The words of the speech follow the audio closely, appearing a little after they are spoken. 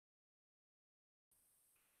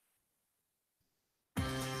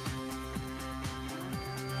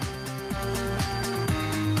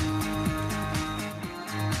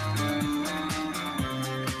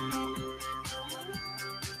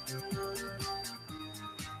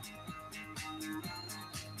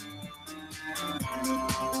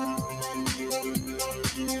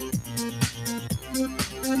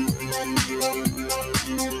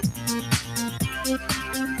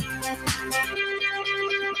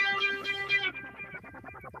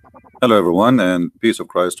Hello everyone, and peace of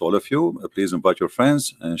Christ to all of you. Please invite your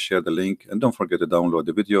friends and share the link, and don't forget to download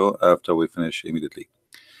the video after we finish immediately.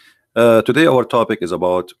 Today our topic is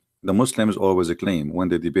about the Muslims always claim when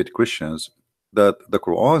they debate Christians that the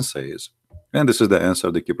Quran says, and this is the answer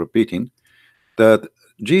they keep repeating, that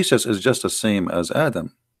Jesus is just the same as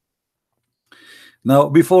Adam. Now,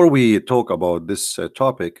 before we talk about this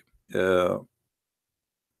topic,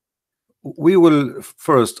 we will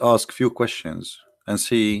first ask few questions and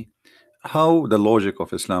see how the logic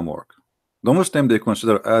of Islam work. The Muslim, they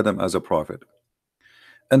consider Adam as a prophet,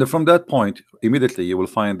 and from that point immediately you will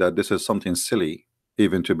find that this is something silly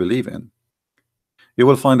even to believe in. You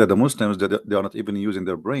will find that the Muslims, that they are not even using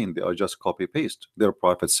their brain, they are just copy paste. Their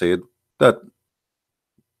prophet said that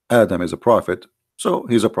Adam is a prophet, so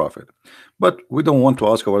he's a prophet. But we don't want to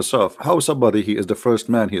ask ourselves how somebody, he is the first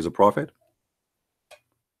man, he is a prophet.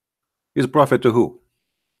 He's a prophet to who?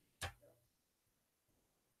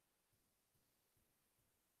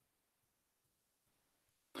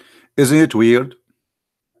 Isn't it weird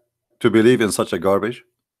to believe in such a garbage?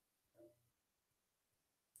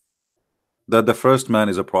 That the first man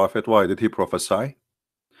is a prophet. Why did he prophesy?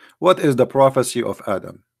 What is the prophecy of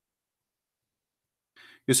Adam?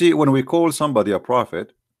 You see, when we call somebody a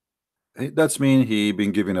prophet, that's mean he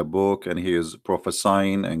been given a book and he is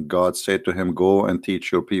prophesying, and God said to him, go and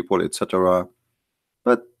teach your people, etc.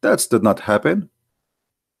 But that did not happen.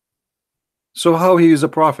 So how he is a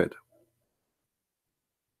prophet?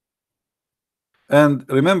 And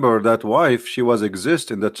remember that wife, she was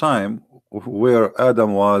exist in the time where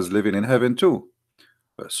Adam was living in heaven too.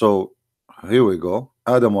 So here we go.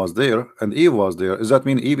 Adam was there and Eve was there. Does that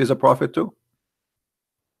mean Eve is a prophet too?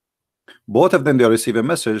 Both of them, they receive a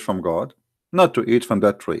message from God not to eat from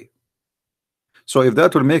that tree. So if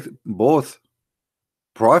that will make both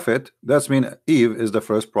prophet, that's mean Eve is the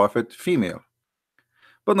first prophet female.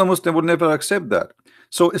 But the Muslim would never accept that.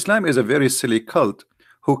 So Islam is a very silly cult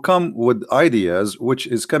who come with ideas which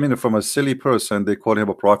is coming from a silly person. They call him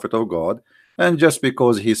a prophet of God, and just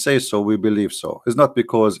because he says so, we believe so. It's not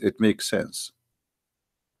because it makes sense.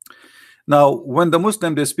 Now, when the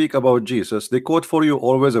Muslim, they speak about Jesus, they quote for you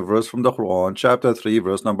always a verse from the Quran, chapter 3,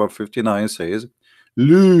 verse number 59 says,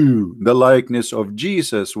 Lu, the likeness of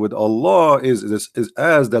Jesus with Allah is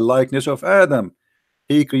as the likeness of Adam.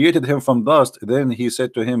 He created him from dust, then he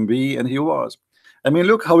said to him, be, and he was. I mean,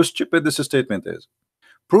 look how stupid this statement is.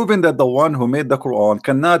 Proving that the one who made the Quran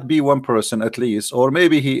cannot be one person at least, or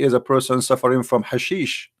maybe he is a person suffering from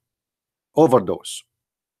hashish overdose.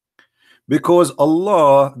 Because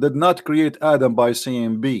Allah did not create Adam by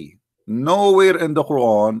saying be. Nowhere in the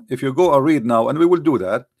Quran, if you go and read now, and we will do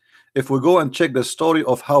that, if we go and check the story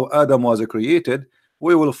of how Adam was created,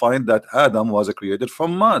 we will find that Adam was created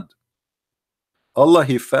from mud. Allah,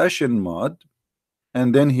 he fashioned mud,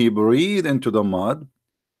 and then he breathed into the mud,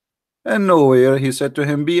 and nowhere he said to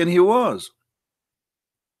him be, and he was.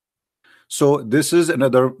 So this is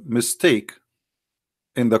another mistake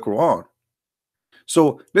in the Quran.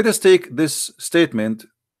 So let us take this statement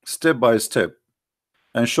step by step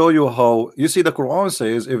and show you how. You see, the Quran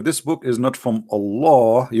says if this book is not from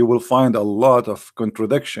Allah, you will find a lot of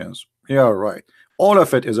contradictions. Yeah, right. All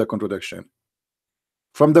of it is a contradiction.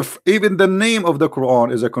 From even the name of the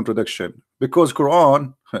Quran is a contradiction, because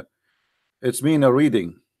Quran, it's mean a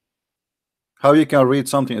reading. How you can read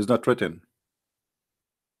something is not written?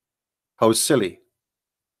 How silly.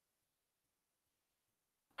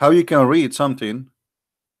 How you can read something?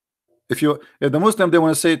 If the Muslim, they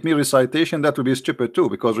want to say it me recitation, that would be stupid too,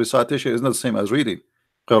 because recitation is not the same as reading.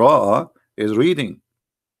 Qira'ah is reading,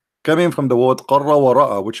 coming from the word qarra wa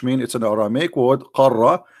ra'a, which means it's an Aramaic word.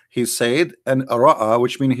 Qarra, he said, and ra'a,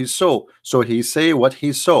 which means he saw. So he say what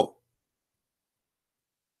he saw,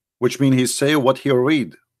 which means he say what he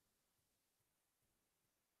read.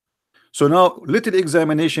 So now little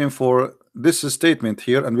examination for this statement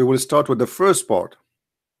here, and we will start with the first part,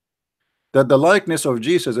 that the likeness of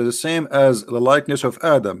Jesus is the same as the likeness of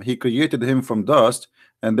Adam. He created him from dust,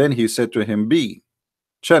 and then he said to him be.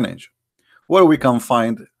 Challenge. Where we can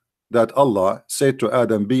find that Allah said to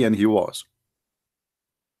Adam be, and he was.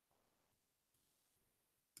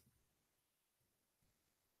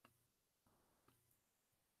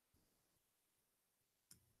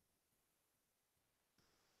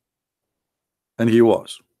 And he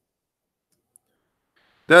was.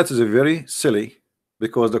 That is a very silly,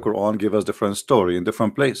 because the Quran gives us different story in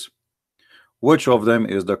different place. Which of them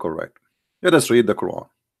is the correct? Let us read the Quran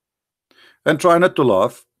and try not to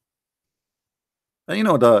laugh. And you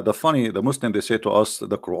know, the Muslim, they say to us,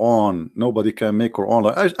 the Quran, nobody can make Quran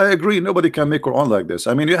like. I agree, nobody can make Quran like this.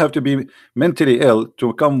 I mean, you have to be mentally ill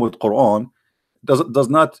to come with Quran. Does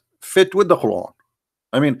not fit with the Quran.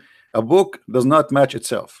 I mean, a book does not match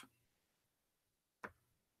itself.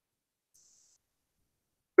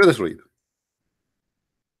 Let us read.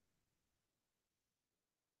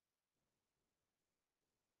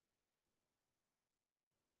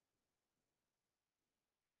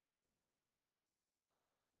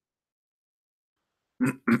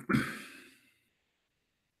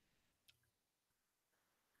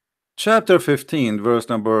 Chapter 15, verse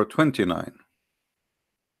number 29.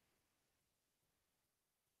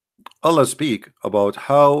 Allah speak about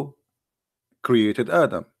how created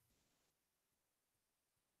Adam.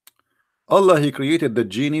 Allah, he created the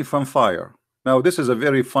genie from fire. Now this is a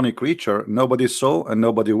very funny creature. Nobody saw and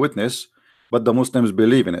nobody witnessed, but the Muslims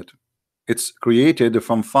believe in it. It's created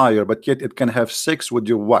from fire, but yet it can have sex with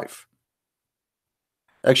your wife.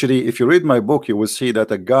 Actually, if you read my book, you will see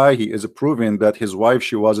that a guy, he is proving that his wife,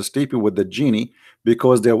 she was sleeping with the genie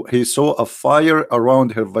because he saw a fire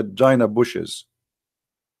around her vagina bushes.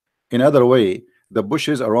 In other way, the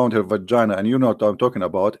bushes around her vagina, and you know what I'm talking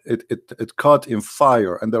about, it caught in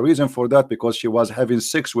fire, and the reason for that because she was having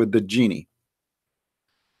sex with the genie.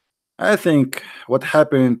 I think what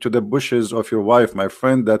happened to the bushes of your wife, my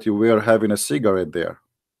friend, that you were having a cigarette there,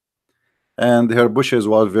 and her bushes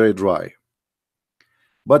was very dry.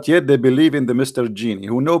 But yet they believe in the Mr. Genie,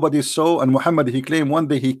 who nobody saw, and Muhammad, he claimed one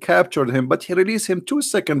day he captured him, but he released him 2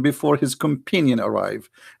 seconds before his companion arrived.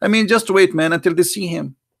 I mean, just wait, man, until they see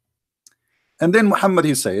him. And then Muhammad,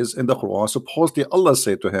 he says in the Quran, supposedly Allah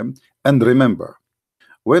said to him, and remember,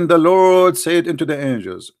 when the Lord said unto the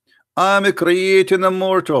angels, I'm creating a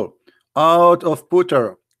mortal out of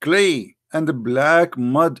putter, clay, and black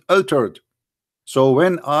mud altered. So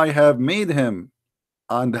when I have made him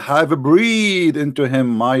and have breathed into him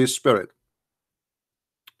my spirit,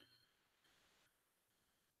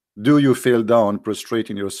 do you feel down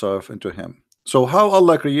prostrating yourself into him? So how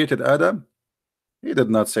Allah created Adam? He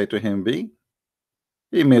did not say to him be.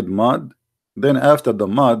 He made mud. Then after the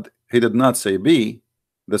mud, he did not say be.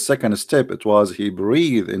 The second step, it was he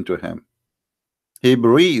breathed into him. He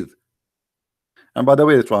breathed. And by the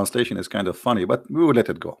way, the translation is kind of funny, but we will let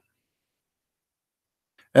it go.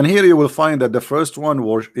 And here you will find that the first one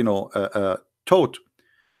was, taught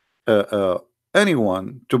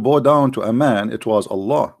anyone to bow down to a man. It was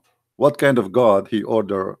Allah. What kind of God he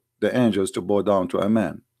ordered the angels to bow down to a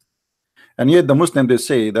man? And yet the Muslim, they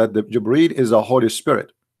say that the Jibreel is a Holy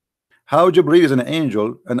Spirit. How Jibreel is an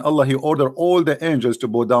angel, and Allah, he ordered all the angels to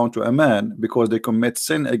bow down to a man because they commit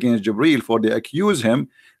sin against Jibreel, for they accuse him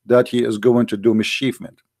that he is going to do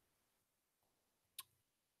mischievement.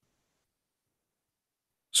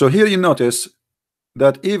 So here you notice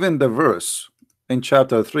that even the verse in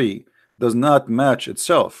chapter 3 does not match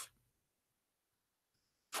itself.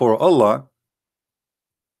 For Allah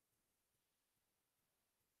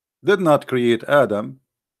did not create Adam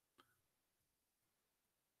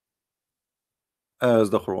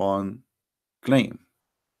as the Quran claims.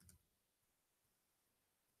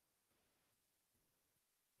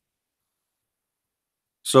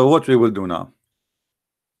 So what we will do now?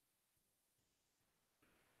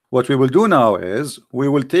 What we will do now is we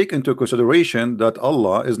will take into consideration that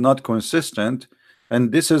Allah is not consistent,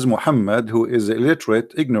 and this is Muhammad, who is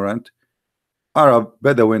illiterate, ignorant Arab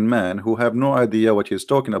Bedouin man who have no idea what he's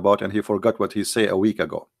talking about, and he forgot what he said a week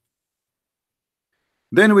ago.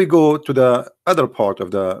 Then we go to the other part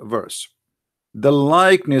of the verse, the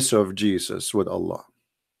likeness of Jesus with Allah.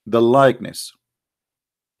 The likeness.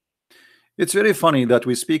 It's very funny that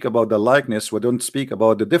we speak about the likeness, we don't speak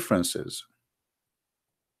about the differences.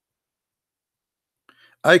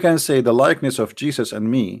 I can say the likeness of Jesus and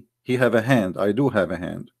me, he have a hand, I do have a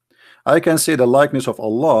hand. I can say the likeness of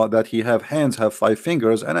Allah, that he have hands, have 5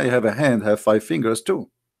 fingers, and I have a hand, have 5 fingers too.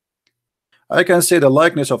 I can say the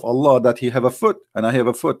likeness of Allah, that he have a foot, and I have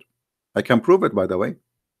a foot. I can prove it, by the way.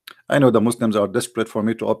 I know the Muslims are desperate for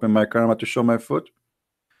me to open my camera to show my foot,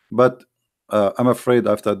 but I'm afraid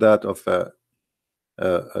after that of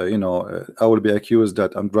I will be accused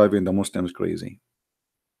that I'm driving the Muslims crazy.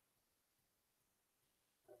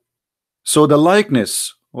 So the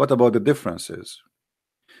likeness, what about the differences?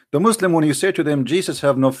 The Muslim, when you say to them Jesus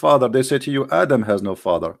have no father, they say to you Adam has no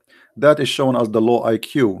father. That is shown as the low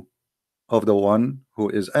IQ of the one who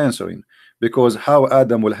is answering, because how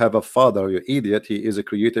Adam will have a father, you idiot? He is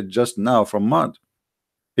created just now from mud.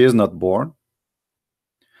 He is not born.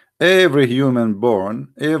 Every human born,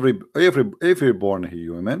 every born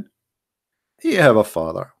human, he have a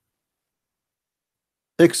father,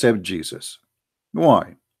 except Jesus.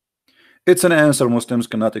 Why? It's an answer Muslims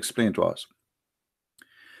cannot explain to us.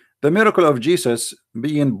 The miracle of Jesus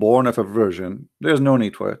being born of a virgin, there's no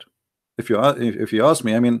need for it. if you ask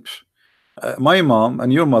me, I mean, my mom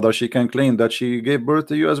and your mother, she can claim that she gave birth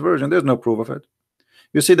to you as virgin. There's no proof of it.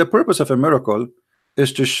 You see, the purpose of a miracle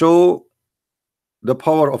is to show the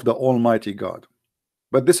power of the Almighty God.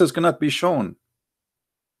 But this is cannot be shown.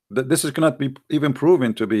 That this is cannot be even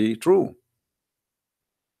proven to be true.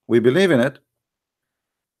 We believe in it.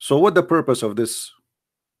 So what the purpose of this?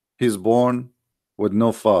 He's born with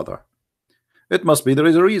no father. It must be there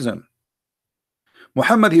is a reason.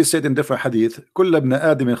 Muhammad, he said in different hadith, كل ابن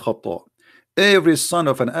آدم خطاء. Every son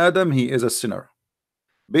of an Adam, he is a sinner.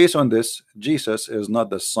 Based on this, Jesus is not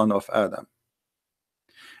the son of Adam.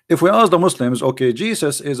 If we ask the Muslims, okay,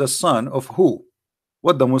 Jesus is a son of who?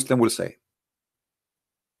 What the Muslim will say?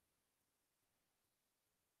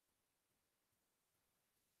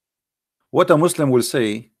 What a Muslim will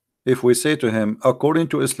say if we say to him, according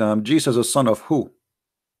to Islam, Jesus is a son of who?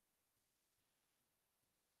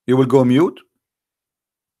 You will go mute?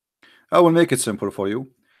 I will make it simple for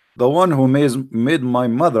you. The one who made my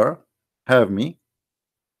mother have me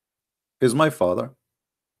is my father.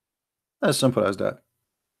 As simple as that.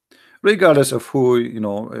 Regardless of who, you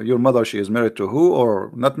know, your mother, she is married to who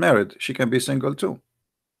or not married, she can be single too.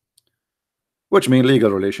 Which means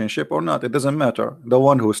legal relationship or not, it doesn't matter. The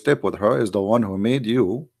one who stepped with her is the one who made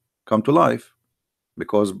you come to life.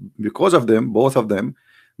 Because of them, both of them,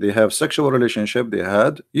 they have sexual relationship, they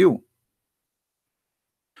had you.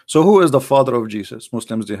 So who is the father of Jesus?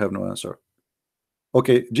 Muslims, they have no answer.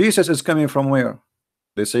 Okay, Jesus is coming from where?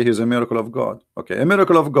 They say he's a miracle of God. Okay, a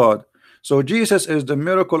miracle of God. So Jesus is the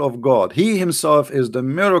miracle of God. He himself is the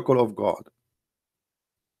miracle of God.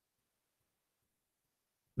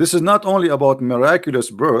 This is not only about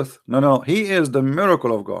miraculous birth. No, he is the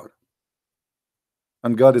miracle of God.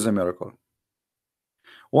 And God is a miracle.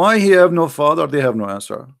 Why he have no father? They have no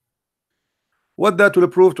answer. What that will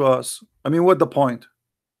prove to us? I mean, what the point?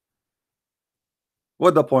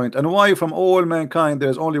 What the point? And why from all mankind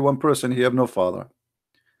there's only one person, he have no father?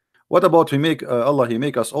 What about he make Allah, he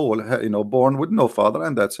make us all, you know, born with no father,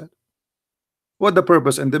 and that's it? What the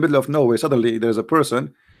purpose? In the middle of nowhere suddenly there's a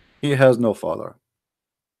person, he has no father.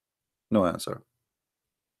 No answer.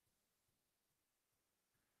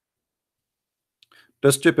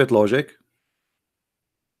 The stupid logic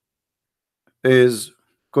is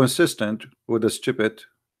consistent with the stupid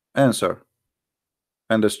answer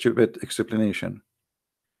and the stupid explanation.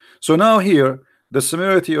 So now here the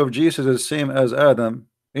similarity of Jesus is same as Adam.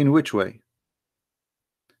 In which way?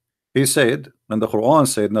 He said, and the Quran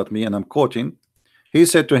said, not me, and I'm quoting, he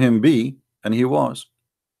said to him, be, and he was.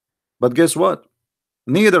 But guess what?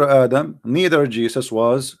 Neither Adam, neither Jesus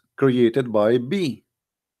was created by be.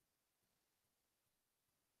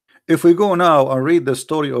 If we go now and read the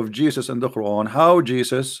story of Jesus in the Quran, how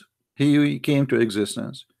Jesus he came to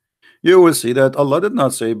existence, you will see that Allah did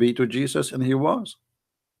not say be to Jesus, and he was.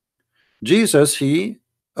 Jesus, he,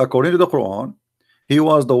 according to the Quran, he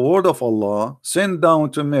was the word of Allah sent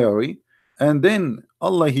down to Mary, and then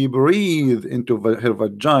Allah, he breathed into her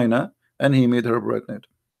vagina and he made her pregnant.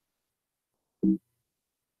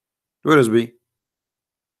 Where is be?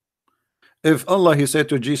 If Allah, he said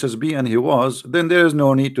to Jesus be, and he was, then there is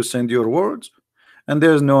no need to send your words, and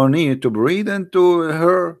there's no need to breathe into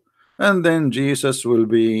her, and then Jesus will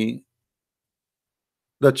be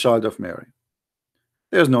the child of Mary.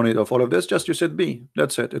 There's no need of all of this, just you said be,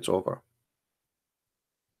 that's it, it's over.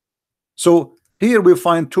 So here we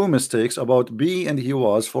find two mistakes about be and he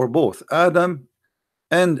was for both Adam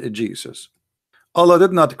and Jesus. Allah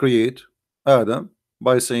did not create Adam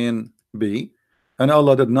by saying be, and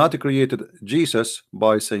Allah did not create Jesus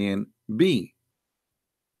by saying be.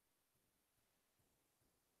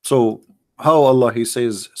 So how Allah he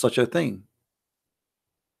says such a thing?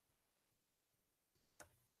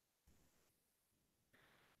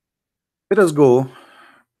 Let us go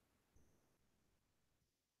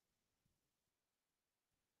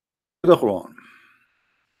to the Quran.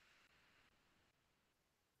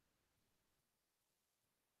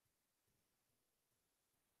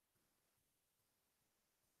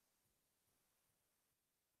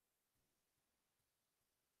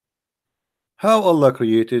 How Allah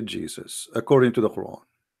created Jesus according to the Quran,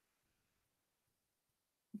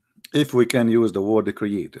 if we can use the word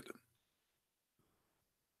created.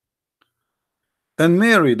 And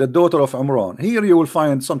Mary, the daughter of Imran, here you will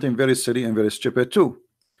find something very silly and very stupid too.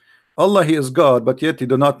 Allah, he is God, but yet you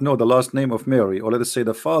do not know the last name of Mary, or let us say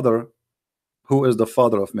the father, who is the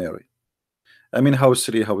father of Mary. I mean, how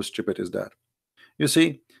silly, how stupid is that? You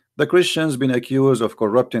see, the Christians been accused of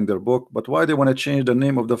corrupting their book, but why they want to change the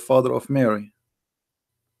name of the father of Mary?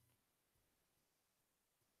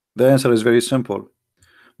 The answer is very simple.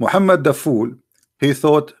 Muhammad the fool, he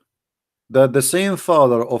thought that the same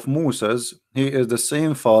father of Moses, he is the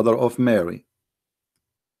same father of Mary.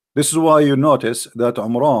 This is why you notice that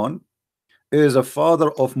Umran is a father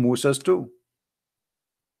of Moses too,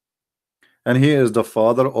 and he is the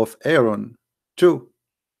father of Aaron too,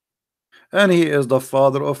 and he is the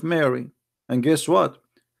father of Mary. And guess what?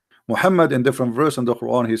 Muhammad in different verse in the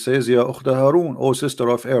Quran, he says, Ya ukhta Harun, O sister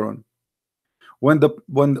of Aaron. When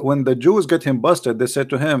the Jews get him busted, they said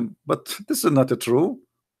to him, but this is not true.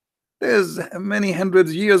 There's many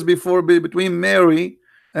hundreds years between Mary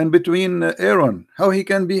and between Aaron. How he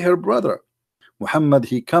can be her brother? Muhammad,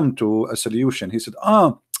 he come to a solution. He said,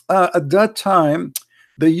 at that time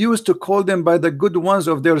they used to call them by the good ones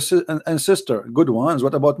of their sister. Good ones?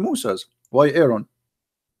 What about Moses? Why Aaron?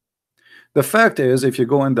 The fact is, if you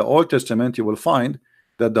go in the Old Testament, you will find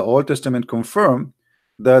that the Old Testament confirm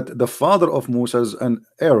that the father of Moses and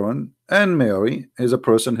Aaron and Mary is a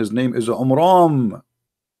person. His name is Umram,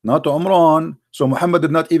 not Umran. So Muhammad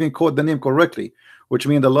did not even quote the name correctly, which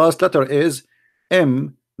means the last letter is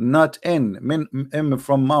M, not N. M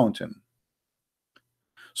from mountain.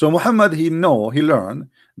 So Muhammad, he learned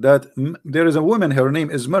that there is a woman, her name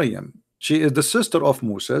is Maryam. She is the sister of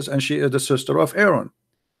Moses and she is the sister of Aaron.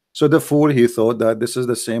 So the fool, he thought that this is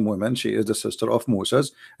the same woman, she is the sister of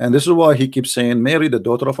Moses, and this is why he keeps saying Mary, the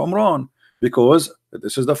daughter of Amran, because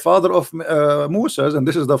this is the father of Moses and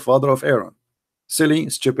this is the father of Aaron. Silly,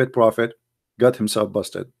 stupid prophet, got himself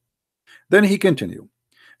busted. Then he continued,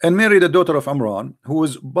 and Mary, the daughter of Amran,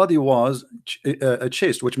 whose body was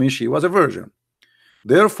chaste, which means she was a virgin.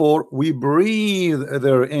 Therefore, we breathe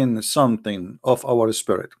therein something of our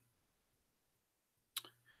spirit.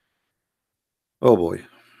 Oh boy.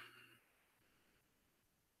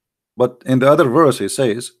 But in the other verse, he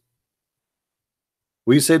says,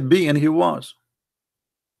 we said be, and he was.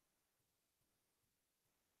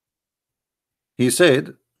 He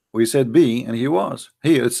said, we said be, and he was.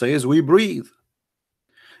 Here it says we breathe.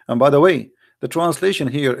 And by the way, the translation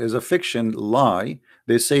here is a fiction lie.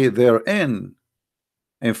 They say therein.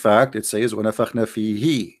 In fact, it says وَنَفَخْنَا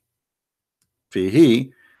فِيهِ.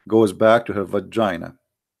 Fihi goes back to her vagina.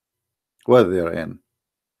 Where therein?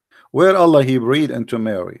 Where Allah he breathed into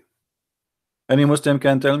Mary? Any Muslim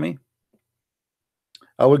can tell me?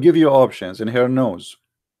 I will give you options: in her nose,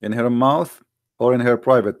 in her mouth, or in her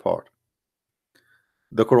private part.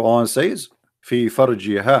 The Quran says fi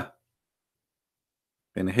farjiha,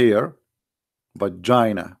 in here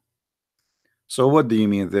vagina. So what do you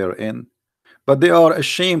mean therein? But they are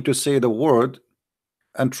ashamed to say the word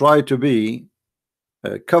and try to be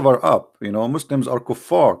cover up. You know, Muslims are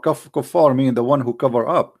kuffar. Kuffar mean the one who cover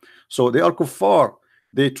up. So they are kuffar.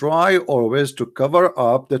 They try always to cover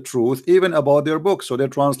up the truth even about their book. So their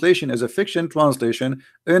translation is a fiction translation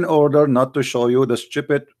in order not to show you the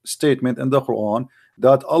stupid statement in the Quran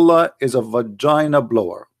that Allah is a vagina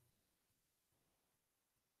blower.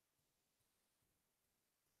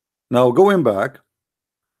 Now going back,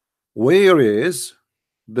 where is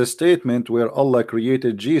the statement where Allah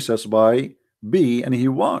created Jesus by be and he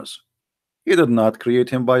was? He did not create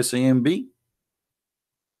him by saying be.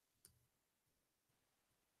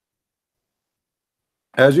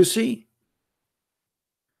 As you see,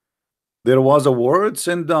 there was a word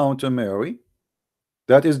sent down to Mary,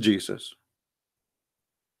 that is Jesus,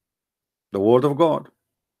 the word of God.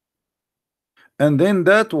 And then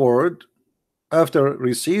that word, after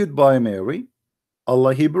received by Mary,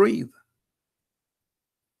 Allah he breathed,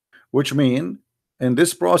 which mean in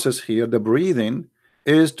this process here, the breathing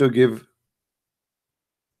is to give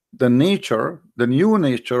the nature, the new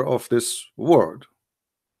nature of this word.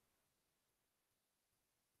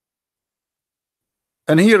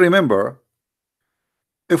 And here, remember,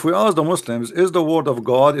 if we ask the Muslims, is the word of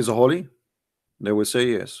God is holy? They will say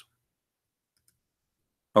yes.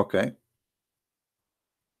 Okay.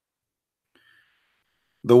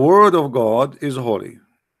 The word of God is holy.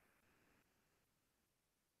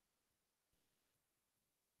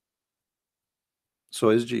 So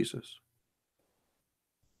is Jesus.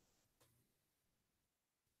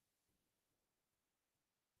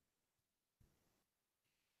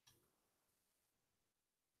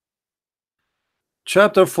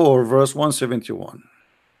 Chapter 4, verse 171.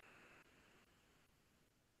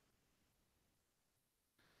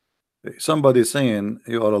 Somebody saying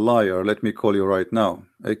you are a liar. Let me call you right now.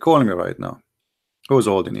 Hey, call me right now. Who's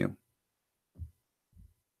holding you?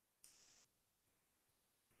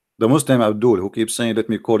 The Muslim Abdul who keeps saying let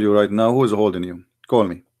me call you right now. Who is holding you? Call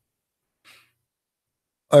me.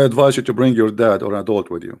 I advise you to bring your dad or an adult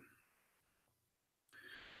with you.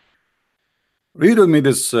 Read with me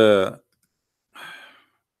this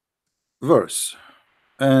verse,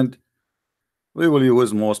 and We will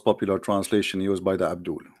use most popular translation used by the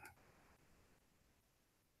Abdul.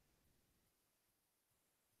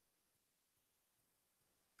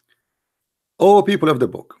 O people of the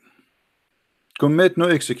book, commit no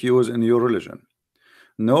excuse in your religion,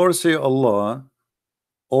 nor say Allah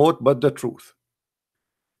aught but the truth.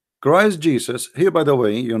 Christ Jesus, here by the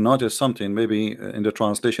way, you notice something maybe in the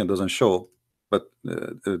translation doesn't show, but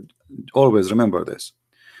always remember this.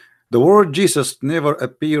 The word Jesus never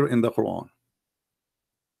appear in the Quran.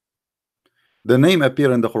 The name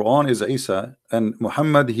appear in the Quran is Isa, and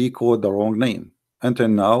Muhammad he called the wrong name. Until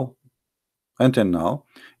now,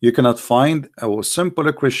 you cannot find a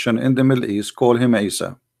simple Christian in the Middle East call him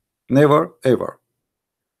Isa. Never ever.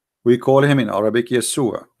 We call him in Arabic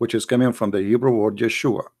Yeshua, which is coming from the Hebrew word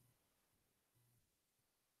Yeshua.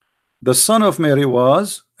 The son of Mary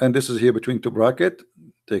was, and this is here between two bracket,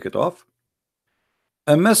 take it off,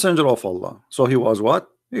 a messenger of Allah. So he was what?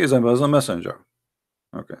 He is a messenger.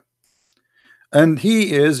 Okay. And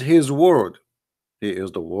he is his word. He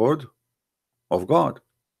is the word of God.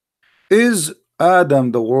 Is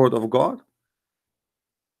Adam the word of God?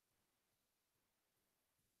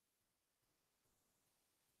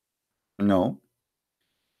 No.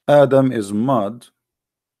 Adam is mud,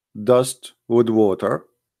 dust with water,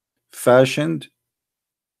 fashioned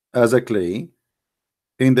as a clay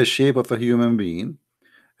in the shape of a human being,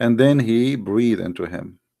 and then he breathed into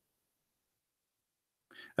him.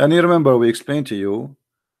 And you remember we explained to you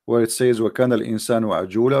where it says وَكَانَ الْإِنسَانُ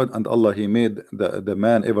عَجُولًا, and Allah he made the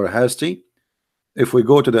man ever hasty. If we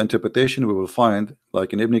go to the interpretation, we will find,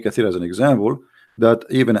 like in Ibn Kathir as an example, that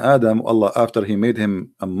even Adam, Allah after he made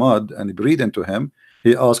him a mud and he breathed into him,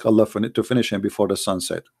 he asked Allah to finish him before the sun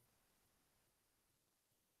set.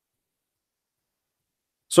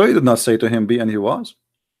 So he did not say to him be, and he was.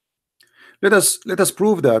 Let us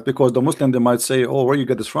prove that, because the Muslim they might say, oh, where you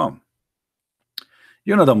get this from?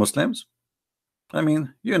 You know the Muslims, I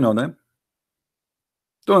mean, you know them.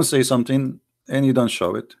 Don't say something and you don't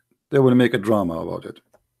show it, they will make a drama about it.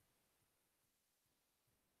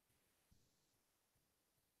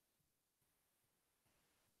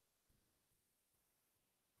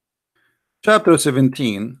 Chapter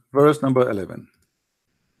 17, verse number 11.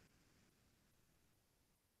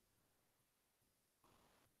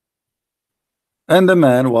 And the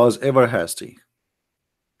man was ever hasty.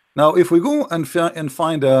 Now, if we go and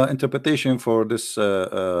find an interpretation for this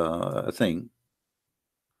thing,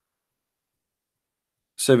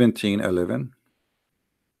 17:11,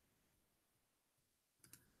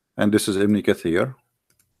 and this is Ibn Kathir,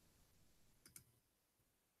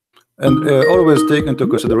 and always take into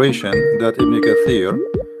consideration that Ibn Kathir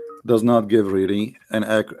does not give really an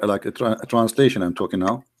like a translation. I'm talking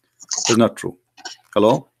now is not true.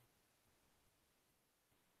 Hello.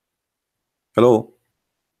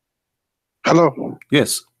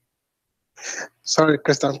 Yes. Sorry,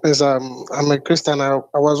 Christian. Please, I'm a Christian. I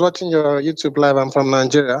was watching your YouTube live. I'm from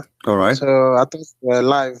Nigeria. All right. So I thought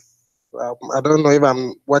live. I don't know if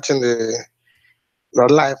I'm watching the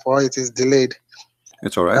live or it is delayed.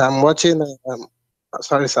 It's all right. I'm watching.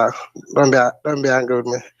 Sorry, sir. Don't be angry with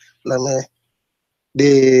me.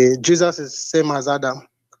 The Jesus is same as Adam.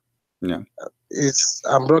 Yeah.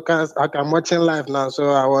 I'm broadcast. I'm watching live now. So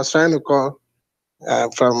I was trying to call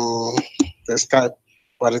from the Skype,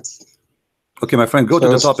 but it's. Okay, my friend, go to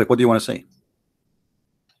the topic. What do you want to say?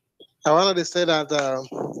 I wanted to say that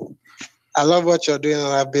I love what you're doing,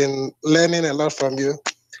 and I've been learning a lot from you,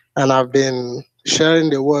 and I've been sharing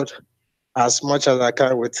the word as much as I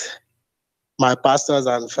can with my pastors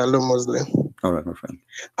and fellow Muslims. All right, my friend.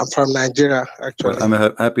 I'm from Nigeria, actually. Well,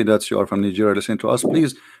 I'm happy that you are from Nigeria listening to us.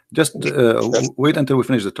 Please just wait until we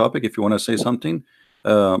finish the topic. If you want to say something,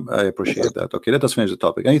 I appreciate that. Okay, let us finish the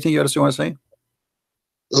topic. Anything else you want to say?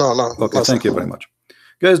 No. Okay, no, thank you very much.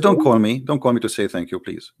 Guys, don't call me. Don't call me to say thank you,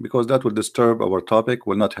 please, because that will disturb our topic,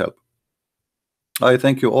 will not help. I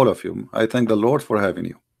thank you, all of you. I thank the Lord for having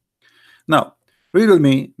you. Now, read with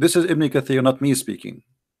me. This is Ibn Kathir, not me speaking,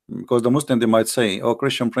 because the Muslim, they might say, oh,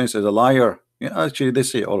 Christian Prince is a liar. Yeah, actually, they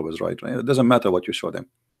say always right. It doesn't matter what you show them.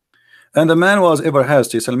 And the man was ever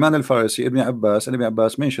hasty. Salman al-Farisi, Ibn Abbas, and Ibn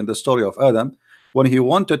Abbas mentioned the story of Adam when he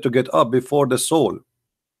wanted to get up before the soul.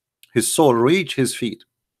 His soul reached his feet.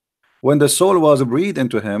 When the soul was breathed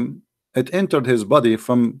into him, it entered his body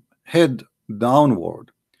from head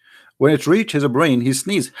downward. When it reached his brain, he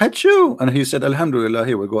sneezed, Hachu! And he said, Alhamdulillah,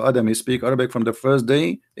 here we go. Adam, he speak Arabic from the first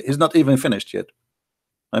day. He's not even finished yet.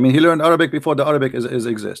 I mean, he learned Arabic before the Arabic is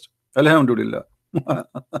exist. Alhamdulillah.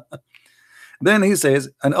 Then he says,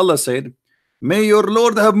 and Allah said, may your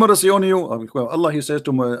Lord have mercy on you. Well, Allah, he says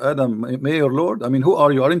to Adam, may your Lord. I mean, who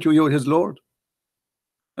are you? Aren't you his Lord?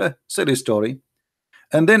 Silly story.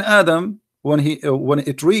 And then Adam, when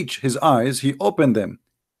it reached his eyes, he opened them,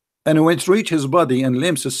 and when it reached his body and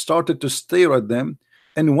limbs, it started to stare at them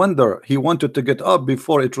and wonder. He wanted to get up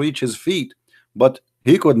before it reached his feet, but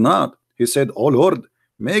he could not. He said, "Oh Lord,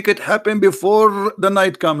 make it happen before the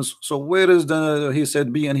night comes." So where is the, he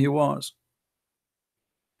said, be, and he was.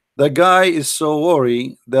 The guy is so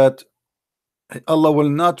worried that Allah will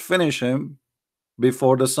not finish him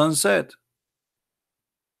before the sunset.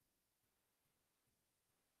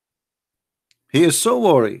 He is so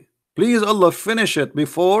worried. Please Allah, finish it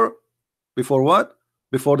before what?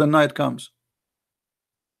 Before the night comes.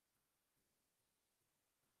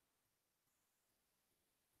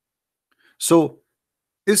 So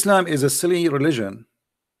Islam is a silly religion.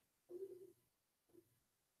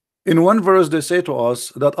 In one verse they say to us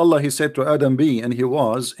that Allah, he said to Adam, be, and he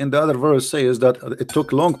was. In the other verse says that it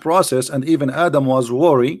took long process, and even Adam was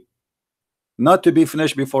worried not to be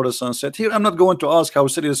finished before the sunset. Here I'm not going to ask how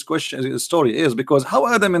serious question story is, because how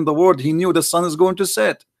Adam in the world he knew the sun is going to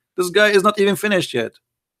set? This guy is not even finished yet.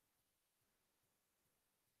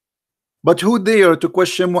 But who dare to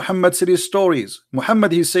question Muhammad serious stories?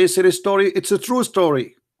 Muhammad, he says serious story, it's a true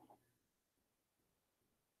story.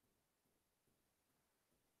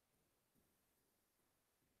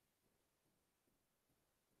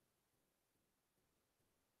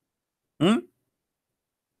 Hmm?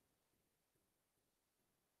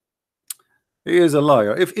 He is a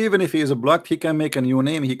liar. Even if he is blocked, he can make a new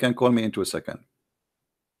name. He can call me into a second.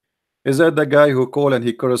 Is that the guy who called and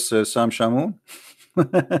he cursed Sam Shamoun?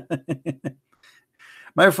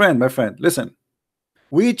 my friend, listen.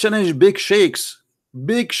 We challenge big sheikhs.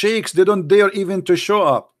 Big sheikhs, they don't dare even to show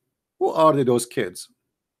up. Who are they, those kids?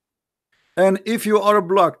 And if you are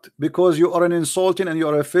blocked because you are an insulting and you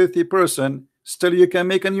are a filthy person, still you can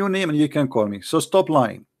make a new name and you can call me. So stop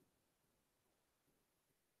lying.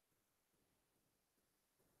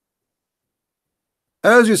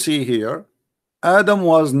 As you see here, Adam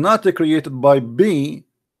was not created by B,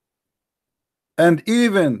 and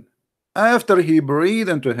even after he breathed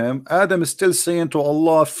into him, Adam is still saying to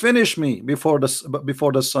Allah, finish me before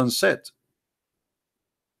the sun set.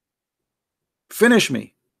 Finish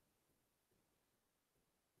me.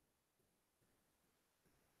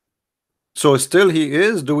 So still he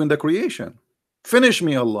is doing the creation. Finish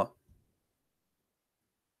me, Allah.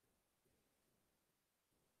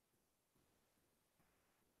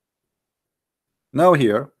 Now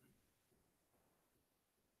here,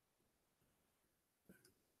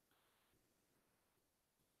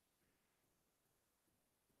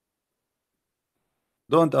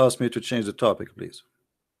 don't ask me to change the topic, please.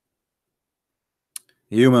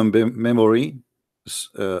 Human memory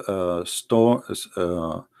stored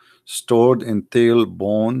in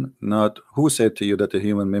tailbone. Not who said to you that the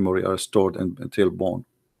human memory are stored in tailbone?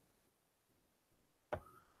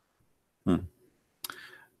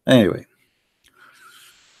 Anyway,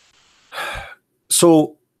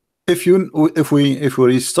 so if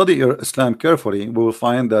we study Islam carefully, we will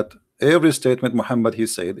find that every statement Muhammad he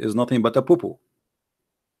said is nothing but a poo-poo.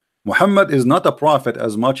 Muhammad is not a prophet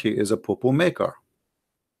as much he is a poo-poo maker.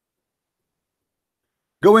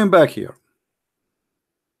 Going back here,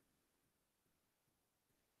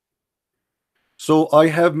 so I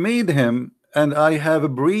have made him and I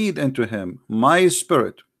have breathed into him my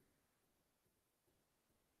spirit.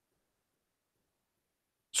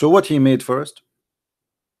 So what he made first?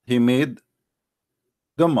 He made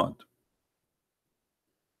the mud.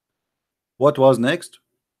 What was next?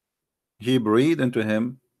 He breathed into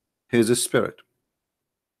him his spirit.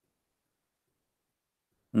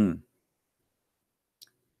 I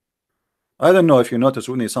don't know if you notice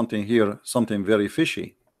with me something here, something very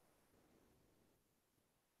fishy.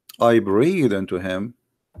 I breathe into him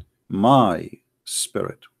my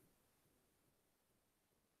spirit.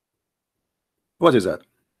 What is that?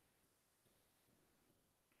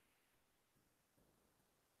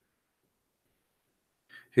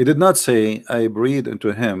 He did not say I breathe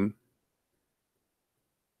into him.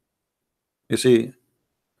 You see,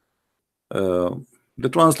 the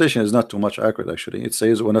translation is not too much accurate actually. It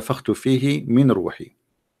says وَنَفَخْتُ فِيهِ مِنْ رُوحِي,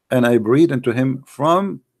 and I breathe into him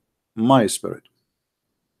from my spirit.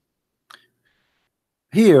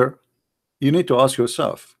 Here you need to ask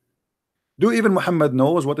yourself, do even Muhammad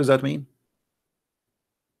knows what does that mean?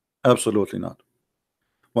 Absolutely not.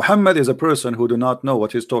 Muhammad is a person who do not know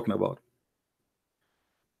what he's talking about.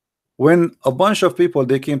 When a bunch of people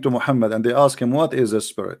they came to Muhammad and they asked him, what is the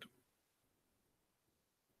spirit?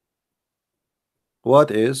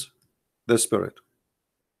 What is the spirit?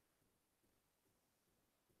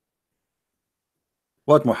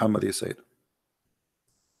 What Muhammad he said?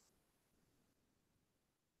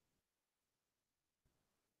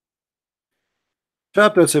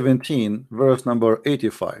 Chapter 17, verse number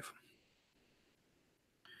 85.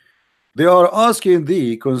 They are asking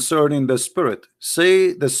thee concerning the spirit.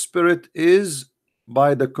 Say the spirit is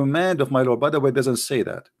by the command of my Lord. By the way, it doesn't say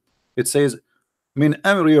that. It says min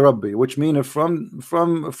amri rabbi, which means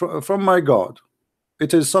from my God.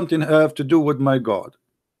 It is something have to do with my God.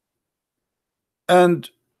 And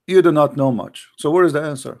you do not know much. So where is the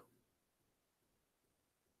answer?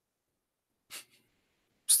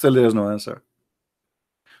 Still there's no answer.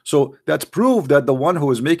 So that's proof that the one who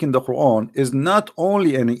is making the Quran is not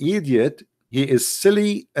only an idiot, he is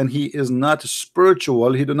silly, and he is not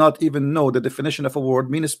spiritual. He do not even know the definition of a word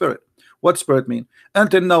mean spirit. What spirit mean?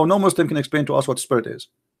 Until now, no Muslim can explain to us what spirit is.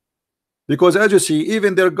 Because as you see,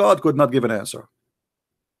 even their God could not give an answer.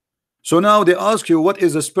 So now they ask you, what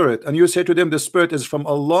is a spirit? And you say to them, the spirit is from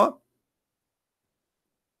Allah.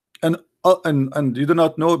 And you do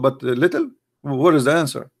not know but little. What is the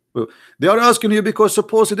answer? Well, they are asking you because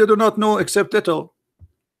supposedly they do not know except little.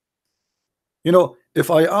 You know,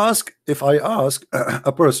 if I ask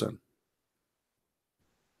a person,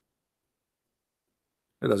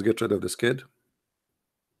 let us get rid of this kid.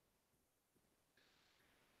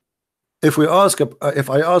 If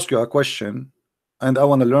I ask you a question and I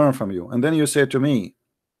want to learn from you, and then you say to me,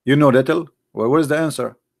 you know little, well, where's the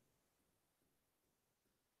answer?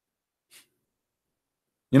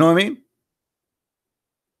 You know what I mean?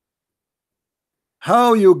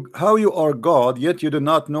 How you are God, yet you do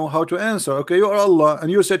not know how to answer. Okay, you are Allah,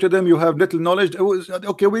 and you say to them you have little knowledge.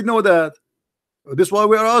 Okay, we know that. This is why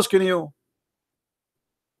we are asking you.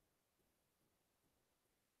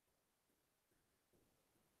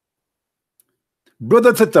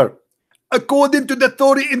 Brother sister, according to the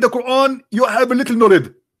theory in the Quran, you have a little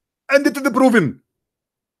knowledge, and it is proven.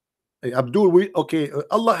 Hey, Abdul,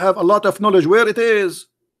 Allah have a lot of knowledge. Where it is?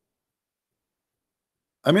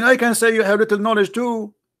 I mean, I can say you have little knowledge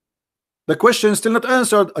too. The question is still not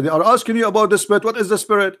answered. They are asking you about the spirit. What is the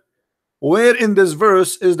spirit? Where in this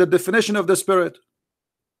verse is the definition of the spirit?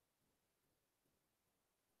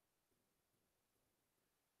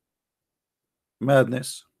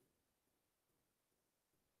 Madness.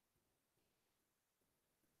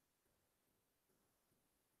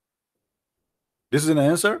 This is an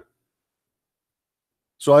answer.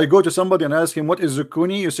 So I go to somebody and ask him, what is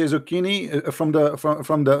zucchini? You say zucchini from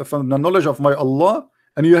the knowledge of my Allah,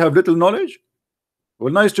 and you have little knowledge.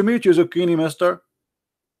 Well, nice to meet you, zucchini master.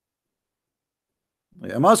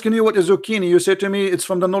 I'm asking you what is zucchini. You say to me it's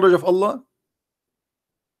from the knowledge of Allah.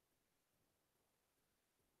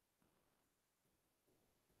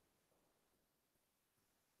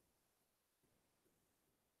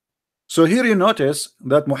 So here you notice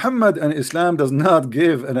that Muhammad and Islam does not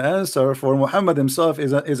give an answer, for Muhammad himself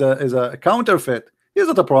is a counterfeit. He's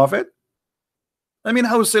not a prophet. I mean,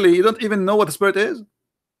 how silly. You don't even know what the spirit is.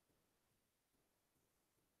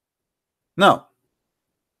 Now,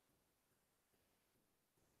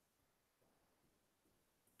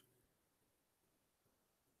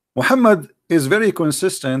 Muhammad is very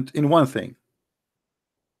consistent in one thing,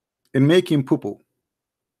 in making poo-poo.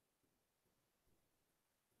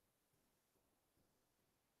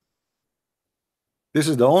 This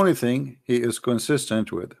is the only thing he is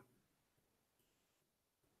consistent with.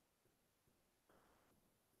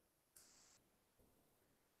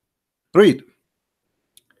 Read.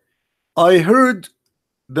 I heard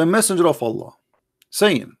the messenger of Allah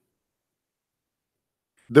saying,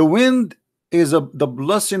 the wind is the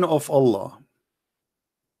blessing of Allah.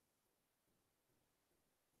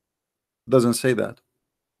 Doesn't say that.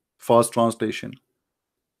 Fast translation.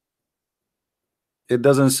 It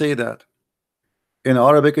doesn't say that. In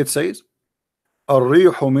Arabic it says,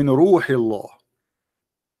 الريح من روح الله.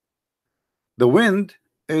 The wind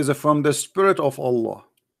is from the spirit of Allah,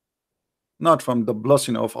 not from the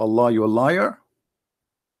blessing of Allah, you liar.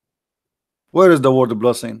 Where is the word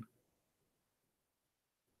blessing?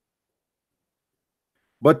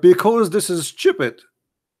 But because this is stupid,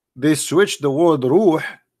 they switch the word ruh,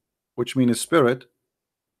 which means spirit,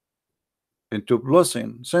 into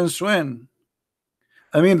blessing. Since when?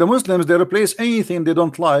 I mean, the Muslims, they replace anything they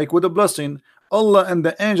don't like with a blessing. Allah and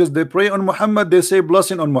the angels, they pray on Muhammad, they say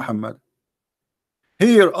blessing on Muhammad.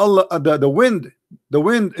 Here, Allah, the wind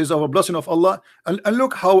is of a blessing of Allah. And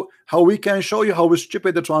look how we can show you how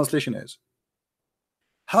stupid the translation is.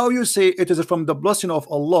 How you say it is from the blessing of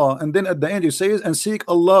Allah, and then at the end it says, and seek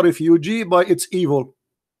Allah refugee by its evil.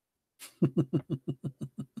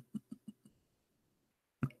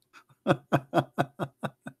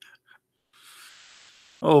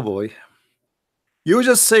 Oh boy. You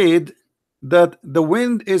just said that the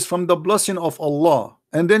wind is from the blessing of Allah,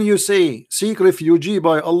 and then you say seek refugee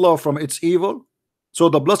by Allah from its evil. So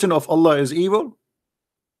the blessing of Allah is evil?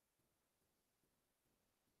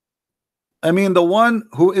 I mean, the one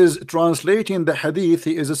who is translating the hadith,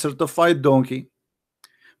 he is a certified donkey.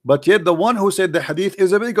 But yet the one who said the hadith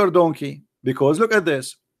is a bigger donkey. Because look at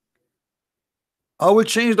this. I will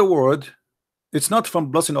change the word. It's not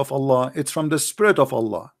from blessing of Allah, it's from the spirit of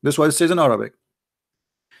Allah. That's why it says in Arabic.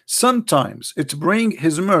 Sometimes it bring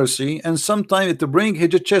his mercy, and sometimes it bring his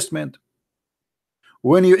chastisement.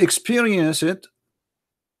 When you experience it,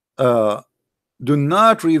 do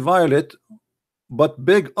not revile it, but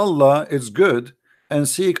beg Allah its good and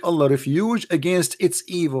seek Allah refuge against its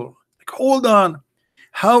evil. Like, hold on,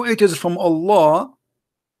 how it is from Allah,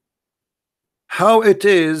 how it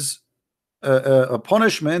is a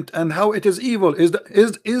punishment, and how it is evil. Is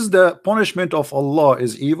the punishment of Allah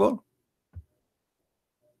is evil?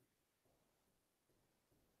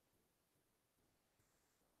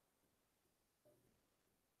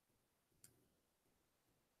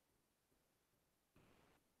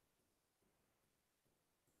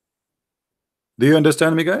 Do you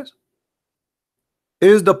understand me, guys?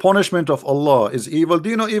 Is the punishment of Allah is evil? Do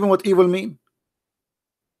you know even what evil mean?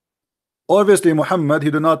 Obviously Muhammad, he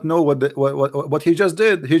do not know what he just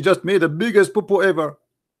did. He just made the biggest poo-poo ever,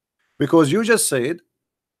 because you just said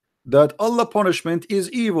that Allah punishment is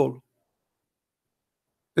evil.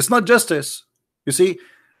 It's not justice. You see,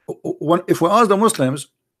 if we ask the Muslims,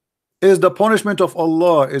 is the punishment of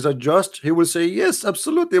Allah is a just, he will say yes,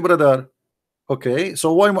 absolutely, brother. Okay,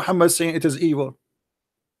 so why Muhammad saying it is evil?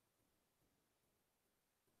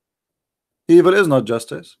 Evil is not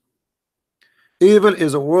justice. Evil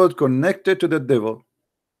is a word connected to the devil.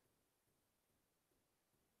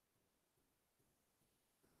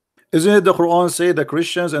 Isn't it the Quran say the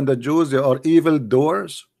Christians and the Jews, they are evil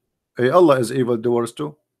doers? Hey, Allah is evil doers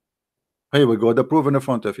too. Here we go, the proof in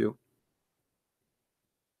front of you.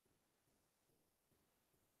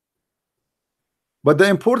 But the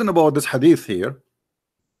important about this hadith here,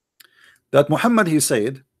 that Muhammad, he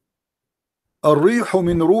said, "Ar-rihu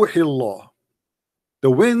min ruhi Allah."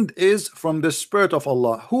 The wind is from the spirit of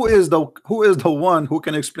Allah. Who is the one who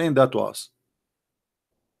can explain that to us?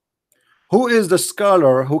 Who is the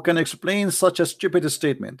scholar who can explain such a stupid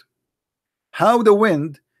statement? How the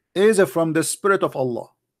wind is from the spirit of Allah?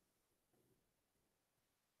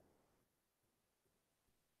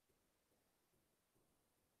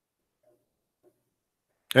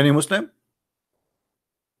 Any Muslim?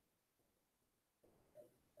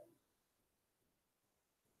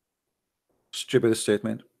 Stupid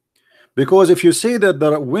statement. Because if you say that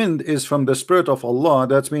the wind is from the spirit of Allah,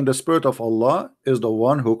 that means the spirit of Allah is the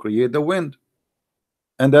one who created the wind,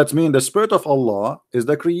 and that means the spirit of Allah is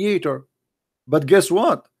the creator. But guess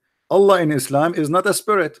what? Allah in Islam is not a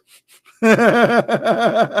spirit.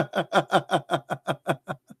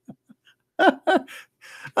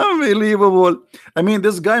 Unbelievable. I mean,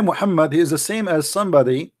 this guy Muhammad, he is the same as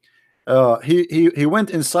somebody. He went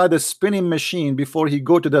inside a spinning machine before he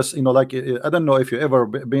go to this. You know, like I don't know if you ever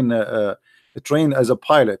been trained as a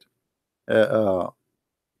pilot.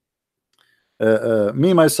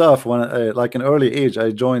 Me myself, when like an early age,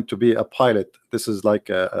 I joined to be a pilot. This is like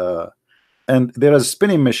and there is a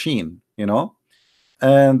spinning machine, you know,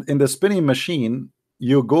 and in the spinning machine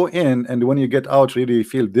you go in, and when you get out, really you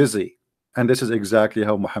feel dizzy. And this is exactly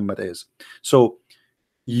how Muhammad is. So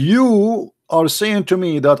you are saying to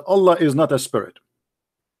me that Allah is not a spirit,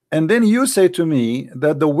 and then you say to me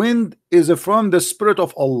that the wind is from the spirit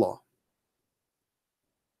of Allah.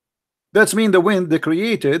 That's mean the wind they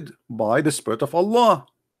created by the spirit of Allah.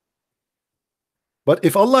 But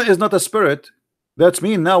if Allah is not a spirit, that's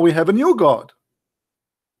mean now we have a new God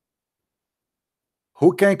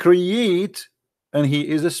who can create, and he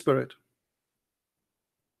is a spirit.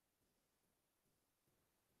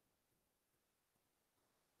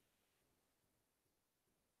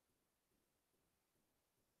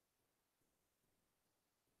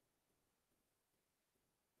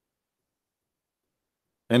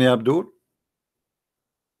 Any Abdul?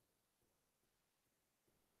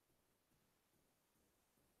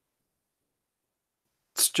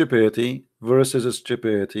 Stupidity versus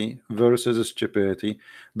stupidity versus stupidity.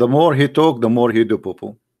 The more he talk, the more he do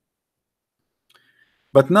poo-poo.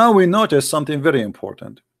 But now we notice something very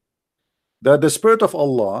important, that the spirit of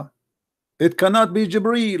Allah, it cannot be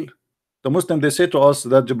Jibreel. The Muslim, they say to us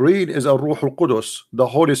that Jibreel is a Ruh al-Qudus, the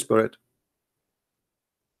Holy Spirit.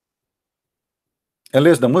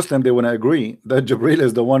 Unless the Muslim, they want to agree that Jibreel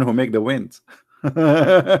is the one who make the winds.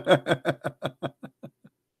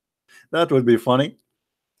 That would be funny.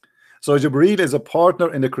 So Jibreel is a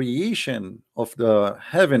partner in the creation of the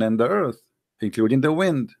heaven and the earth, including the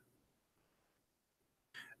wind.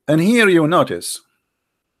 And here you notice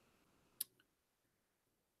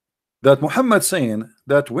that Muhammad saying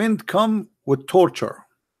that wind come with torture,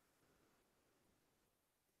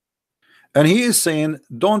 and he is saying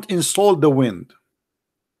don't insult the wind.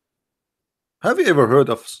 Have you ever heard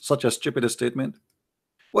of such a stupid statement?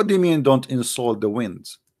 What do you mean don't insult the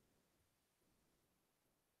winds?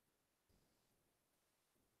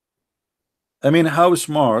 I mean, how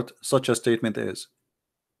smart such a statement is.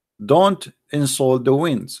 Don't insult the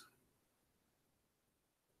winds.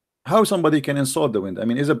 How somebody can insult the wind? I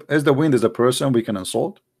mean, is the wind is a person we can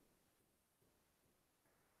insult?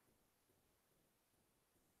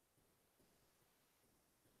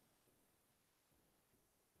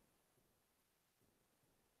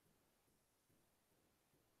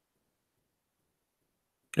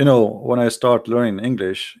 You know, when I start learning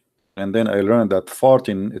English, and then I learned that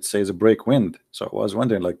farting, it says break wind. So I was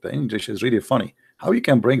wondering, like, the English is really funny. How you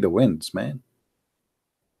can break the winds, man?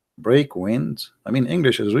 Break winds? I mean,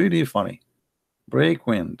 English is really funny. Break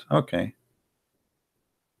wind. Okay.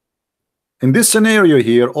 In this scenario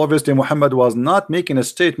here, obviously Muhammad was not making a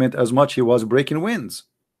statement as much he was breaking winds.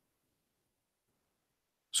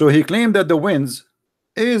 So he claimed that the winds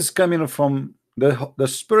is coming from the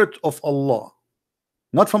spirit of Allah,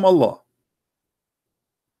 not from Allah,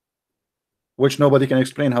 which nobody can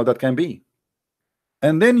explain how that can be.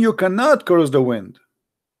 And then you cannot curse the wind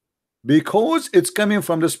because it's coming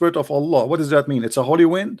from the spirit of Allah. What does that mean? It's a holy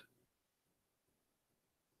wind.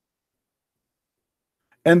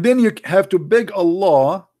 And then you have to beg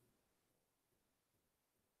Allah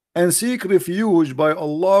and seek refuge by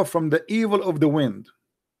Allah from the evil of the wind.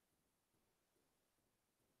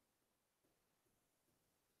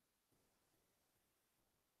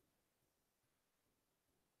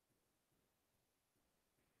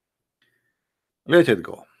 Let it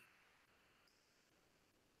go.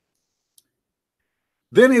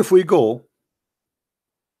 Then if we go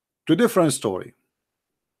to different story,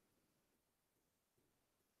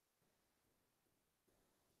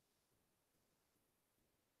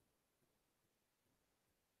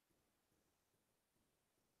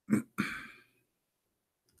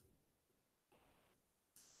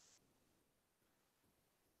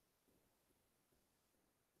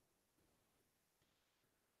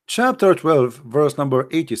 chapter 12 verse number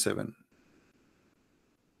 87.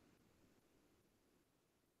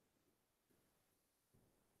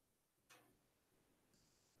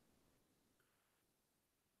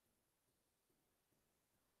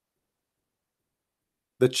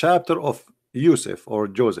 The chapter of Yusuf or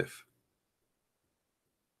Joseph.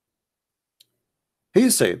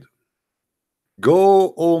 He said,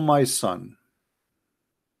 go, O my son,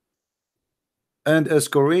 and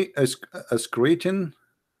escalating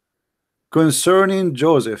concerning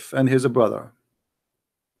Joseph and his brother.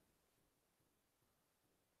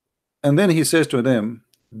 And then he says to them,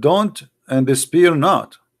 don't and despair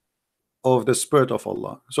not of the spirit of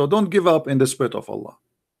Allah. So don't give up in the spirit of Allah.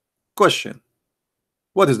 Question,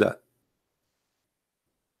 what is that?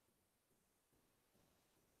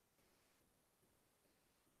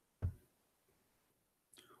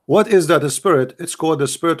 What is that spirit? It's called the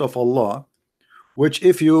spirit of Allah, which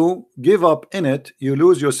if you give up in it, you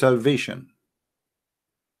lose your salvation.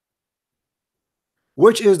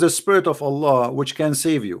 Which is the spirit of Allah which can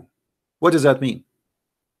save you? What does that mean?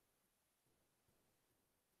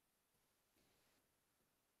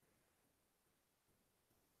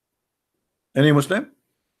 Any Muslim?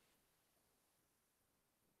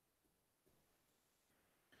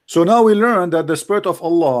 So now we learn that the spirit of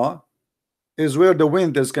Allah is where the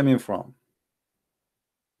wind is coming from.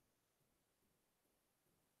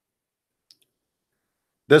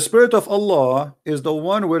 The spirit of Allah is the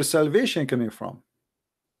one where salvation coming from.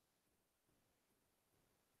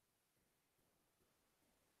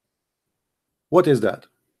 What is that?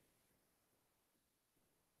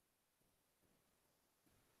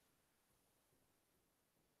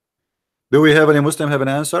 Do we have any Muslim have an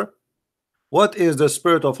answer? What is the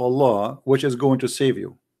spirit of Allah which is going to save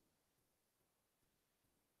you?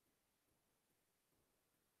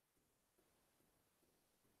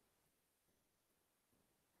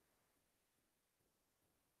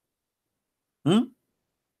 Hmm?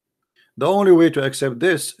 The only way to accept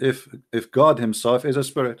this if God himself is a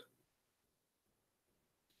spirit.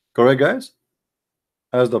 Correct, guys?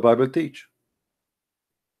 As the Bible teach.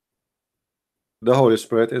 The Holy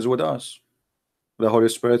Spirit is with us. The Holy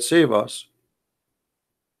Spirit save us.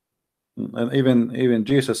 And even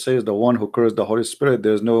Jesus says the one who cursed the Holy Spirit,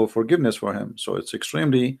 there's no forgiveness for him. So it's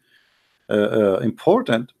extremely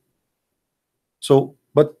important. So,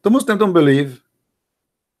 but the Muslim don't believe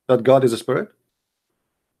that God is a spirit.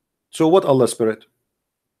 So what Allah spirit?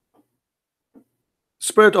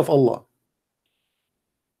 Spirit of Allah.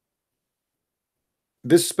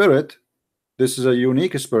 This spirit, this is a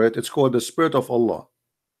unique spirit. It's called the Spirit of Allah,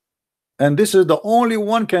 and this is the only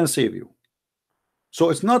one can save you. So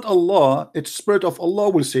it's not Allah, it's Spirit of Allah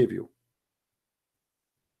will save you.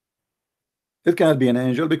 It cannot be an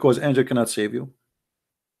angel, because angel cannot save you.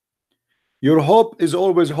 Your hope is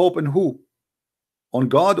always hope in who? On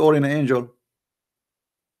God or in an angel?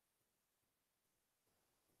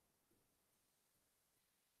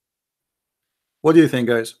 What do you think,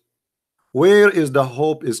 guys? Where is the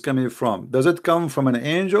hope is coming from? Does it come from an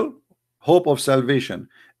angel? Hope of salvation.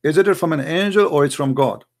 Is it from an angel or it's from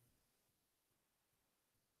God?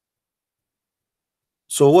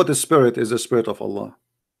 So what is spirit is the Spirit of Allah.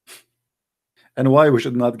 And why we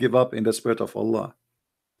should not give up in the Spirit of Allah.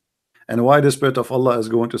 And why the Spirit of Allah is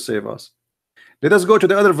going to save us. Let us go to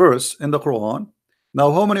the other verse in the Quran.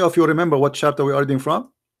 Now, how many of you remember what chapter we are reading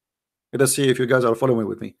from? Let us see if you guys are following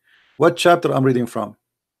with me. What chapter I'm reading from?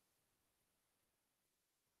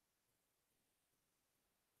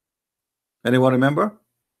 Anyone remember?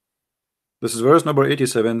 This is verse number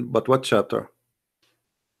 87, but what chapter?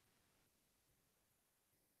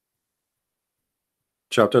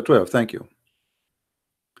 Chapter 12, thank you.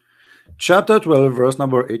 Chapter 12, verse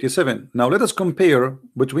number 87. Now let us compare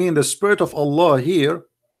between the Spirit of Allah here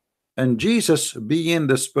and Jesus being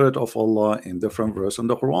the Spirit of Allah in different verse in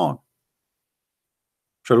the Quran.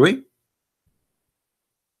 Shall we?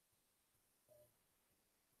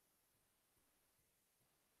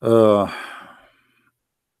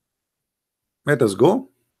 Let us go.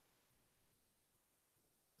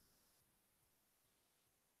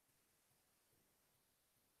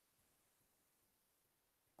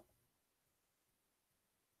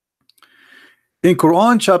 In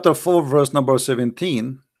Quran chapter 4 verse number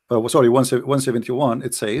 17, 171,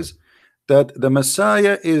 it says that the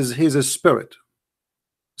Messiah is his spirit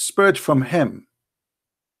from him.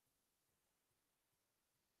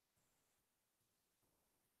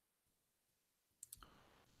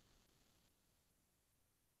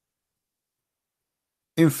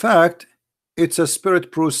 In fact, it's a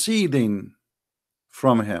spirit proceeding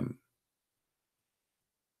from him.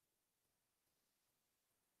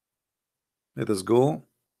 Let us go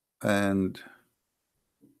and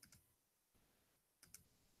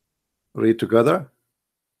read together.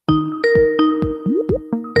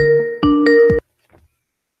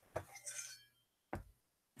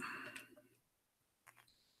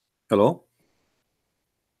 Hello?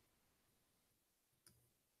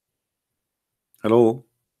 Hello?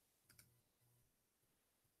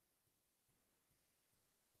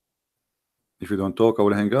 If you don't talk, I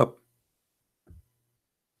will hang up.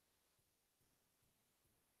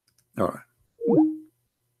 All right.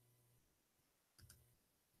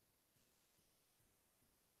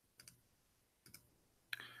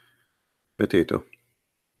 Potato.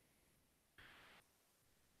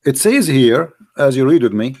 It says here, as you read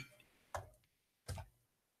with me,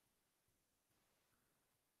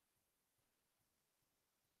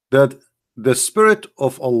 that the Spirit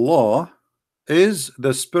of Allah is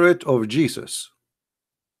the Spirit of Jesus.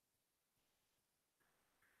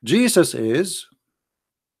 Jesus is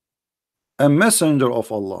a messenger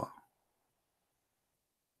of Allah.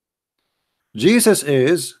 Jesus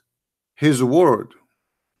is his word.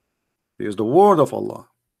 He is the word of Allah,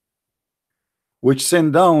 which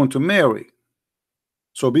sent down to Mary.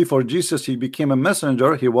 So before Jesus he became a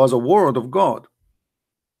messenger, he was a word of God.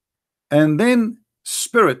 And then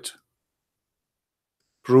spirit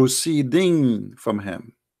proceeding from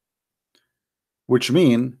him, which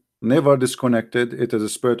mean never disconnected. It is the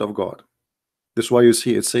Spirit of God. This is why you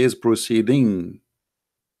see it says proceeding.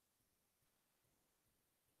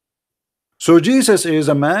 So Jesus is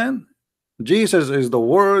a man, Jesus is the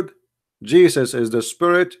word, Jesus is the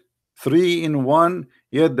Spirit, 3 in 1.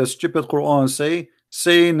 Yet the stupid Quran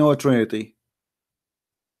say no Trinity,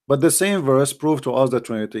 but the same verse proved to us the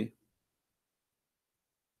Trinity.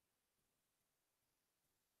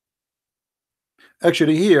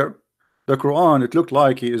 Actually here the Quran, it looked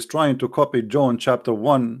like he is trying to copy John chapter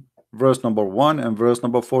 1 verse number 1 and verse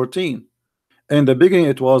number 14. In the beginning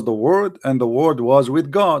it was the word, and the word was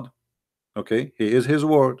with God. Okay, he is his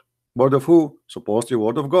word. Word of who? Supposedly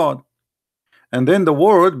word of God. And then the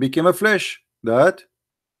word became a flesh, that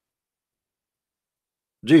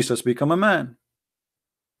Jesus became a man.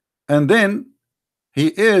 And then he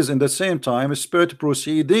is in the same time a spirit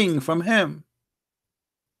proceeding from him.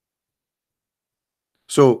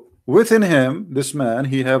 So within him, this man,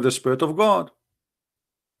 he have the Spirit of God.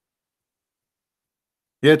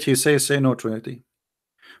 Yet he says say no Trinity.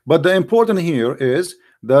 But the important here is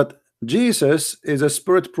that Jesus is a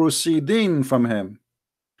spirit proceeding from him.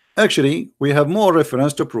 Actually, we have more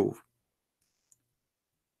reference to prove.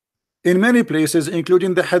 In many places,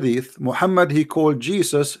 including the Hadith, Muhammad, he called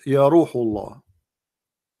Jesus Ya Ruhullah.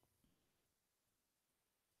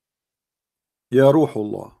 Ya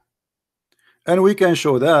Ruhullah. And we can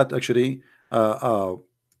show that actually.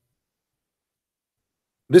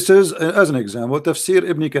 This is as an example, Tafsir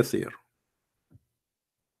Ibn Kathir.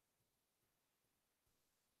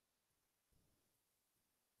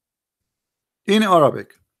 In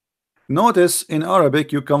Arabic. Notice in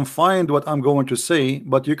Arabic you can find what I'm going to say,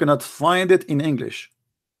 but you cannot find it in English.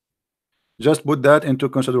 Just put that into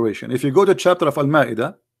consideration. If you go to chapter of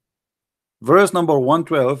Al-Ma'idah, verse number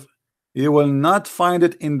 112, you will not find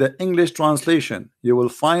it in the English translation. You will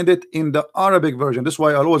find it in the Arabic version. This is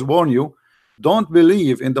why I always warn you, don't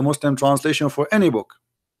believe in the Muslim translation for any book,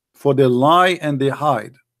 for they lie and they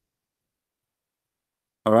hide.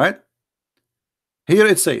 All right, here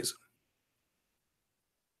it says,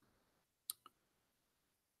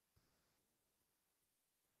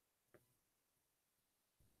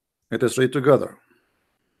 let us read together.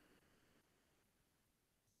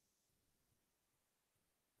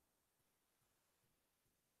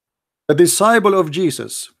 The disciple of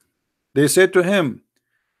Jesus, they said to him,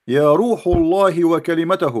 Ya Ruhullahi wa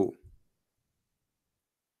kalimatahu.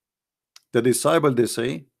 The disciple, they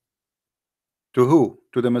say, to who?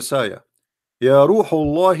 To the Messiah. Ya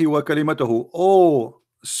Ruhullahi wa kalimatahu. O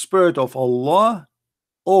Spirit of Allah,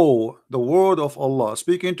 O the word of Allah.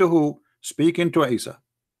 Speaking to who? Speaking to Isa.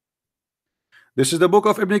 This is the book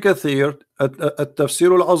of Ibn Kathir at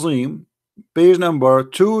Tafsir al-Azim, page number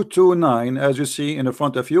 229, as you see in the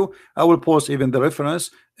front of you. I will post even the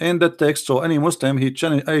reference in the text, so any Muslim,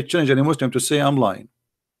 I challenge any Muslim to say I'm lying.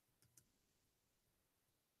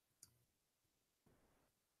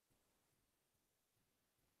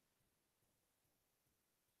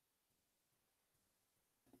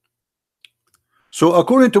 So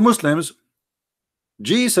according to Muslims,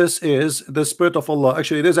 Jesus is the Spirit of Allah.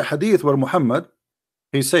 Actually, there's a hadith where Muhammad,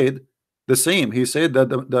 he said the same. He said that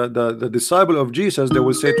the disciple of Jesus, they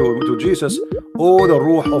will say to Jesus, oh, the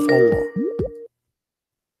Ruh of Allah.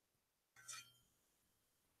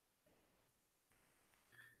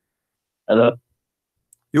 Hello.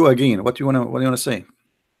 You again. What do you wanna say?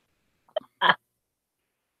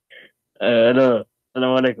 Hello.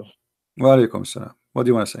 Assalamu alaikum. Wa alaikum salam. What do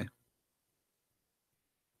you want to say?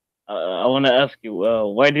 I want to ask you,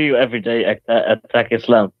 why do you every day attack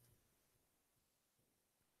Islam?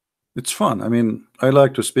 It's fun. I mean, I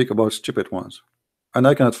like to speak about stupid ones, and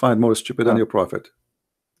I cannot find more stupid than your prophet.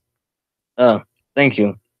 Oh, thank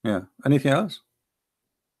you. Yeah. Anything else?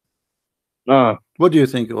 No. What do you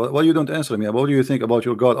think? Well, you don't answer me. What do you think about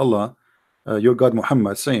your God Allah, your God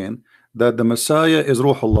Muhammad, saying that the Messiah is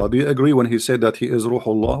Ruhullah? Do you agree when he said that he is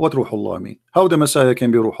Ruhullah? What Ruhullah mean? How the Messiah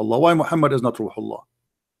can be Ruhullah? Why Muhammad is not Ruhullah?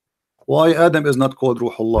 Why Adam is not called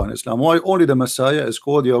Ruhullah in Islam? Why only the Messiah is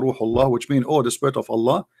called Ya Ruhullah, which means oh, the Spirit of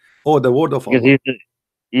Allah, or the word of Allah?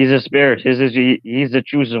 He's a spirit. He's the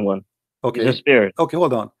chosen one. Okay. He's a spirit. Okay,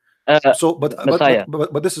 hold on. So,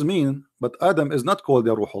 but this is mean. But Adam is not called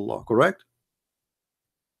Ya Ruhullah, correct?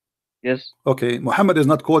 Yes. Okay, Muhammad is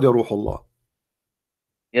not called Ya Ruhullah.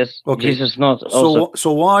 Yes. Okay. Jesus not also.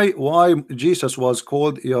 So why Jesus was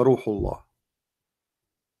called Ya Ruhullah?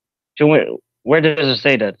 Where does it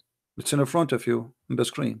say that? It's in front of you on the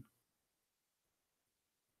screen.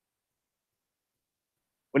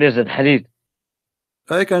 What is it? Hadith.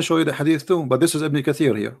 I can show you the hadith too, but this is Ibn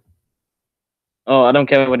Kathir here. Oh, I don't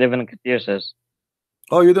care what Ibn Kathir says.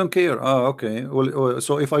 Oh, you don't care? Oh, okay. Well,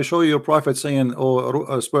 so if I show you your prophet saying,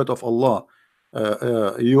 "Oh, Spirit of Allah,"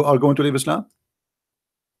 you are going to leave Islam?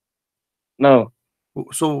 No.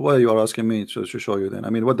 So why you are asking me to show you then? I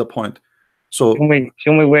mean, what the point? So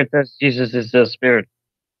show me where it says Jesus is the spirit.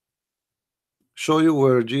 Show you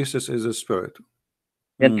where Jesus is a spirit.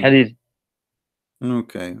 In hadith.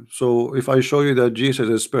 Okay. So if I show you that Jesus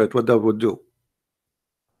is spirit, what that would do?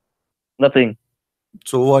 Nothing.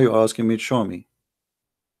 So why you asking me to show me?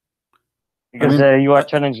 Because you are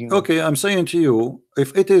challenging me. Okay, I'm saying to you,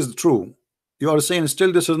 if it is true, you are saying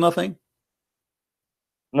still this is nothing?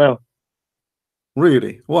 No.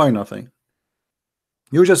 Really? Why nothing?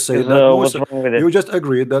 You just say that Musa, you just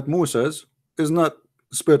agreed that Moses is not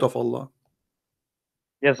Spirit of Allah.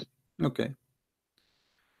 Yes. Okay.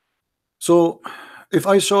 So if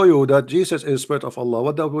I show you that Jesus is Spirit of Allah,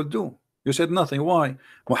 what that will do? You said nothing. Why?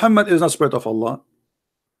 Muhammad is not Spirit of Allah.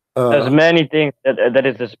 There's many things that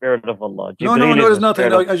is the Spirit of Allah. No, there's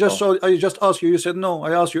nothing. I just asked you. You said no.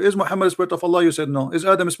 I asked you, is Muhammad the Spirit of Allah? You said no. Is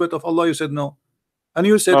Adam the Spirit of Allah? You said no. And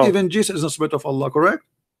you said even Jesus is the Spirit of Allah, correct?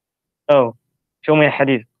 Oh, show me a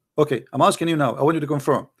hadith. Okay, I'm asking you now. I want you to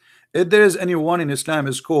confirm. If there is anyone in Islam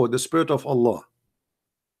is called the Spirit of Allah,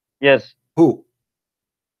 Yes, Who?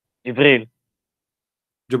 Jibril.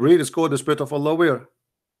 Jibreel is called the Spirit of Allah. Where?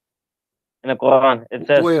 In the Quran, it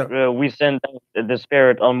says Where? we send out the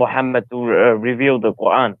Spirit on Muhammad to reveal the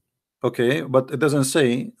Quran. Okay, but it doesn't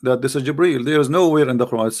say that this is Jibreel. There is nowhere in the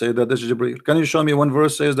Quran say that this is Jibreel. Can you show me one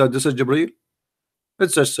verse says that this is Jibreel?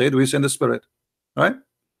 It's just said we send the Spirit, right?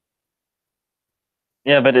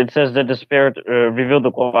 Yeah, but it says that the Spirit revealed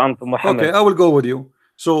the Quran to Muhammad. Okay, I will go with you.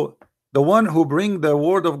 So the one who bring the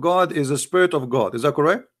word of God is the Spirit of God. Is that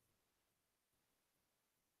correct?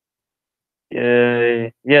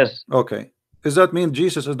 Yes. Okay. Does that mean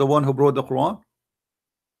Jesus is the one who brought the Quran?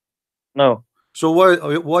 No. So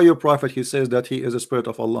why your prophet he says that he is the Spirit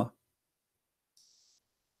of Allah?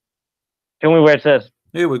 Show me where it says.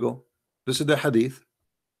 Here we go. This is the hadith.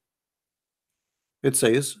 It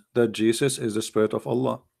says that Jesus is the Spirit of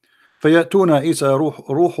Allah. فَيَأْتُونَ عِيسَى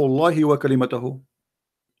روح الله وكلمته.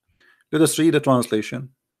 Let us read the translation.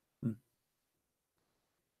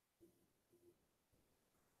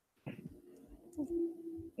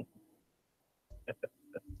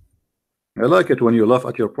 I like it when you laugh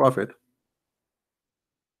at your prophet.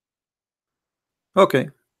 Okay.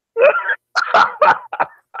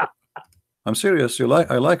 I'm serious.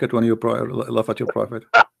 I like it when you laugh at your prophet.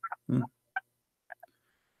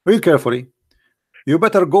 Read carefully. You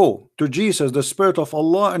better go to Jesus, the Spirit of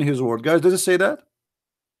Allah, and His word. Guys, does it say that?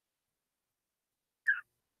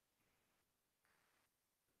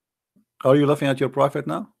 Are you laughing at your prophet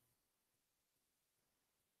now?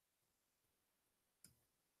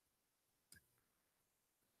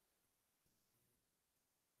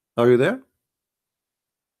 Are you there?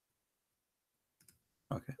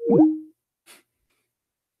 Okay.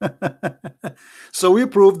 So we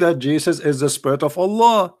proved that Jesus is the Spirit of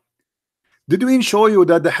Allah. Did we show you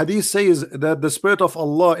that the hadith says that the Spirit of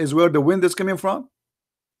Allah is where the wind is coming from?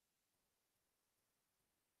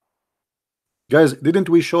 Guys, didn't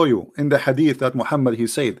we show you in the hadith that Muhammad he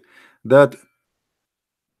said that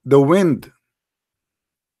the wind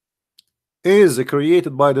is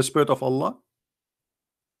created by the Spirit of Allah?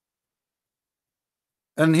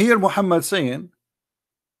 And here Muhammad saying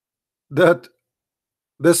that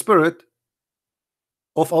the Spirit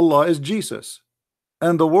of Allah is Jesus,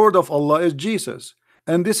 and the word of Allah is Jesus,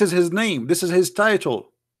 and this is his name, this is his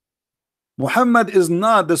title. Muhammad is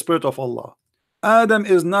not the Spirit of Allah. Adam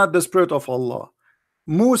is not the Spirit of Allah.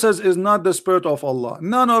 Moses is not the Spirit of Allah.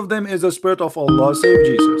 None of them is the Spirit of Allah save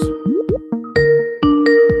Jesus.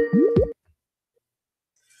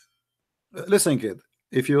 Listen, kid,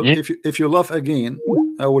 if you laugh again,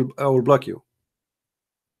 I will block you.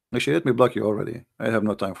 Actually, let me block you already. I have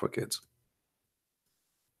no time for kids.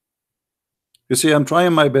 You see, I'm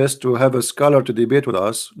trying my best to have a scholar to debate with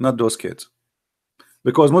us, not those kids.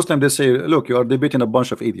 Because Muslims, they say, look, you are debating a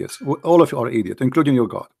bunch of idiots. All of you are idiots, including your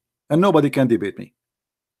God. And nobody can debate me.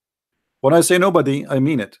 When I say nobody, I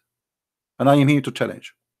mean it. And I am here to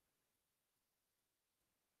challenge.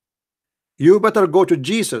 You better go to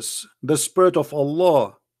Jesus, the Spirit of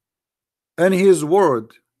Allah, and His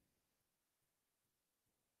word.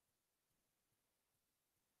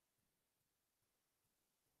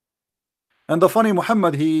 And the funny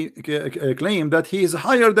Muhammad, he claimed that he is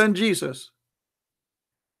higher than Jesus.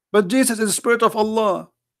 But Jesus is the Spirit of Allah.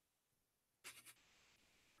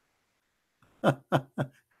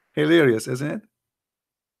 Hilarious, isn't it?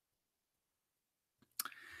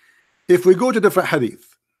 If we go to different hadith,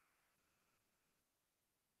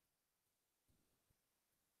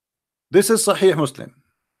 this is Sahih Muslim,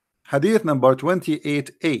 hadith number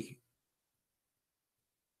 28a.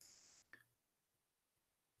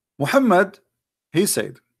 Muhammad, he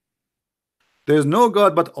said, there is no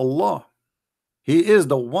God but Allah. He is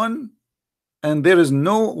the one, and there is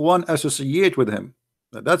no one associate with him.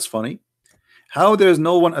 That's funny. How there is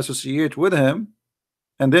no one associate with him,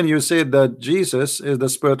 and then you say that Jesus is the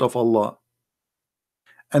Spirit of Allah.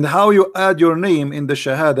 And how you add your name in the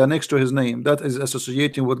Shahada next to his name, that is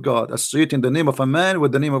associating with God, associating the name of a man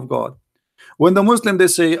with the name of God. When the Muslim they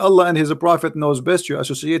say Allah and his prophet knows best, you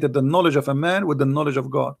associated the knowledge of a man with the knowledge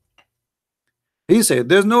of God. He said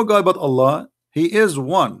there's no God but Allah. He is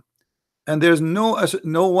one, and there's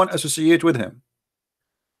no one associate with him.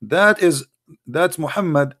 That's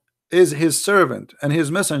Muhammad is his servant and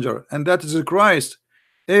his messenger, and that is Christ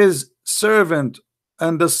is servant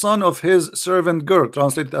and the son of his servant girl,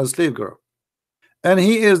 translated as slave girl, and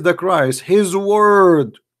he is the Christ, his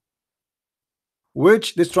word,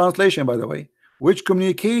 which this translation, by the way, which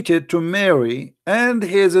communicated to Mary and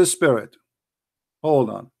his spirit. Hold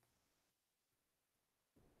on.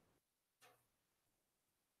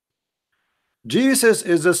 Jesus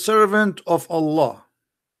is the servant of Allah.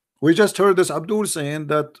 We just heard this Abdul saying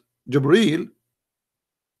that Jibreel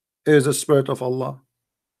is a spirit of Allah.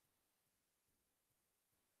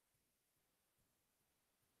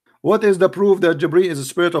 What is the proof that Jibreel is a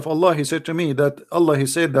spirit of Allah? He said to me that Allah, he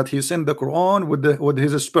said that he sent the Quran with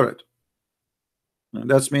his spirit. And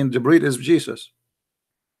that's mean Jibreel is Jesus.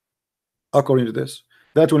 According to this,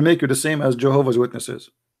 that will make you the same as Jehovah's Witnesses.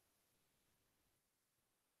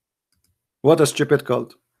 What a stupid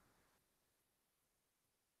cult.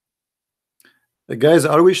 Guys,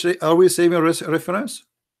 are we saving reference?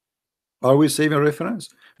 Are we saving reference?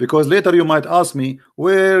 Because later you might ask me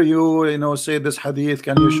where you know say this hadith.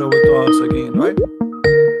 Can you show it to us again? Right?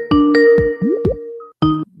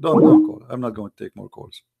 Don't call. I'm not going to take more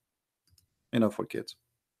calls. Enough for kids.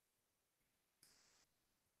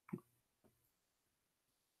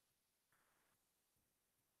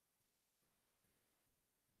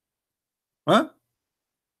 Huh?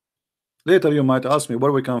 Later you might ask me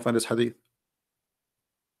where we can find this hadith.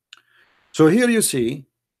 So here you see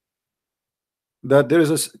that there is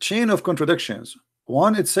a chain of contradictions.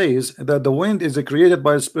 One, it says that the wind is created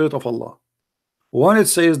by the Spirit of Allah. One, it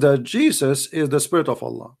says that Jesus is the Spirit of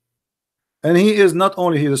Allah, and he is not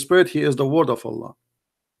only the Spirit, he is the Word of Allah.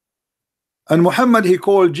 And Muhammad, he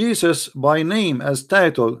called Jesus by name as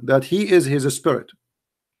title that he is his Spirit,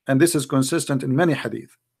 and this is consistent in many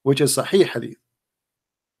hadith, which is Sahih hadith.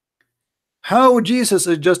 How Jesus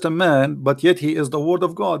is just a man, but yet he is the Word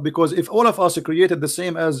of God? Because if all of us are created the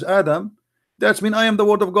same as Adam, that's mean I am the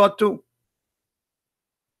Word of God too.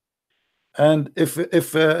 And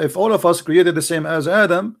if all of us created the same as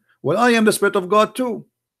Adam, well, I am the Spirit of God too.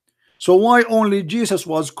 So why only Jesus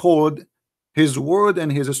was called his Word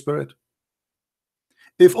and his Spirit?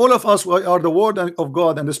 If all of us are the Word of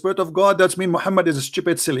God and the Spirit of God, that's mean Muhammad is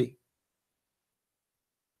stupid, silly.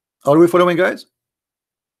 Are we following, guys?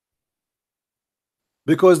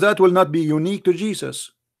 Because that will not be unique to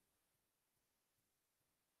Jesus.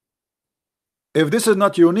 If this is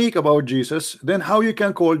not unique about Jesus, then how you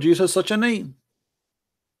can call Jesus such a name?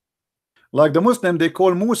 Like the Muslim, they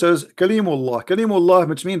call Moses Kalimullah. Kalimullah,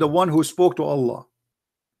 which means the one who spoke to Allah.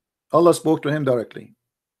 Allah spoke to him directly.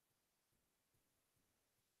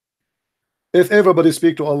 If everybody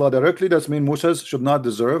speak to Allah directly, that means Moses should not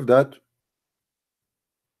deserve that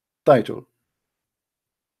title.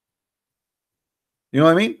 You know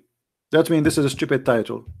what I mean? That means this is a stupid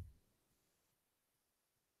title.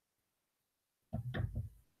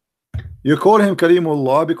 You call him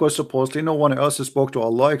Kalimullah because supposedly no one else spoke to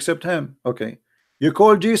Allah except him. Okay. You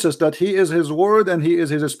call Jesus that he is his Word and he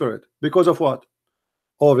is his Spirit. Because of what?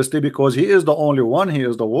 Obviously because he is the only one. He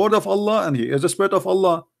is the Word of Allah and he is the Spirit of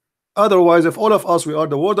Allah. Otherwise, if all of us we are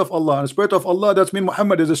the Word of Allah and Spirit of Allah, that means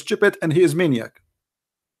Muhammad is a stupid and he is maniac.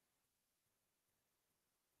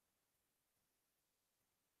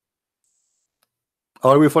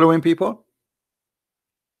 Are we following, people?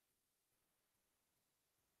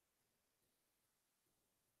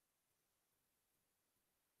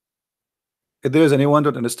 If there is anyone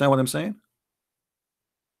that understand what I'm saying,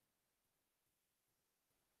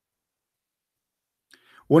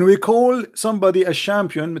 when we call somebody a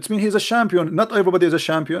champion, it means he's a champion. Not everybody is a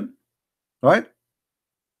champion, right?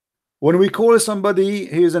 When we call somebody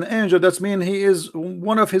he is an angel, that means he is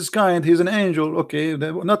one of his kind. He's an angel. Okay,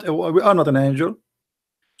 we are not an angel.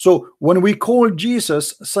 So when we call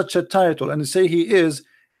Jesus such a title and say he is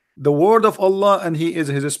the Word of Allah and he is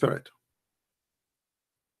his Spirit,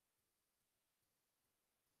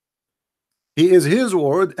 he is his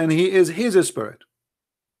Word and he is his Spirit.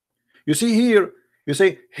 You see here, you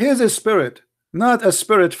say his Spirit, not a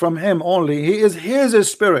spirit from him only. He is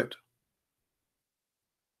his Spirit.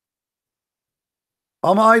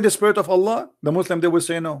 Am I the Spirit of Allah? The Muslim, they will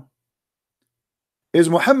say no. Is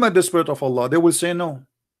Muhammad the Spirit of Allah? They will say no.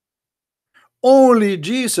 Only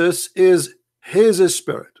Jesus is his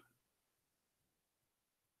Spirit.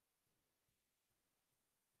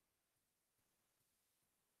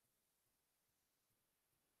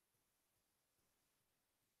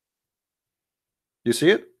 You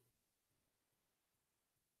see it?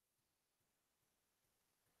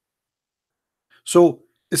 So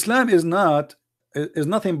Islam is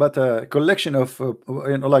nothing but a collection of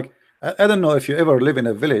like I don't know if you ever live in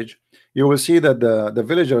a village, you will see that the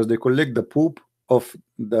villagers, they collect the poop of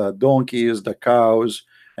the donkeys, the cows,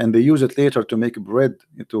 and they use it later to make bread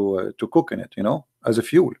to cook in it, you know, as a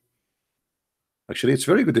fuel. Actually, it's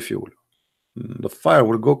very good fuel. The fire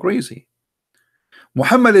will go crazy.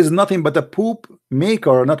 Muhammad is nothing but a poop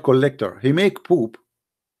maker, not collector. He make poop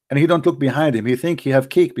and he don't look behind him. He think he have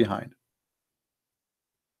cake behind.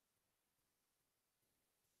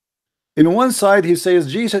 In one side he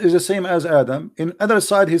says Jesus is the same as Adam. In other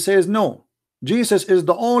side he says no, Jesus is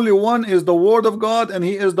the only one, is the Word of God, and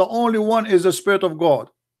he is the only one, is the Spirit of God.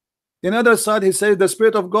 In other side, he says the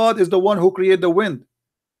Spirit of God is the one who created the wind.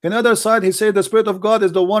 In other side, he said the Spirit of God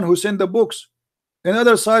is the one who sent the books. In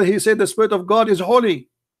other side, he said the Spirit of God is holy.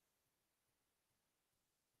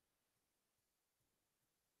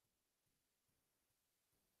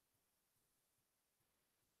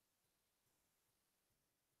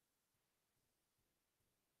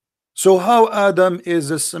 So how Adam is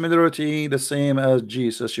a similarity the same as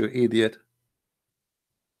Jesus, you idiot?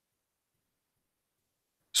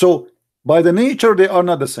 So by the nature they are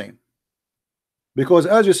not the same, because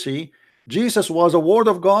as you see, Jesus was a word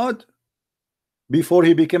of God before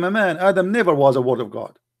he became a man. Adam never was a word of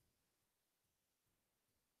God.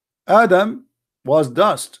 Adam was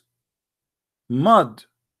dust, mud,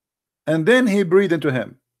 and then he breathed into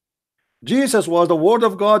him. Jesus was the word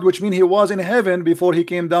of God, which means he was in heaven before he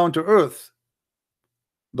came down to earth.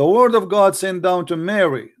 The word of God sent down to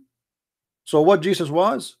Mary. So what Jesus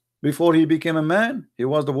was before he became a man, he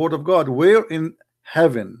was the word of God. Where? In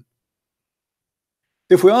heaven.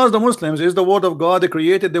 If we ask the Muslims, is the word of God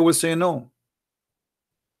created? They will say no.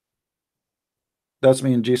 That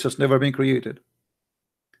means Jesus never been created.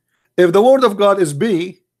 If the word of God is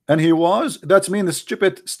be and he was, that means a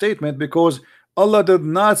stupid statement, because Allah did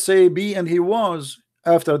not say be and he was.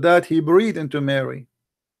 After that he breathed into Mary.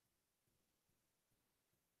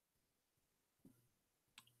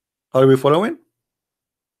 Are we following?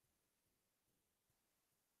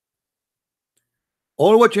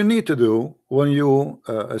 All what you need to do when you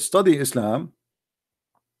study Islam,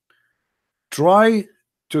 try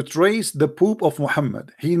to trace the poop of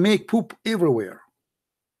Muhammad. He make poop everywhere.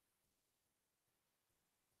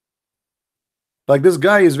 Like this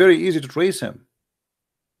guy is very easy to trace him.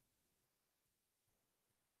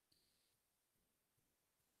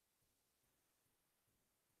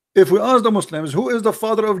 If we ask the Muslims who is the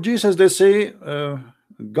father of Jesus, they say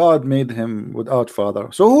God made him without father.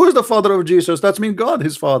 So who is the father of Jesus? That means God,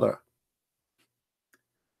 his father.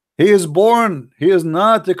 He is born, he is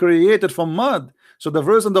not created from mud. So the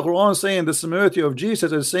verse in the Quran saying the similarity of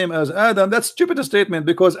Jesus is same as Adam, that's stupid statement,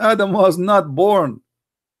 because Adam was not born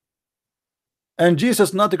and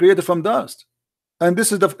Jesus not created from dust. And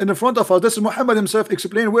this is in front of us. This is Muhammad himself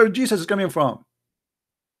explain where Jesus is coming from.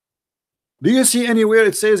 Do you see anywhere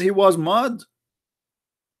it says he was mud?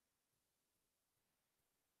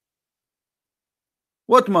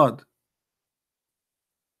 What mud?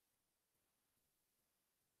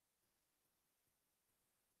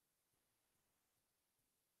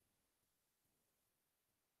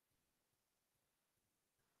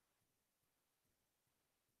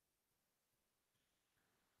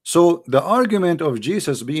 So the argument of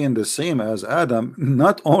Jesus being the same as Adam,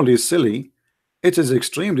 not only silly, it is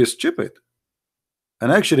extremely stupid.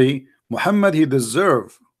 And actually Muhammad, he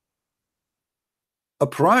deserve a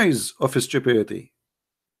prize of his stupidity.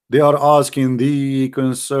 They are asking thee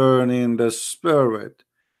concerning the spirit.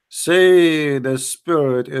 Say the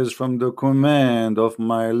spirit is from the command of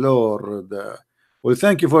my Lord. Well,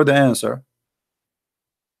 thank you for the answer.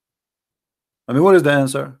 I mean, what is the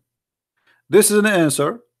answer? This is an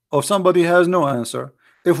answer of somebody has no answer.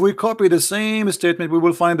 If we copy the same statement, we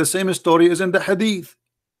will find the same story is in the hadith.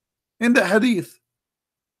 In the hadith,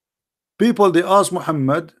 people, they ask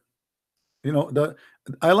Muhammad, you know,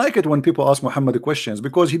 I like it when people ask Muhammad the questions,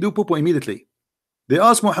 because he do poo immediately. They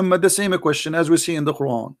ask Muhammad the same question as we see in the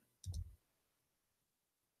Quran.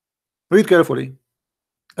 Read carefully.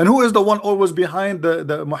 And who is the one always behind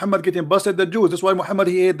the Muhammad getting busted? The Jews. That's why Muhammad,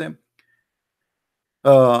 he hate them.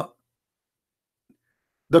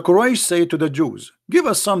 The Quraysh say to the Jews, give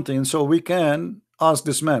us something so we can ask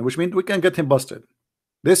this man, which means we can get him busted.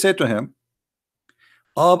 They say to him,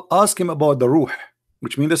 ask him about the ruh,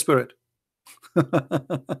 which means the spirit.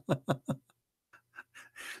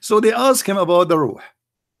 So they ask him about the ruh.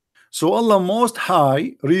 So Allah Most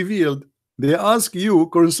High revealed, they ask you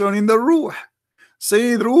concerning the ruh.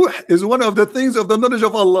 Say ruh is one of the things of the knowledge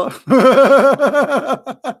of Allah.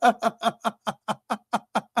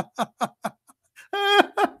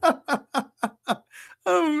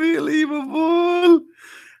 Unbelievable.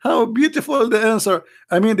 How beautiful the answer.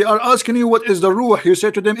 I mean, they are asking you what is the ruh. You say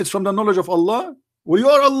to them it's from the knowledge of Allah. Well, you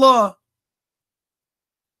are Allah.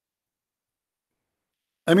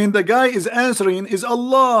 I mean, the guy is answering is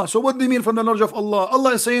Allah. So what do you mean from the knowledge of Allah?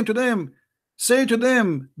 Allah is saying to them, say to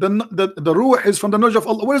them the ruh is from the knowledge of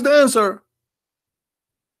Allah. Where's the answer?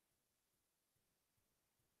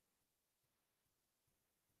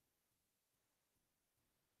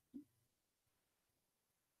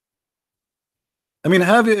 I mean,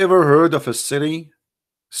 have you ever heard of a silly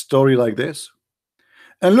story like this?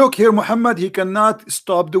 And look here, Muhammad, he cannot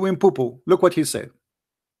stop doing poo-poo. Look what he said.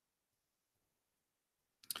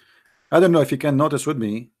 I don't know if you can notice with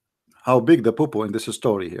me how big the poo-poo in this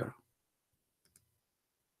story here.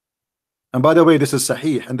 And by the way, this is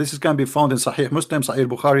Sahih, and this can be found in Sahih Muslim, Sahih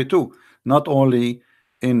Bukhari too, not only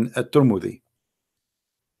in At-Tirmidhi.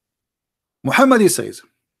 Muhammad, he says,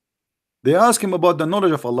 they ask him about the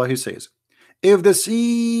knowledge of Allah. He says, if the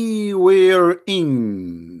sea were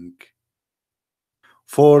ink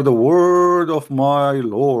for the word of my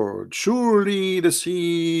Lord, surely the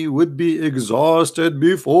sea would be exhausted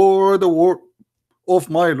before the word of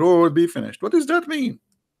my Lord be finished. What does that mean?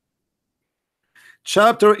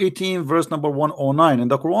 Chapter 18, verse number 109 in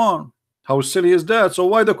the Quran. How silly is that? So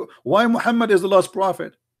why Muhammad is the last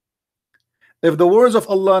prophet? If the words of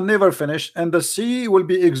Allah never finish, and the sea will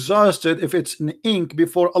be exhausted if it's in ink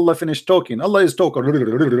before Allah finished talking. Allah is talker,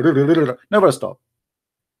 never stop.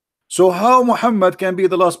 So how Muhammad can be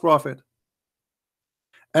the last prophet?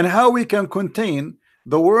 And how we can contain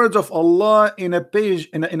the words of Allah in a page,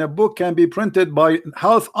 in a book, can be printed by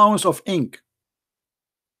half ounce of ink?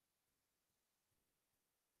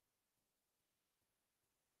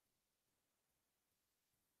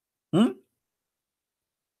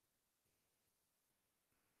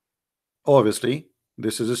 Obviously,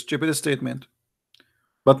 this is a stupid statement,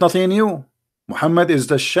 but nothing new. Muhammad is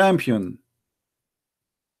the champion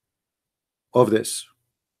of this.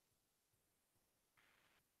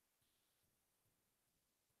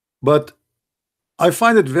 But I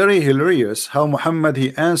find it very hilarious how Muhammad,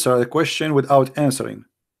 he answered a question without answering.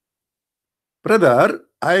 Brother,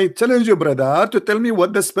 I challenge you, brother, to tell me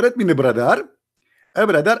what the spirit means, brother. Hey,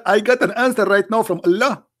 brother, I got an answer right now from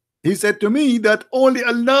Allah. He said to me that only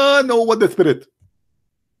Allah knows what the spirit.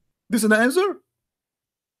 This is the answer.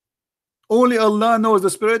 Only Allah knows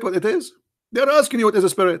the spirit, what it is. They're asking you what is a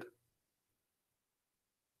spirit.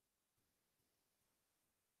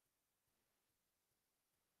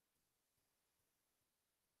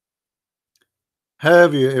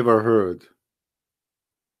 Have you ever heard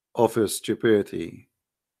of a stupidity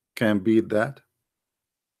can beat that?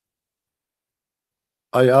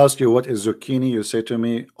 I ask you what is zucchini, you say to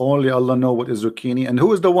me only Allah know what is zucchini. And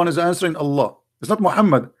who is the one is answering? Allah. It's not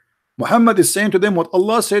Muhammad. Muhammad is saying to them what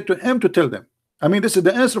Allah said to him to tell them. I mean, this is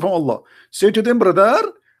the answer from Allah. Say to them,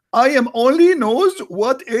 brother, I am only knows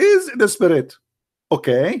what is the spirit.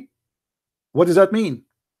 Okay, what does that mean?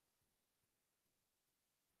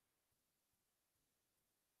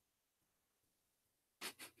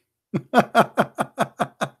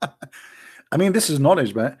 I mean, this is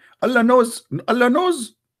knowledge, man. Allah knows. Allah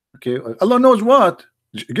knows. Okay, Allah knows what?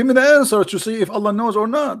 Give me the answer to see if Allah knows or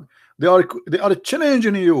not. They are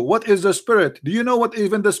challenging you. What is the spirit? Do you know what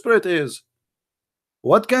even the spirit is?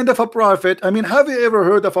 What kind of a prophet? I mean, have you ever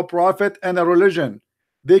heard of a prophet and a religion?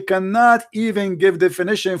 They cannot even give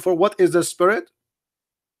definition for what is the spirit.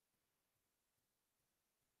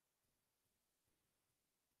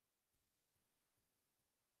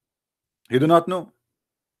 You do not know.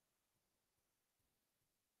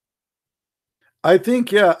 I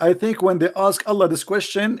think, yeah, I think when they ask Allah this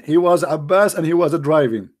question, he was Abbas and he was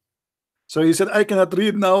driving. So he said, I cannot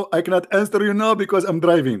read now, I cannot answer you now because I'm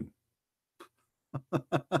driving.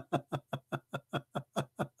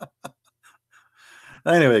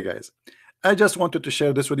 Anyway, guys, I just wanted to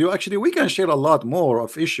share this with you. Actually, we can share a lot more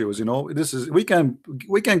of issues, you know. This is we can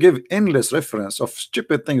give endless reference of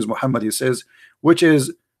stupid things Muhammad he says, which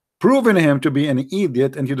is proving him to be an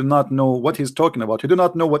idiot, and he do not know what he's talking about. He do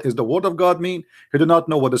not know what is the word of God mean. He do not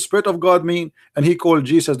know what the spirit of God mean. And he called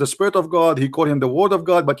Jesus the spirit of God. He called him the word of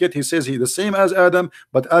God, but yet he says he's the same as Adam.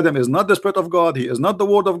 But Adam is not the spirit of God. He is not the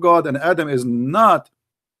word of God, and Adam is not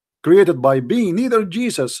created by being, neither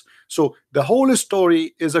Jesus. So the whole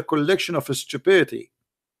story is a collection of stupidity.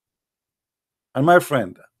 And my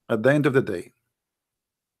friend, at the end of the day,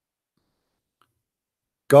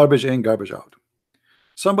 garbage in, garbage out.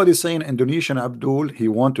 Somebody saying Indonesian Abdul, he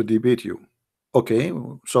want to debate you. Okay,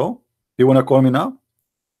 so you want to call me now?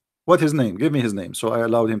 What his name? Give me his name. So I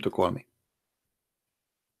allowed him to call me.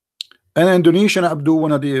 And Indonesian Abdul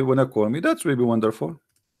wanna call me. That's really wonderful.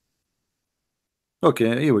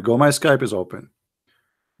 Okay, here we go. My Skype is open.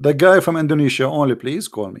 The guy from Indonesia, only please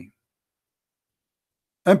call me.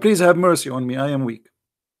 And please have mercy on me. I am weak,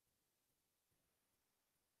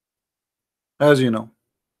 as you know.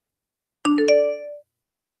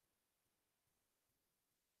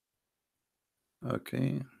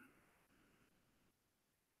 Okay.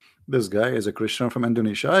 This guy is a Christian from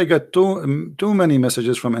Indonesia. I got too many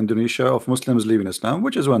messages from Indonesia of Muslims leaving Islam,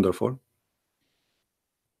 which is wonderful.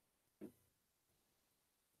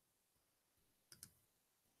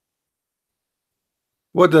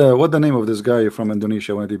 What the name of this guy from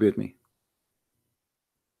Indonesia want to debate me?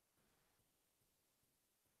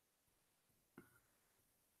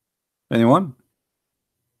 Anyone?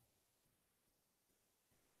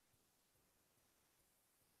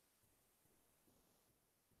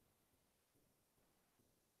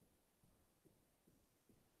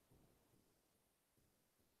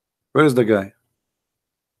 Where is the guy?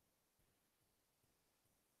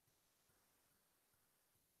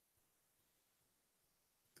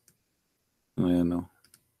 Oh, yeah, no.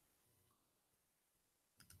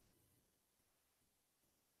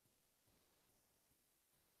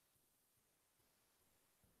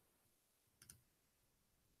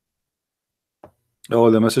 Oh,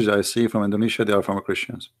 the message I see from Indonesia, they are from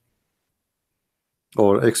Christians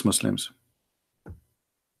or ex-Muslims.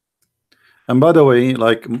 And by the way,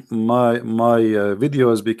 like my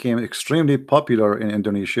videos became extremely popular in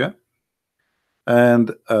Indonesia,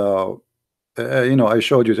 and you know, I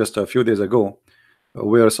showed you just a few days ago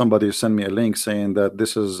where somebody sent me a link saying that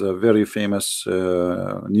this is a very famous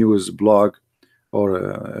news blog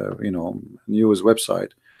or you know, news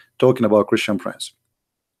website talking about Christian Prince.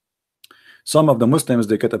 Some of the Muslims,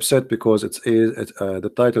 they get upset because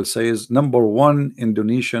the title says #1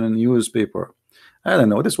 Indonesian newspaper. I don't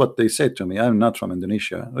know, this is what they said to me. I'm not from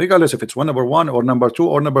Indonesia, regardless if it's #1 or #2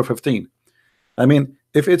 or #15. I mean,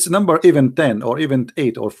 if it's number even 10 or even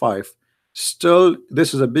 8 or 5, still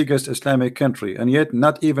this is the biggest Islamic country, and yet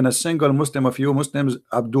not even a single Muslim of you Muslims,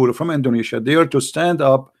 Abdul from Indonesia, dare to stand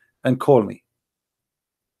up and call me.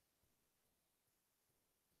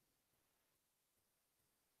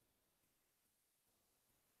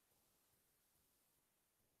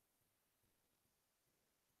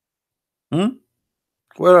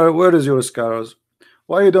 Where is your scars?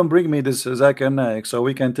 Why you don't bring me this Zakir Naik so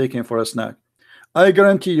we can take him for a snack? I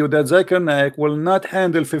guarantee you that Zakir Naik will not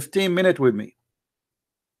handle 15 minutes with me.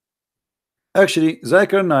 Actually,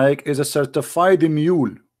 Zakir Naik is a certified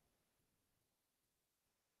mule.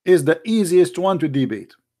 Is the easiest one to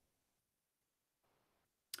debate.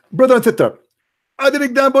 Brother and sister, as an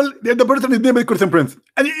example, the person is named Christian Prince,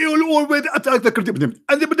 and he will always attack the Christian Prince.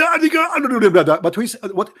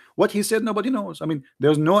 But what he said, nobody knows. I mean,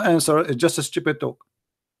 there's no answer. It's just a stupid talk.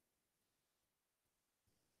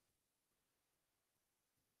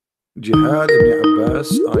 Jihad Ibn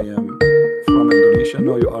Abbas, I am from Indonesia.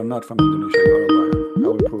 No, you are not from Indonesia. You are a liar. I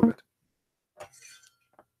will prove it.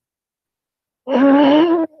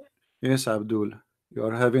 Yes, Abdul. You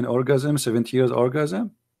are having orgasm, 70 years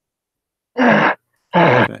orgasm?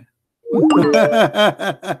 Okay.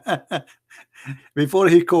 Before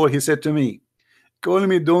he called, he said to me, call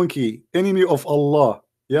me donkey, enemy of Allah.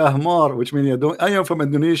 Ya Ahmar, which means I am from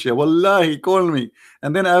Indonesia. Wallahi, call me.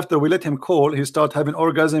 And then after we let him call, he started having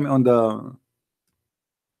orgasm on the...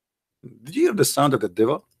 Did you hear the sound of the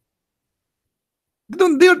devil? They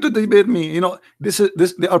don't dare to debate me. You know, this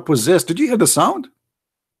they are possessed. Did you hear the sound?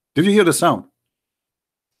 Did you hear the sound?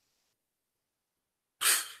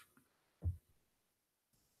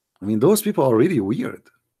 I mean, those people are really weird.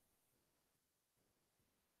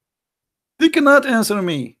 They cannot answer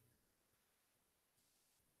me.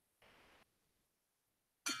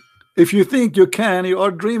 If you think you can, you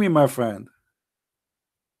are dreaming, my friend.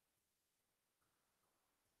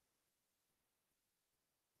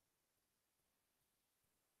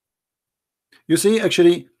 You see,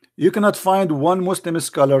 actually, you cannot find one Muslim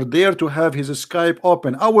scholar there to have his Skype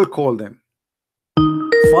open. I will call them.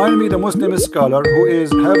 Find me the Muslim scholar who is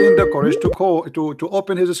having the courage to call to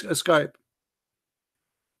open his Skype.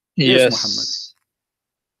 Yes, Muhammad.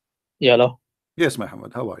 Yeah, hello. Yes,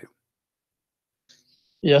 Muhammad. How are you?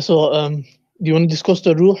 Yeah, so do you want to discuss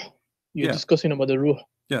the ruh? You're Yeah. discussing about the ruh.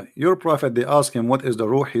 Yeah, your prophet, they asked him what is the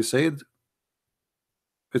ruh. He said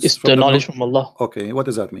It's the knowledge from Allah. Okay, what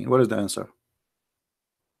does that mean? What is the answer?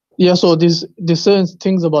 Yeah, so there's certain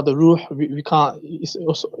things about the ruh we can't.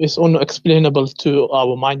 It's unexplainable to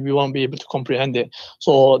our mind. We won't be able to comprehend it.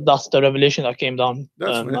 So that's the revelation that came down.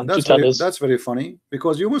 That's very funny,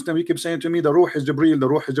 because you Muslim, you keep saying to me the ruh is Jibreel, the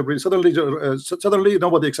ruh is Jibreel. Suddenly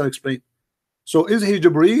nobody can explain. So is he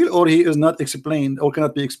Jibreel or he is not explained or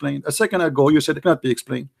cannot be explained? A second ago you said it cannot be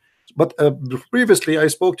explained, but previously I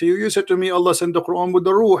spoke to you. You said to me Allah sent the Quran with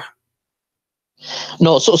the ruh.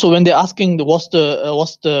 No, so when they're asking what's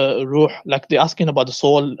the ruh, like they're asking about the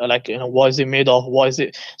soul, like, you know, what is it made of, what is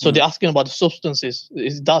it? So they're asking about the substances.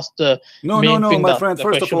 Is that's the main thing, my friend.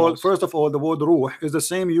 First of all, the word ruh is the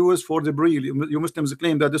same used for Jibreel. You Muslims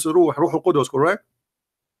claim that this is ruh al-Qudus, correct?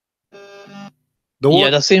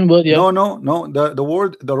 The same word. Yeah. No. The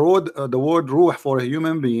word ruh for a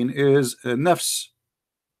human being is nafs.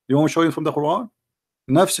 You want to show you from the Quran?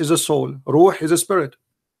 Nafs is a soul. Ruh is a spirit.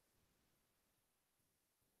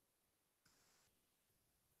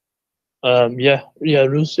 Yeah,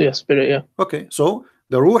 ruh, yeah, spirit, yeah. Okay, so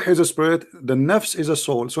the ruh is a spirit, the nafs is a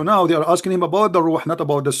soul. So now they are asking him about the ruh, not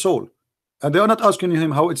about the soul. And they are not asking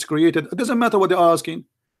him how it's created. It doesn't matter what they are asking.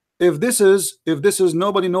 If this is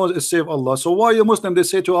nobody knows is save Allah. So why you Muslim they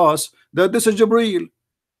say to us that this is Jibreel?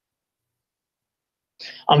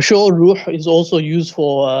 I'm sure ruh is also used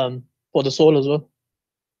for the soul as well.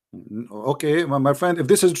 Okay, my friend, if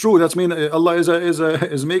this is true, that's mean Allah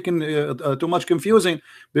is making too much confusion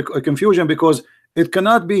because it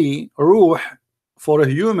cannot be ruh for a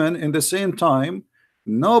human in the same time.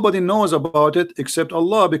 Nobody knows about it except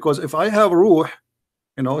Allah, because if I have ruh,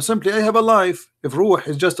 you know, simply I have a life. If ruh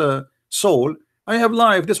is just a soul, I have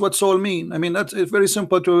life. This is what soul mean. I mean, that's it's very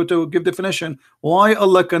simple to give definition. Why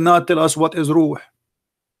Allah cannot tell us what is ruh?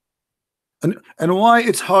 And why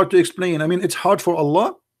it's hard to explain? I mean, it's hard for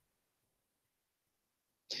Allah.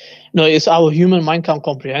 No, it's our human mind can't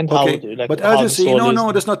comprehend okay. how. Like, but how as you see, no,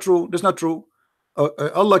 is. that's not true. That's not true.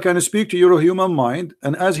 Allah can speak to your human mind,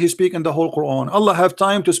 and as He speak in the whole Quran, Allah have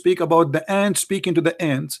time to speak about the ant speaking to the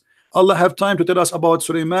ants. Allah have time to tell us about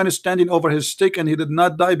Sulaiman standing over his stick and he did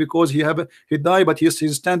not die because he died, but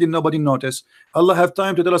he's standing, nobody noticed. Allah have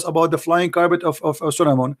time to tell us about the flying carpet of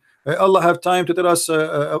Solomon. Allah have time to tell us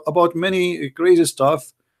about many crazy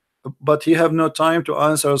stuff, but He have no time to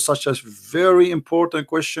answer such a very important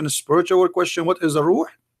question, spiritual question. What is the ruh?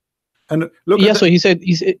 And look, yeah, so he said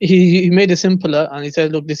he made it simpler, and he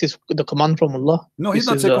said, look, this is the command from Allah. No, he's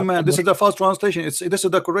not saying command. This is the false translation. This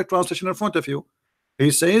is the correct translation in front of you.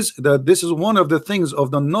 He says that this is one of the things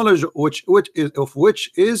of the knowledge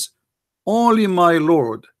which is only my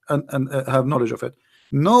Lord, and have knowledge of it.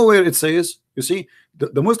 Nowhere it says. You see,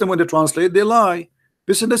 the Muslim, when they translate, they lie.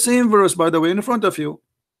 This is the same verse, by the way, in front of you.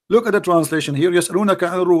 Look at the translation here. يسألونك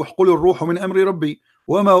عن الروح قل الروح من أمر ربي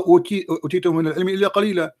وما أوتيتم من العلم إلا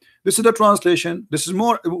قليلا. This is the translation. This is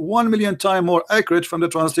more 1,000,000 times more accurate from the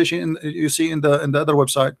translation you see in the other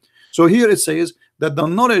website. So here it says that the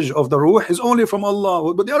knowledge of the ruh is only from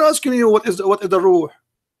Allah. But they are asking you what is the ruh?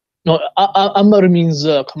 No, Amr means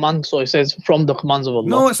command, so it says from the commands of Allah.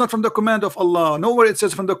 No, it's not from the command of Allah. Nowhere it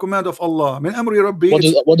says from the command of Allah. Min amri Rabbi.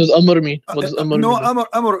 What does Amr mean? What does Amr no, mean?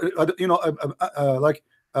 Amr, you know,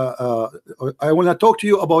 I will not talk to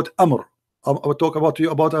you about Amr. I will talk about to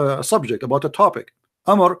you about a subject, about a topic.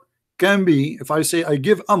 Amr can be, if I say I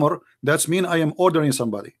give Amr, that's mean I am ordering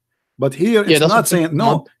somebody. But here it's not saying,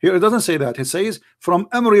 no, here it doesn't say that. It says from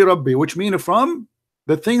Amri Rabbi, which means from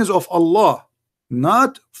the things of Allah,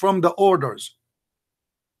 not from the orders.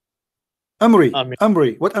 Amri,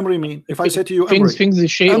 Amri, what Amri mean? If I say to you, Amri, things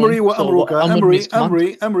is Amri wa Amruka,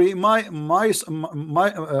 Amri,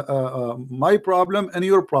 my problem and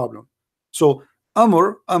your problem. So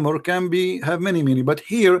Amr can have many meaning, but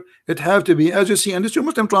here it have to be, as you see, and this is your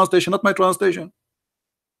Muslim translation, not my translation.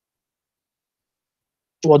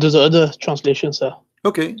 What does the other translation say?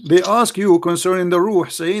 Okay, they ask you concerning the ruh,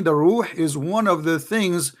 saying the ruh is one of the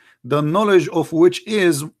things, the knowledge of which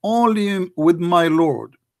is only with my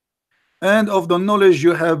Lord, and of the knowledge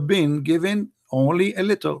you have been given only a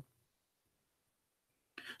little.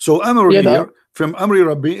 So Amr here from Amri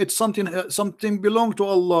Rabbi, it's something belong to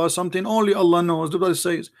Allah, something only Allah knows. That's what it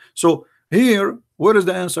says. So here, where is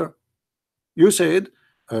the answer? You said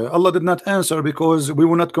Allah did not answer because we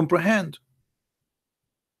will not comprehend.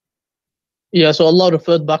 Yeah, so Allah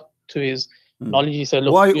referred back to His knowledge. He said,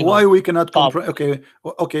 look, why we cannot comprehend?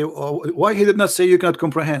 Okay, why He did not say you cannot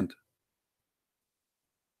comprehend?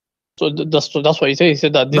 So that's what He said. He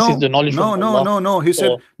said that this is the knowledge from Allah. No. He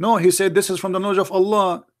said no. He said this is from the knowledge of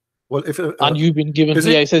Allah. Well, if and you've been given,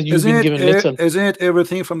 he says you've been given little. Isn't it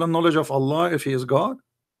everything from the knowledge of Allah if He is God?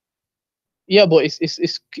 Yeah, but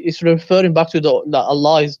it's referring back to that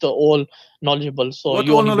Allah is the all knowledgeable. So what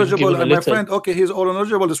you all knowledgeable? My friend, okay, He's all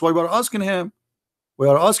knowledgeable. That's why we're asking Him. We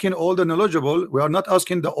are asking all the knowledgeable. We are not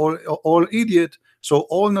asking the all idiot. So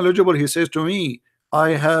all knowledgeable, He says to me,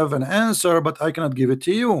 I have an answer, but I cannot give it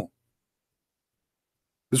to you.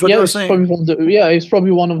 That's what you're saying. It's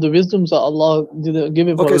probably one of the wisdoms that Allah didn't give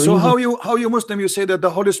it. Okay, so how you Muslim, you say that the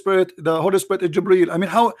Holy Spirit is Jibreel. I mean,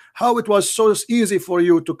 how it was so easy for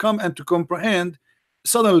you to come and to comprehend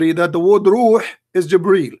suddenly that the word ruh is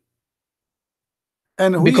Jibreel.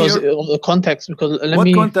 And because of the context. Because let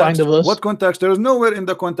me find the verse. What context? There is nowhere in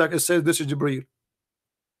the context it says this is Jibreel.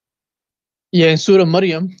 Yeah, in Surah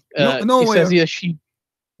Maryam, it says here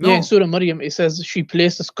No. in Surah Maryam, it says she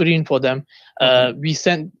placed a screen for them. We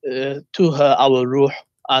sent to her our ruh,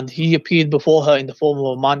 and he appeared before her in the form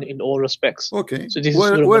of a man in all respects. Okay. So this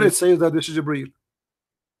where it says that this is Jibreel?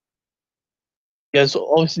 Yes,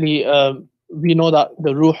 obviously, we know that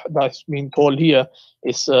the ruh that's being told here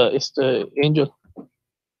is the angel.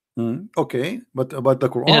 Okay, but the In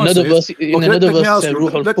Quran another says, verse, in okay, another let me verse, ask it says you,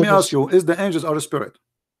 ruh let me ask al-qudus. you, is the angels are a spirit?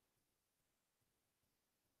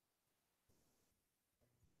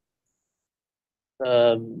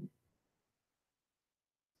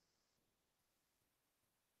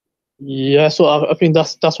 Yeah, so I think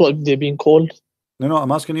that's what they're being called. No,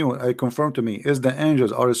 I'm asking you, I confirm to me, is the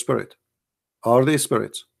angels are a spirit? Are they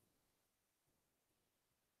spirits?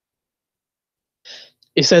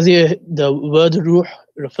 It says here the word ruh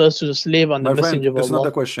refers to the slave and the My friend, messenger of this is not Allah.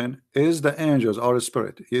 the question. Is the angels are a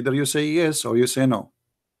spirit? Either you say yes or you say no.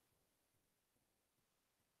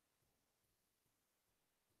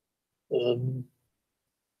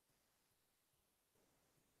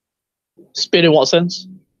 Spirit in what sense?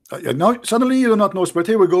 Now suddenly you do not know spirit.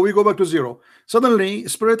 Here we go. We go back to zero. Suddenly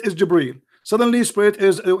spirit is Jibril. Suddenly spirit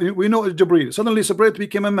is we know it's Jibril. Suddenly spirit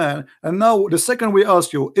became a man. And now the second we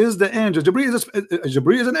ask you, is the angel Jibril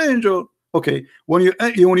Jibril is an angel? Okay. When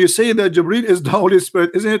you say that Jibril is the Holy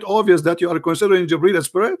Spirit, isn't it obvious that you are considering Jibril a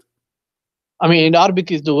spirit? I mean, in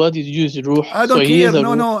Arabic is the word is used ruh. I So don't he is care. a No,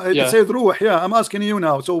 ruh. no. It Yeah. says ruh. Yeah, I'm asking you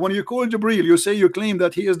now. So when you call Jibril, you say you claim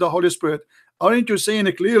that he is the Holy Spirit. Aren't you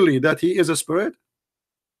saying clearly that he is a spirit?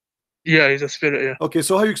 Yeah, he's a spirit. Yeah. Okay.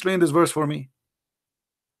 So how you explain this verse for me?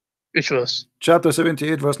 Which verse? Chapter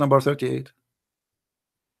 78, verse number 38.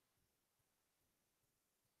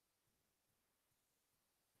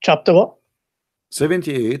 Chapter what?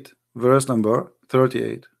 78, verse number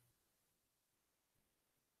 38.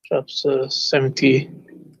 Chapter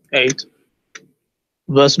 78,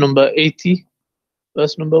 verse number 80.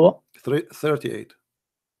 Verse number what? 38.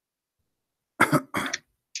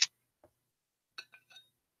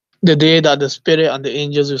 The day that the spirit and the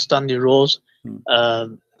angels will stand in rows.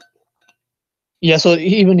 Yeah, so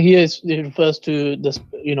even here it refers to the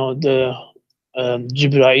the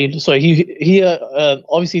Jibreel. So here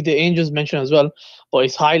obviously the angels mentioned as well, but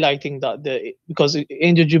it's highlighting that because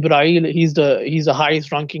angel Jibreel he's the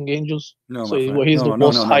highest ranking angels. No, So my friend. he's the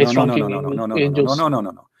most highest ranking angels.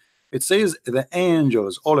 No. It says the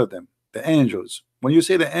angels, all of them, the angels. When you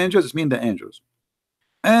say the angels, it means the angels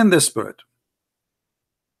and the spirit.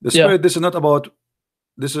 The spirit. This is not about.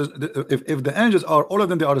 This is if the angels are all of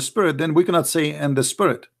them, they are a spirit. Then we cannot say and the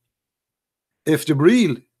spirit. If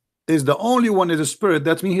Jibreel is the only one is a spirit,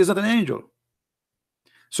 that means he's not an angel.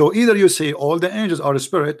 So either you say all the angels are a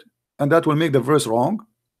spirit, and that will make the verse wrong,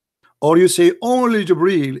 or you say only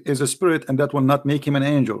Jibreel is a spirit, and that will not make him an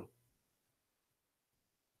angel.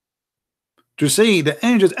 To say the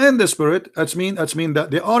angels and the spirit, that's mean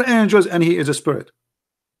that they are angels and he is a spirit.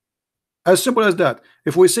 As simple as that.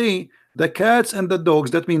 If we say the cats and the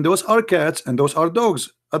dogs, that means those are cats and those are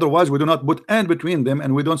dogs. Otherwise, we do not put and between them,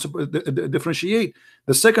 and we don't differentiate.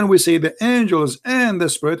 The second we say the angels and the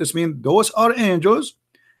spirit, it means those are angels,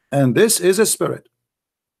 and this is a spirit.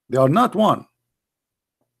 They are not one.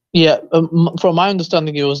 Yeah, from my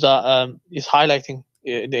understanding, it was that it's highlighting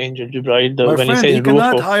the angel Jibreel. My when friend, he he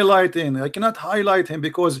cannot highlight him. I cannot highlight him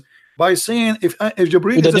because by saying if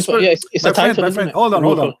Jibreel is a spirit, yeah, it's my a friend, title,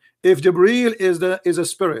 hold on. If Jibreel is a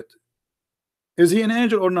spirit, is he an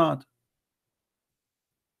angel or not?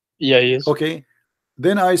 Yeah, he is. Okay,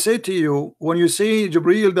 then I say to you, when you say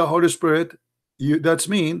Jibreel, the Holy Spirit, that's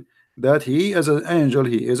mean that he is an angel,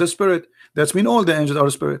 he is a spirit. That's mean all the angels are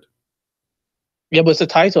a spirit. Yeah, but it's a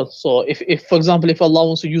title. So if for example, if Allah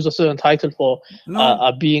wants to use a certain title for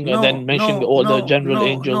a being and then mention all the general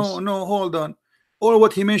angels. No, hold on. All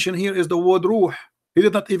what he mentioned here is the word ruh. He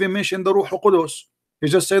did not even mention the ruh al-Qudus. He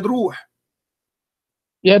just said ruh.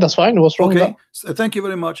 Yeah, that's fine. What's wrong with that? So, thank you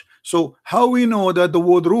very much. So how we know that the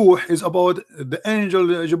word ruh is about the angel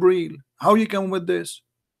Jibreel? How you come with this?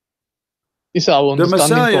 This is our The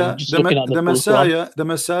understanding Messiah, from just looking at the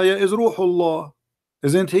Messiah is Ruhullah,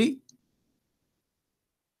 isn't he?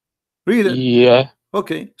 Read it. Yeah.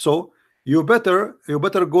 Okay, so you better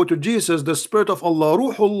go to Jesus, the Spirit of Allah,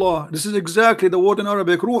 Ruhullah. This is exactly the word in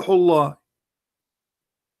Arabic, Ruhullah.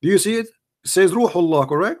 Do you see it? It says Ruhullah,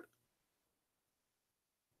 correct?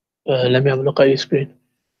 Let me have a look at your screen.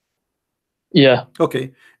 Yeah.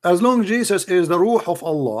 Okay. As long as Jesus is the Ruh of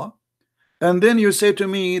Allah, and then you say to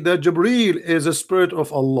me that Jibreel is a spirit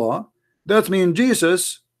of Allah, that means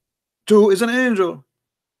Jesus too is an angel.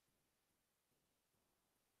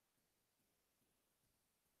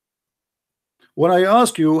 When I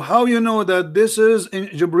ask you how you know that this is in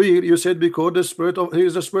Jibreel, you said because he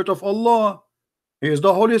is the spirit of Allah. He is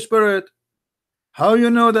the Holy Spirit. How you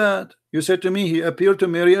know that? You said to me he appeared to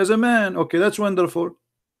Mary as a man. Okay, that's wonderful.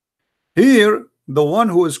 Here, the one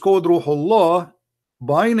who is called Ruhullah,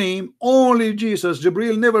 by name, only Jesus.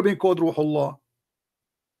 Jibril never been called Ruhullah.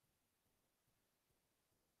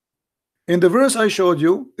 In the verse I showed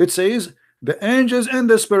you, it says the angels and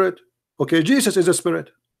the spirit. Okay, Jesus is a spirit.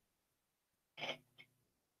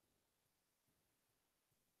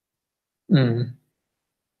 Mm.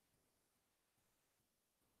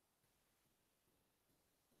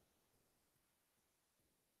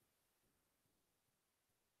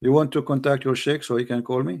 You want to contact your sheikh so he can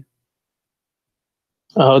call me?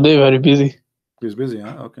 They're very busy. He's busy,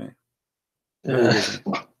 huh? Okay. Very busy.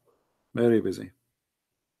 Very busy.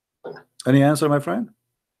 Any answer, my friend?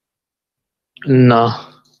 No.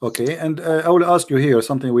 Okay, and I will ask you here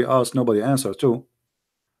something we asked, nobody answered too.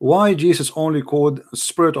 Why Jesus only called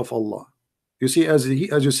Spirit of Allah? You see, as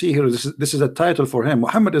you see here, this is a title for him.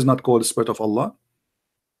 Muhammad is not called Spirit of Allah.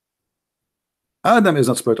 Adam is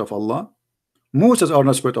not Spirit of Allah. Moses are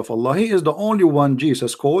not Spirit of Allah. He is the only one,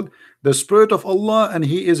 Jesus, called the Spirit of Allah, and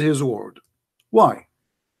he is his word. Why?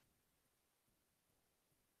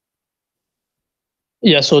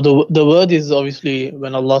 Yeah, so the word is obviously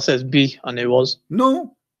when Allah says be, and it was.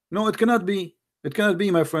 No, it cannot be. It cannot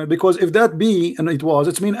be, my friend, because if that be and it was,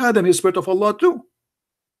 it's mean Adam is Spirit of Allah too.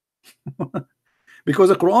 Because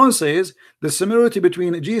the Quran says the similarity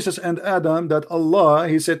between Jesus and Adam, that Allah,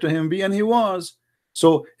 he said to him be, and he was.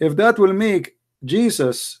 So if that will make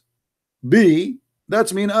Jesus be,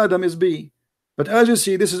 that's mean Adam is be. But as you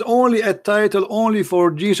see, this is only a title only for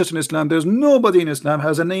Jesus in Islam. There's nobody in Islam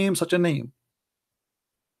has a name, such a name.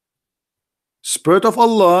 Spirit of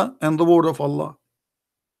Allah and the word of Allah.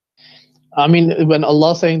 I mean, when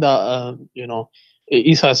Allah saying that, you know,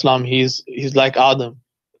 Isa Islam, he's like Adam.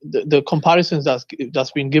 The comparisons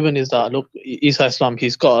that's been given is that, look, Isa Islam,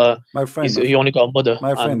 he's got he only got a mother.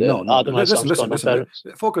 My friend, and, no. Adam Listen.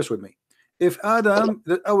 Focus with me. If Adam,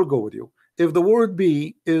 I will go with you. If the word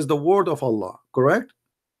be is the word of Allah, correct?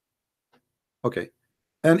 Okay.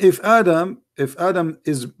 And if Adam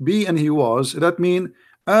is be and he was, that means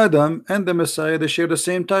Adam and the Messiah, they share the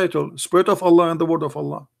same title, Spirit of Allah and the word of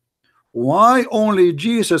Allah. Why only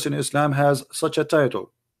Jesus in Islam has such a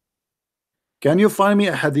title? Can you find me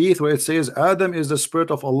a hadith where it says Adam is the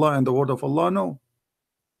Spirit of Allah and the word of Allah? No.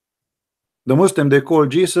 The Muslim, they call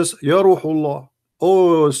Jesus Ya Ruhullah,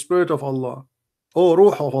 oh Spirit of Allah, oh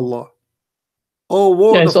Ruh of Allah, oh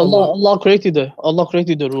word of Allah. Allah created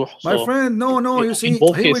the Ruh. My friend, no, you see,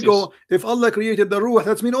 here we go. If Allah created the Ruh,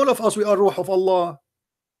 that means all of us, we are Ruh of Allah.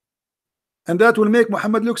 And that will make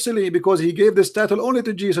Muhammad look silly, because he gave this title only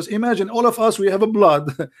to Jesus. Imagine all of us, we have a blood,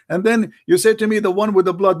 and then you say to me the one with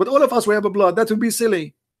the blood, but all of us, we have a blood. That would be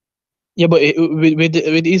silly. Yeah, but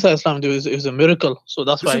with Isa Islam, it was a miracle. So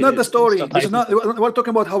that's why. This is not the story. This is not. We're talking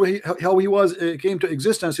about how he was came to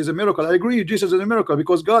existence. Is a miracle. I agree. Jesus is a miracle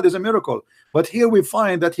because God is a miracle. But here we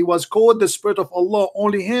find that he was called the Spirit of Allah,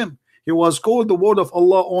 only him. He was called the Word of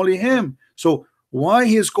Allah, only him. So why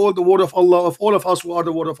he is called the Word of Allah of all of us who are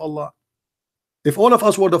the Word of Allah? If all of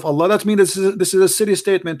us word of Allah, that means this is a silly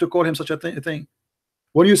statement to call him such a thing.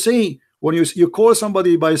 When you say, when you call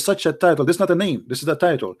somebody by such a title, this is not a name, this is a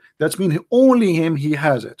title. That means only him, he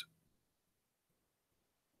has it.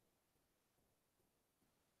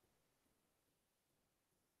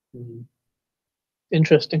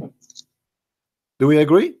 Interesting. Do we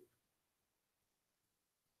agree?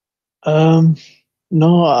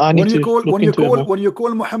 No, I need to when you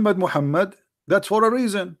call Muhammad, that's for a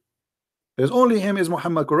reason. There's only him is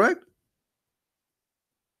Muhammad, correct?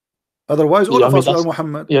 Otherwise, all of us are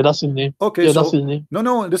Muhammad. Yeah, that's his name. Okay, yeah, so that's his name.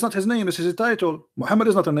 no, that's not his name. This is his title. Muhammad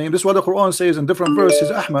is not a name. This is what the Quran says in different verses.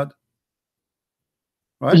 Ahmad.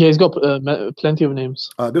 Right? Yeah, he's got plenty of names.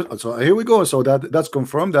 So here we go. So that's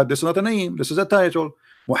confirmed that this is not a name. This is a title.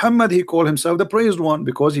 Muhammad, he called himself the praised one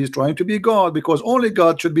because he's trying to be God. Because only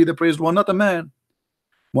God should be the praised one, not a man.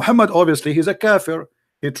 Muhammad, obviously, he's a kafir.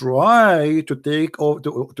 He tried to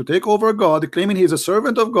take over God, claiming he's a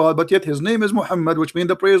servant of God, but yet his name is Muhammad, which means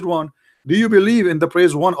the praised one. Do you believe in the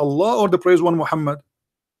praised one Allah or the praised one Muhammad?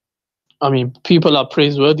 I mean, people are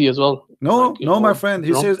praiseworthy as well. No, my friend.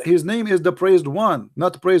 He says his name is the praised one,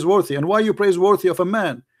 not praiseworthy. And why are you praiseworthy of a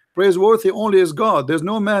man? Praiseworthy only is God. There's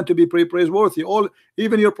no man to be praiseworthy.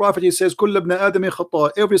 Even your prophet, he says, "Kull ibn Adam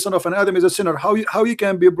khata." Every son of an Adam is a sinner. How you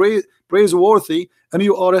can be praiseworthy and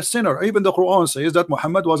you are a sinner? Even the Quran says that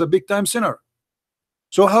Muhammad was a big time sinner.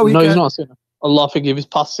 So how he he's not a sinner. Allah forgive his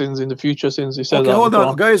past sins in the future sins. He said. Okay, hold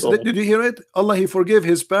on, guys. Did you hear it? Allah, he forgive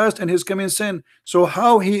his past and his coming sin. So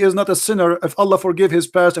how he is not a sinner if Allah forgive his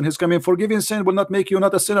past and his coming? Forgiving sin will not make you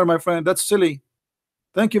not a sinner, my friend. That's silly.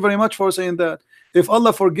 Thank you very much for saying that. If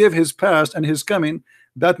Allah forgive his past and his coming,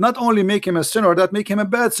 that not only make him a sinner, that make him a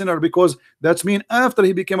bad sinner, because that's mean after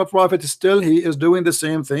he became a prophet, still he is doing the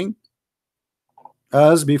same thing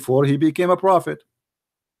as before he became a prophet.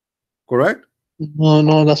 Correct?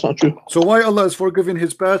 No, that's not true. So why Allah is forgiving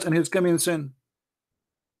his past and his coming sin?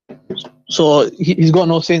 So he's got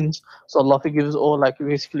no sins, so Allah forgives all, like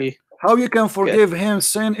basically. How you can forgive him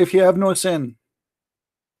sin if you have no sin?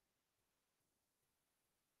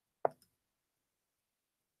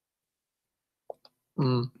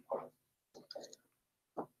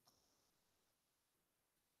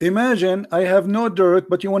 Imagine I have no dirt,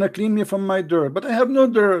 but you want to clean me from my dirt, but I have no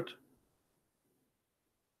dirt.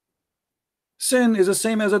 Sin is the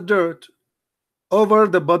same as a dirt over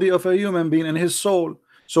the body of a human being and his soul.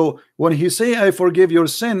 So when he say I forgive your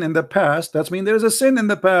sin in the past, that means there is a sin in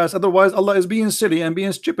the past. Otherwise Allah is being silly and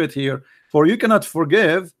being stupid here. For you cannot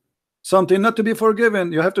forgive something not to be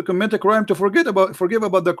forgiven. You have to commit a crime to forgive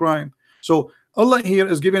about the crime. So Allah here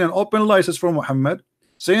is giving an open license for Muhammad,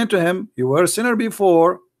 saying to him, you were a sinner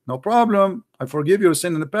before, no problem, I forgive your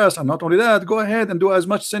sin in the past, and not only that, go ahead and do as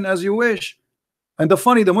much sin as you wish. And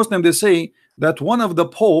the Muslim, they say that one of the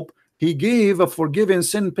Pope, he gave a forgiving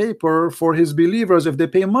sin paper for his believers if they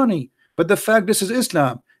pay money. But the fact, this is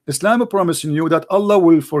Islam. Islam is promising you that Allah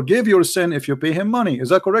will forgive your sin if you pay him money. Is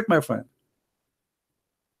that correct, my friend?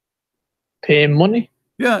 Pay him money?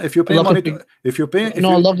 Yeah, if you pay Allah money to, if you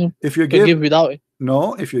give without it.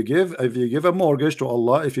 No, if you give a mortgage to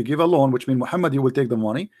Allah, if you give a loan, which means Muhammad, you will take the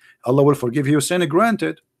money, Allah will forgive you sin,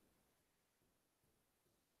 granted.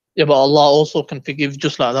 Yeah, but Allah also can forgive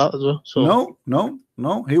just like that as well. So no.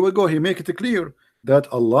 He will go. He make it clear that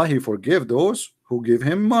Allah, he forgive those who give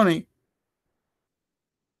him money.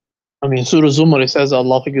 I mean, Surah Zumar, it says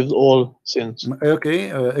Allah forgives all sins.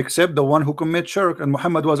 Okay, except the one who commit shirk, and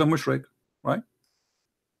Muhammad was a mushrik, right?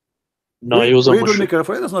 No, he was a read mushrik. with me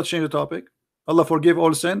carefully. Let's not change the topic. Allah forgive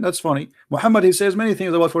all sin. That's funny. Muhammad, he says many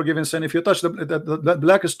things about forgiving sin. If you touch the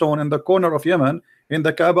black stone in the corner of Yemen in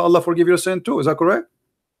the Kaaba, Allah forgive your sin too. Is that correct?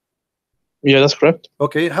 Yeah, that's correct.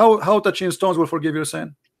 Okay, how touching stones will forgive your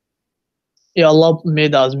sin? Yeah, Allah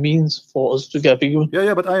made that as means for us to get forgiven.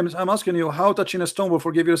 Yeah, but I'm asking you, how touching a stone will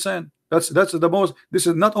forgive your sin? That's the most. This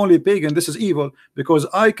is not only pagan, this is evil, because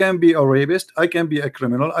I can be a rapist, I can be a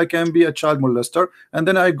criminal, I can be a child molester, and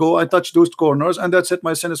then I touch those corners, and that's it,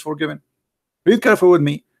 my sin is forgiven. Read carefully with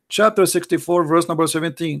me, chapter 64, verse number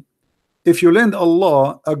 17. If you lend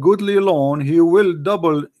Allah a goodly loan, he will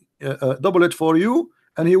double it for you,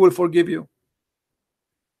 and he will forgive you.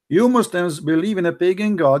 You Muslims believe in a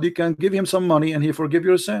pagan god, you can give him some money and he forgive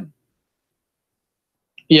your sin.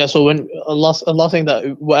 Yeah, so when Allah saying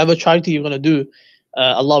that whatever charity you're gonna do,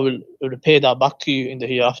 Allah will repay that back to you in the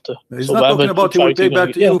hereafter. He's so not talking about he will pay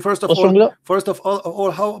back to you. First of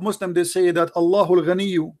all, how Muslim they say that Allahul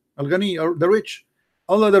Ghaniyu, Al-Ghani, or the rich,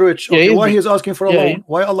 Allah the rich. Okay, why he is asking for a loan?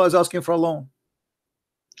 Why Allah is asking for a loan?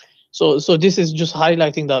 So this is just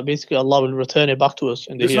highlighting that basically Allah will return it back to us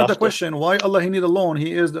in the hereafter. It's not the question. Why Allah he need a loan?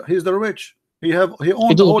 He's the rich. He owns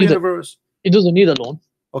the whole universe. He doesn't need a loan.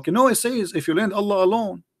 Okay, no, it says if you lend Allah a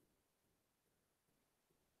loan.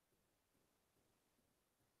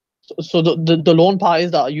 So the loan part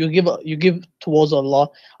is that you give towards Allah,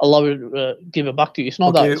 Allah will give it back to you. It's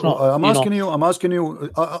not that. It's not, I'm asking you.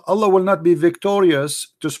 Allah will not be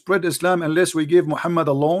victorious to spread Islam unless we give Muhammad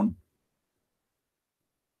a loan.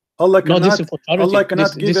 Allah cannot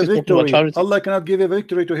give a victory. Allah cannot give a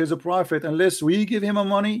victory to his prophet unless we give him a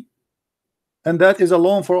money, and that is a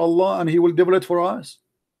loan for Allah, and he will double it for us.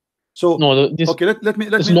 So okay, let me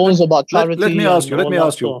about charity. Let me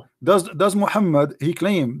ask you. Does Muhammad he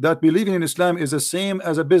claim that believing in Islam is the same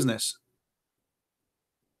as a business?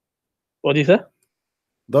 What do you say?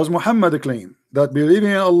 Does Muhammad claim that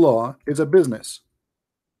believing in Allah is a business?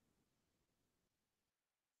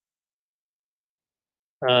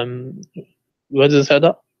 Where does it say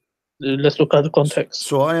that? Let's look at the context.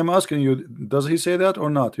 So I am asking you, does he say that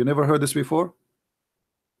or not? You never heard this before?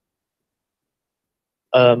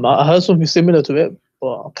 I heard something similar to it,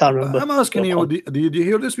 but I can't remember. I'm asking you, did you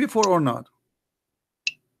hear this before or not?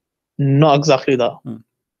 Not exactly that.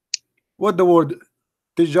 What the word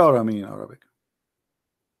tijara mean in Arabic?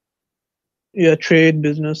 Yeah, trade,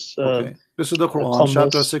 business. Okay. This is the Quran, commerce.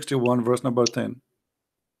 Chapter 61, verse number 10.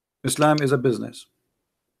 Islam is a business.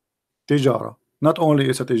 Tijara. Not only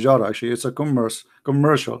it's a tijara, actually, it's a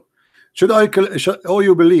commercial.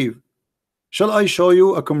 You believe? Shall I show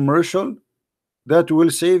you a commercial that will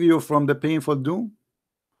save you from the painful doom?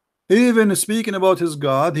 Even speaking about his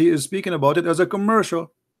God, he is speaking about it as a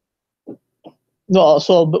commercial. No,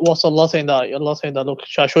 so what's Allah saying that? Allah saying that, look,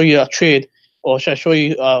 shall I show you a trade or should I show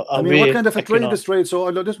you I mean, what kind of a trade is trade? So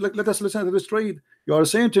let us listen to this trade. You are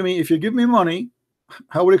saying to me, if you give me money,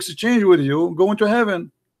 I will exchange with you, go into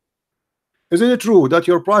heaven. Isn't it true that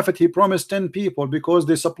your prophet, he promised 10 people because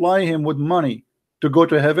they supply him with money to go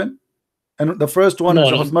to heaven? And the first one is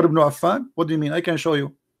Uthman ibn Affan. What do you mean? I can show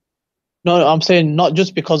you. No, I'm saying not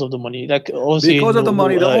just because of the money. Like obviously because of the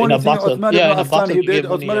money. The only thing Uthman ibn Affan he did,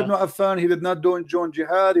 Uthman ibn Affan, he did not join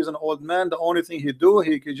jihad. He's an old man. The only thing he do,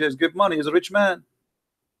 he could just give money. He's a rich man.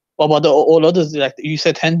 What about all others? Like you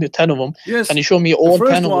said, 10 of them. Yes. Can you show me all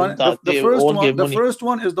 10 of them that the they first all one, gave the money? first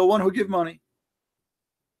one is the one who give money.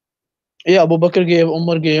 Yeah, Abu Bakr gave,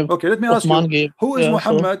 Umar gave. Okay, let me ask you. Gave. Who is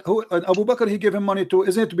Muhammad? Who Abu Bakr? He gave him money to.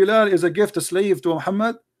 Isn't it Bilal is a gift, a slave to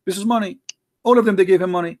Muhammad? This is money. All of them they gave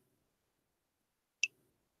him money.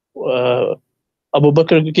 Abu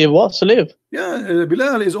Bakr gave what? Slave? Yeah,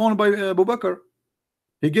 Bilal is owned by Abu Bakr.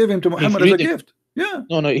 He gave him to Muhammad as a gift. Yeah.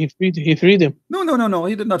 No, he freed him. No.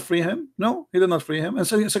 He did not free him. No, he did not free him. And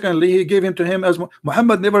secondly, he gave him to him as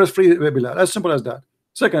Muhammad never freed Bilal. As simple as that.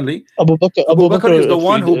 Secondly, Abu Bakr is the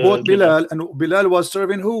one who bought Bilal, and Bilal was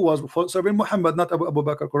serving who? Was serving Muhammad, not Abu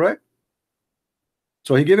Bakr, correct?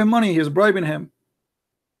 So he gave him money. He's bribing him.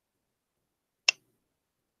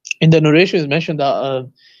 In the narration, it's mentioned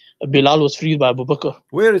that Bilal was freed by Abu Bakr.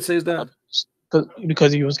 Where it says that?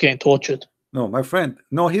 Because he was getting tortured. No, my friend.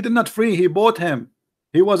 No, he did not free. He bought him.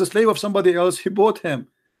 He was a slave of somebody else. He bought him,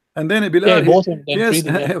 and then Bilal. Yeah, he bought him. Then yes. Freed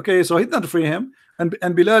him, yeah. Okay, so he did not free him.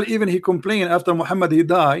 And Bilal, even he complained after Muhammad he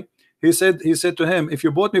died. He said to him, if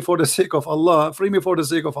you bought me for the sake of Allah, free me for the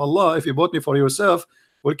sake of Allah. If you bought me for yourself,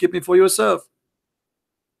 well, keep me for yourself.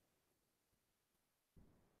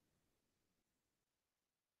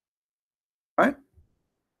 Right?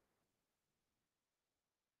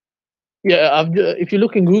 Yeah, if you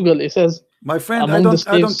look in Google, it says. My friend, I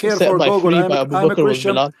don't care for Google. I'm a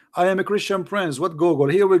Christian. I am a Christian prince. What Google?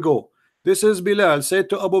 Here we go. This is Bilal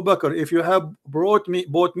said to Abu Bakr, if you have bought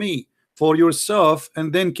me for yourself,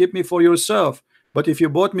 and then keep me for yourself. But if you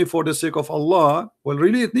bought me for the sake of Allah, well,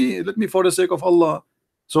 really let me for the sake of Allah.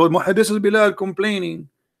 So this is Bilal complaining.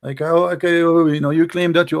 Like, okay, you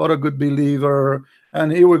claim that you are a good believer,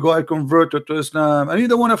 and here we go, I converted to Islam, and you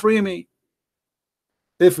don't want to free me.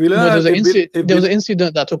 If Bilal, there was an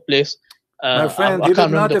incident that took place. My friend, he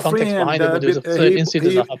did not free him.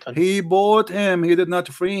 He bought him. He did not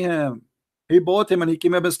free him. He bought him and he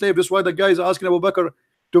came up a slave. That's why the guy is asking Abu Bakr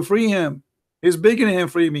to free him. He's begging him,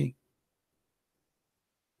 free me.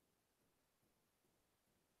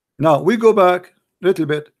 Now we go back a little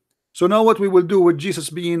bit. So now what we will do with Jesus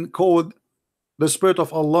being called the Spirit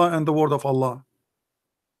of Allah and the Word of Allah?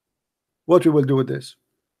 What we will do with this?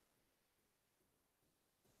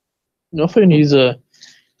 Nothing. He's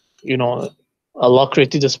Allah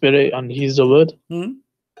created the Spirit and He's the Word.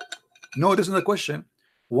 No, this is the question.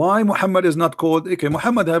 Why Muhammad is not called? Okay,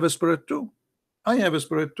 Muhammad have a spirit too. I have a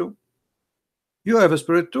spirit too. You have a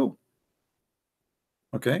spirit too.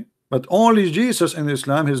 Okay, but only Jesus in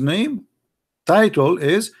Islam, his name, title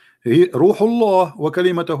is Ruhullah wa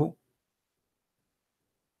kalimatahu.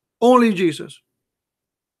 Only Jesus.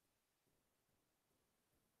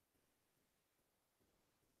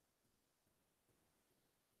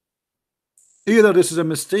 Either this is a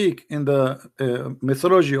mistake in the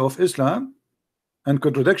mythology of Islam and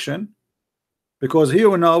contradiction, because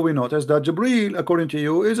here now we notice that Jibreel, according to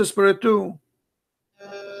you, is a spirit too.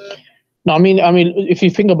 No, I mean, if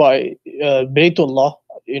you think about it, Baytullah,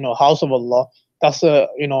 house of Allah, that's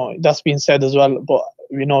that's been said as well. But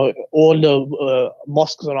all the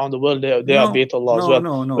mosques around the world, they are Baytullah as well.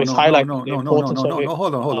 No.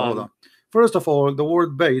 Hold on. First of all, the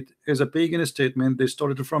word Bayt is a pagan statement. They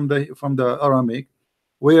started from the Aramaic,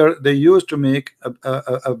 where they used to make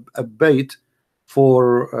a bait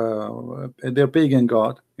for their pagan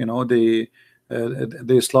god.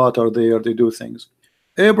 They slaughter there, they do things.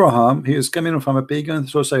 Abraham, he is coming from a pagan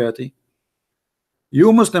society.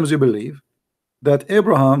 You Muslims, you believe that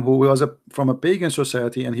Abraham, who was from a pagan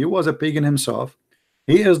society, and he was a pagan himself,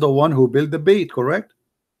 he is the one who built the bait, correct?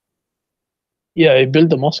 Yeah, he built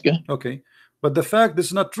the mosque. Okay, but the fact this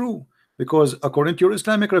is not true, because according to your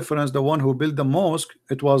Islamic reference, the one who built the mosque,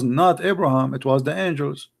 it was not Abraham, it was the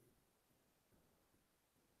angels.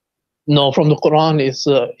 No, from the Quran, it's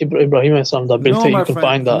Ibrahim and son that built it. You can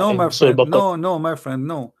find that. No, my friend. No, my friend.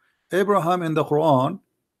 No, Abraham in the Quran,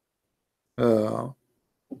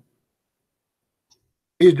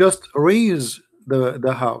 he just raised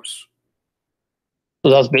the house. So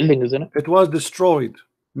that's building, isn't it? It was destroyed.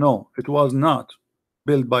 No, it was not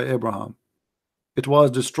built by Abraham. It was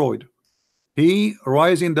destroyed. He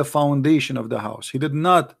rising the foundation of the house. He did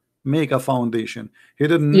not make a foundation. He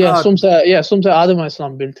did Yeah, not. some say Adam alayhi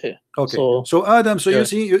salam built it. Okay, So Adam, so yeah.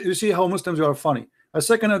 you see how Muslims are funny. A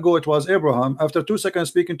second ago it was Abraham. After 2 seconds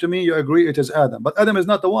speaking to me, you agree it is Adam. But Adam is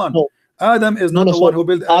not the one. No. Adam is not the so one who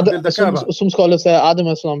built the Kaaba. Some scholars say Adam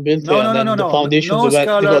alayhi salam built it, and then the foundations they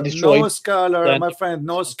got destroyed. No scholar, Then, my friend,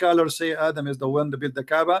 no scholar say Adam is the one that built the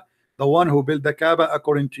Kaaba. The one who built the Kaaba,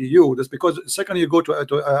 according to you. That's because the second you go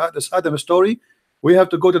to this Adam story, we have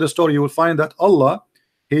to go to the story. You will find that Allah,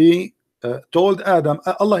 He told Adam,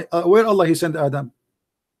 where Allah He sent Adam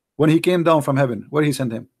when He came down from heaven. Where He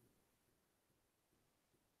sent him?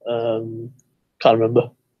 can't remember.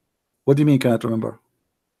 What do you mean can't remember?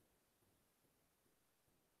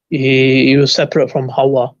 He was separate from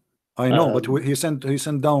Hawa. I know, but he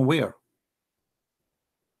sent down where?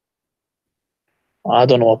 I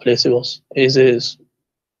don't know what place it was.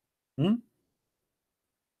 Hmm?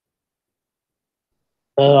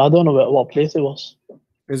 I don't know what place it was.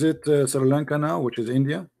 Is it Sri Lanka now, which is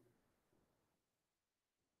India?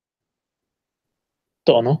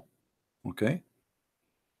 Don't know. Okay.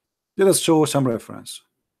 Let us show some reference,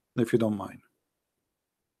 if you don't mind.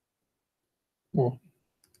 Oh.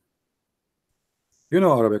 You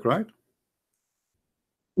know Arabic, right?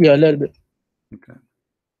 Yeah, a little bit. Okay.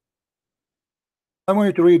 I want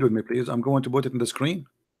you to read with me, please. I'm going to put it in the screen.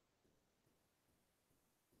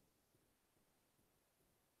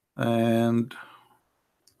 And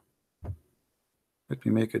let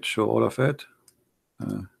me make it show all of it.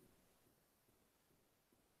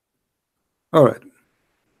 All right.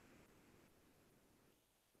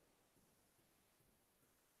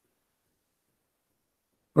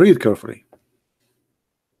 Read carefully.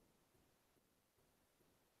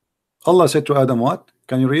 Allah said to Adam what?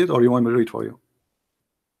 Can you read it, or you want me to read for you?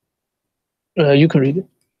 You can read it.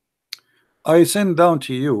 I send down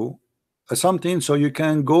to you something so you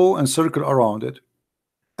can go and circle around it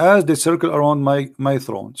as they circle around my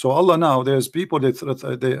throne. So Allah, now there's people that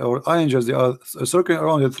or angels, they are circling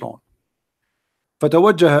around the throne.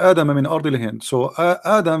 فتوجه آدم من أرض الهند. So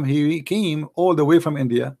Adam, he came all the way from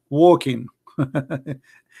India walking.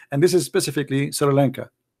 And this is specifically Sri Lanka.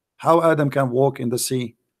 How Adam can walk in the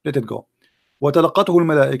sea. Let it go. وتلقته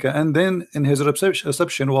الملائكة. And then in his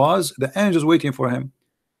reception was the angels waiting for him.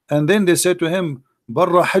 And then they said to him,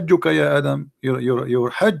 برا حجك يا Adam. Your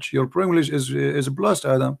hajj, your privilege is blessed,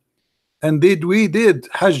 Adam. And we did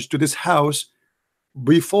hajj to this house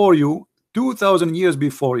before you, 2,000 years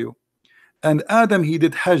before you. And Adam, he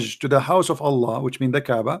did hajj to the house of Allah, which means the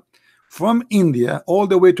Kaaba, from India all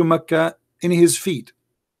the way to Mecca in his feet.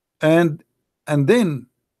 And then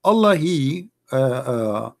Allah, he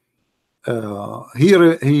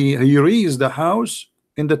raised the house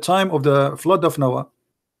in the time of the flood of Noah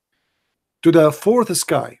to the fourth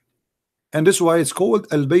sky, and this is why it's called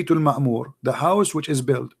Al-Baytul Ma'mur, the house which is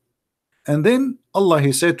built. And then Allah,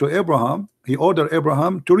 he said to Abraham, he ordered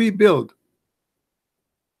Abraham to rebuild,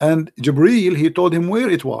 and Jibreel, he told him where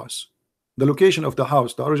it was, the location of the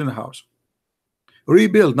house, the original house.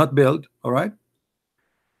 Rebuild, not build. All right.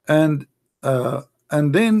 And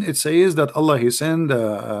then it says that Allah, he sent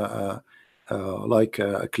like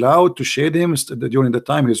a cloud to shade him during the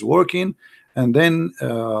time he's working. And then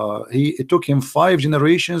it took him 5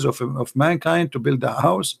 generations of mankind to build the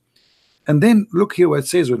house. And then look here what it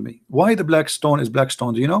says with me. Why the black stone is black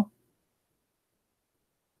stone? Do you know?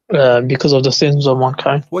 Because of the sins of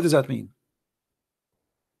mankind. What does that mean?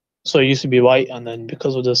 So it used to be white, and then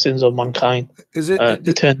because of the sins of mankind, is it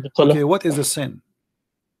it turned the color. Okay, what is the sin?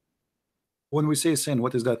 When we say sin,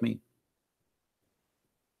 what does that mean?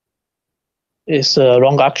 It's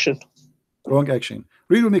wrong action. Wrong action.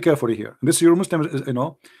 Read with me carefully here. This is your Muslim, you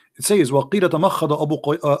know. It says وَقِيلَ تَمَخَّضَ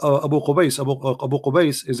أَبُو قُبَيْس. Abu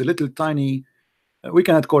Qubais is a little tiny, we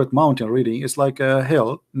cannot call it mountain really. It's like a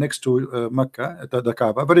hill next to Mecca, the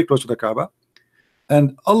Kaaba, very close to the Kaaba.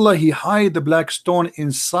 And Allah, he hide the black stone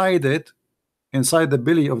inside it, inside the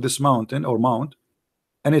belly of this mountain or mount,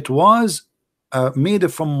 and it was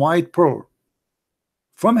made from white pearl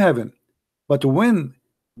from heaven. But when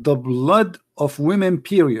the blood of women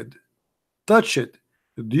period touched it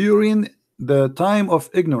during the time of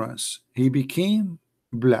ignorance, he became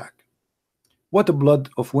black. What the blood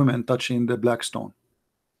of women touching the black stone?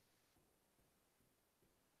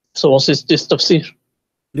 So what's this tafsir?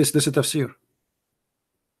 Yes, this is tafsir.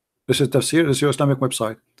 This is tafsir. This is your Islamic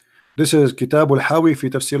website. This is Kitab al-Hawi fi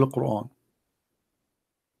Tafsir al-Quran.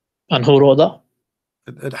 And who wrote that?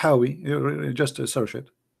 Al-Hawi, you just search it.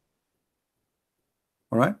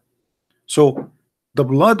 All right. So the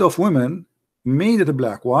blood of women made it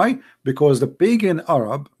black. Why? Because the pagan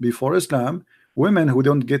Arab before Islam, women who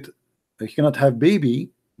don't get, cannot have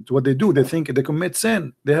baby, what they do. They think they commit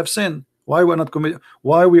sin. They have sin. Why we're not commit?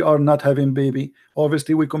 Why we are not having baby?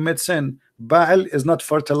 Obviously, we commit sin. Baal is not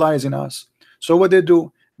fertilizing us. So what they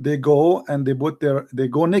do? They go and they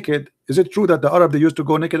go naked. Is it true that the Arab they used to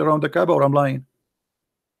go naked around the Kaaba, or I'm lying?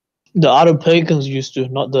 The Arab pagans used to,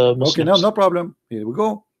 not the Muslims. Okay, now no problem. Here we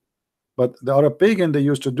go. But the Arab pagan, they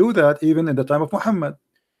used to do that even in the time of Muhammad.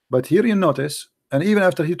 But here you notice, and even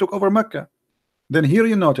after he took over Mecca, then here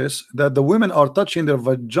you notice that the women are touching their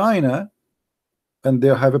vagina and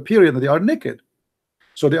they have a period and they are naked.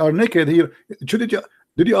 So they are naked here.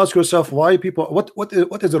 Did you ask yourself why people, what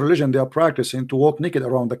is the religion they are practicing to walk naked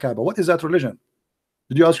around the Kaaba? What is that religion?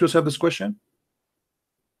 Did you ask yourself this question?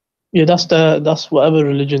 Yeah, that's whatever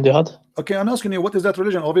religion they had. Okay, I'm asking you, what is that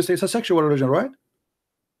religion? Obviously, it's a sexual religion, right?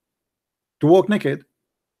 To walk naked.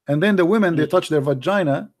 And then the women, they touch their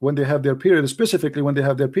vagina when they have their period, specifically when they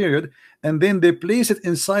have their period, and then they place it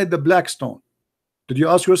inside the black stone. Did you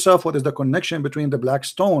ask yourself what is the connection between the black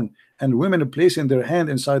stone and women placing their hand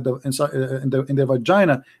inside in their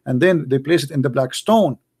vagina, and then they place it in the black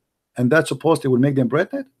stone, and that's supposed it will make them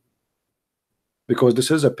pregnant? Because this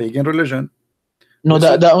is a pagan religion. No,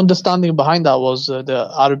 the understanding behind that was the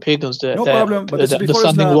Arab pagans. No problem, but this the is before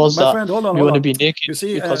understanding Islam. was My that friend, hold on, you want to be naked, you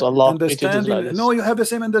see, because Allah created us understanding. like this. No, you have the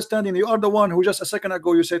same understanding. You are the one who just a second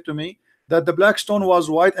ago you said to me that the black stone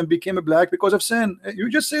was white and became black because of sin. You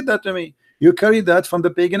just said that to me. You carry that from the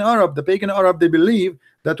pagan Arab. The pagan Arab, they believe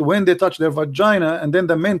that when they touch their vagina, and then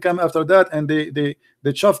the men come after that and they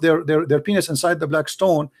shove their penis inside the black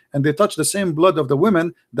stone, and they touch the same blood of the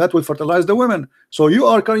women, that will fertilize the women. So you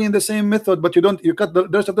are carrying the same method, but you cut the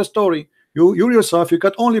rest of the story. You yourself, you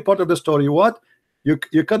cut only part of the story. What?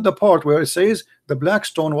 You cut the part where it says the black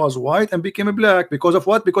stone was white and became black because of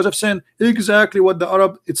what? Because of sin. Exactly what the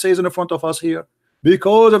Arab it says in the front of us here.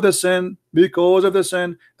 Because of the sin, because of the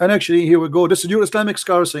sin. And actually, here we go. This is your Islamic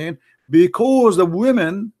scholar saying, because the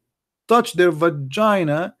women touch their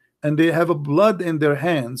vagina and they have a blood in their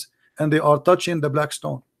hands and they are touching the black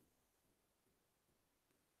stone.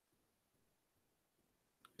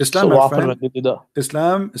 Islam, So my what friend, happened when they did that?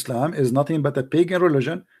 Islam is nothing but a pagan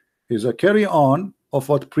religion. Is a carry on of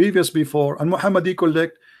what previous before. And Muhammad, he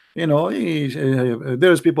collect, you know,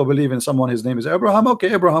 there's people believe in someone, his name is Abraham.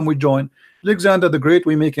 Okay, Abraham, we join. Alexander the Great,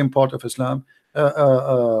 we make him part of Islam.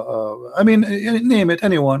 I mean, name it,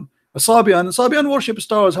 anyone. Sabian worship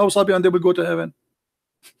stars. How Sabian they will go to heaven?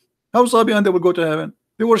 How Sabian they will go to heaven?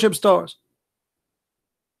 They worship stars.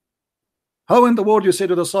 How in the world you say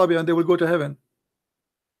to the Sabian they will go to heaven?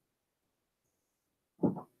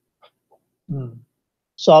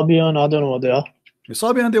 Sabian, I don't know what they are.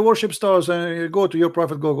 Sabian, they worship stars, and go to your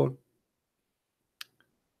prophet Google.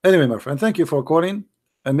 Anyway, my friend, thank you for calling,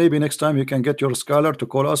 and maybe next time you can get your scholar to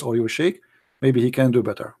call us or your sheikh. Maybe he can do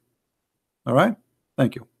better. All right,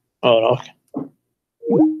 thank you. Oh, okay.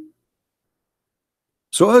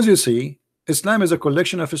 So as you see, Islam is a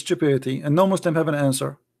collection of stupidity, and no Muslim have an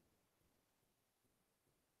answer.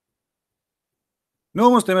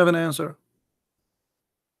 No Muslim have an answer.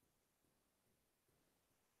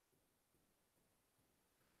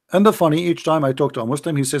 And the funny, each time I talk to a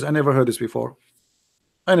Muslim, he says, I never heard this before.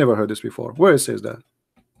 I never heard this before. Where it says that?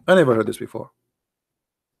 I never heard this before.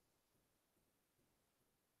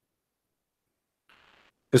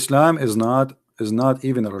 Islam is not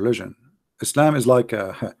even a religion. Islam is like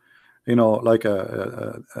a, you know, like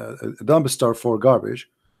a dumpster for garbage,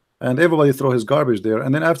 and everybody throw his garbage there,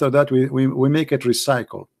 and then after that we make it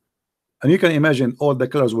recycle. And you can imagine all the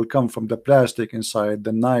colors will come from the plastic inside,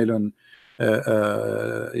 the nylon,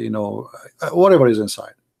 you know, whatever is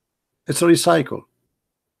inside. It's a recycle.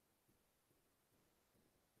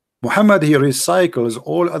 Muhammad, he recycles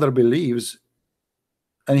all other beliefs,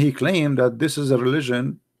 and he claimed that this is a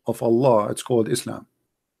religion of Allah. It's called Islam.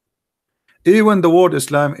 Even the word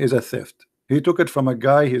Islam is a theft. He took it from a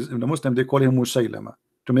guy, he's the Muslim, they call him Musaylama,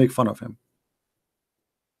 to make fun of him.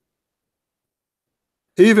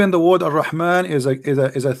 Even the word Ar-Rahman is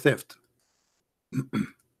a theft.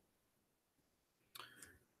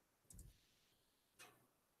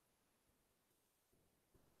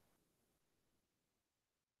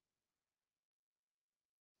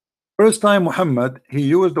 First time Muhammad, he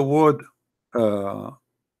used the word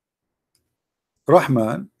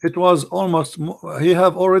Rahman, it was almost, he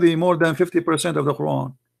have already more than 50% of the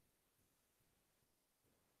Quran.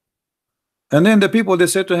 And then the people, they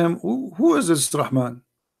said to him, who is this Rahman?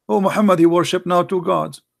 Oh, Muhammad, he worshiped now two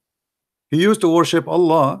gods. He used to worship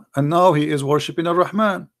Allah, and now he is worshiping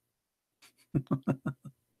Ar-Rahman.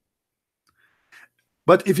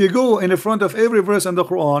 But if you go in the front of every verse in the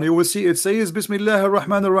Quran, you will see it says Bismillah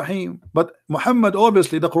ar-Rahman ar-Rahim. But Muhammad,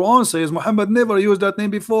 obviously, the Quran says Muhammad never used that name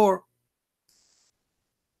before.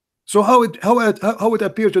 So how it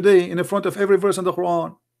appears today in the front of every verse in the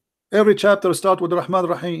Quran? Every chapter start with Rahman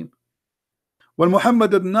Rahim. When Muhammad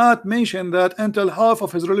did not mention that until half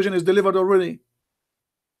of his religion is delivered already.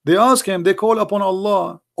 They ask him, they call upon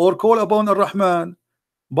Allah or call upon Ar-Rahman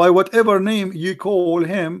by whatever name you call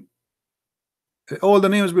him. All the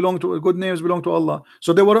names belong to, good names belong to Allah.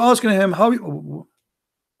 So they were asking him, who's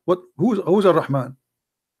Ar-Rahman?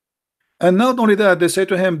 And not only that, they say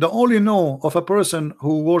to him, the only know of a person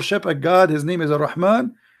who worship a God, his name is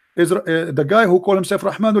Ar-Rahman, is the guy who called himself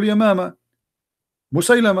Rahmanul Yamama,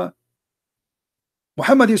 Musaylama.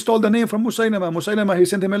 Muhammad, he stole the name from Musaylama. Musaylama, he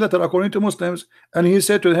sent him a letter according to Muslims, and he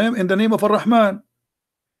said to him, in the name of Ar-Rahman.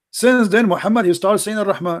 Since then, Muhammad, he starts saying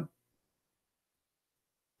Ar-Rahman.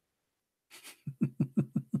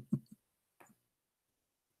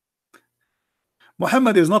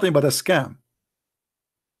 Muhammad is nothing but a scam.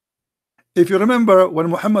 If you remember when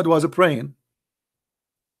Muhammad was praying,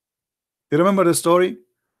 you remember the story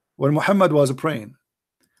when Muhammad was praying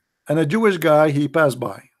and a Jewish guy, he passed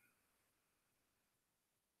by.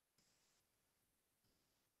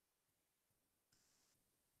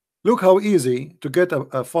 Look how easy to get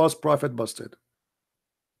a false prophet busted.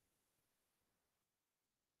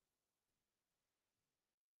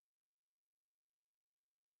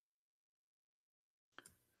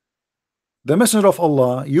 The Messenger of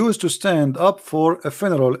Allah used to stand up for a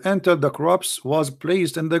funeral until the corpse was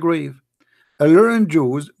placed in the grave. A learned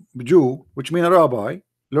Jew, which means a rabbi,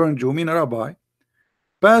 learned Jew mean a rabbi,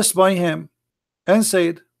 passed by him and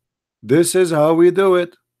said, "This is how we do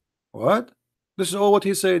it." What? This is all what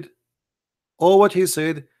he said. All what he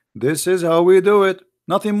said. This is how we do it.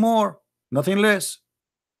 Nothing more, nothing less.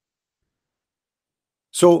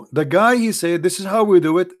 So the guy, he said, "This is how we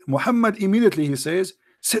do it." Muhammad immediately he says,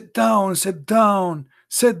 "Sit down, sit down,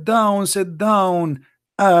 sit down, sit down,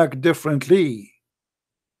 act differently."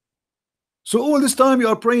 So all this time you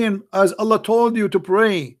are praying as Allah told you to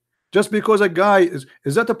pray. Just because a guy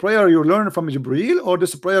is that a prayer you learned from Jibreel, or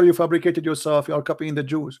this prayer you fabricated yourself? You are copying the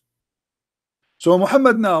Jews. So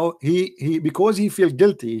Muhammad now, he because he feel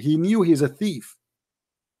guilty, he knew he's a thief.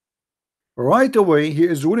 Right away, he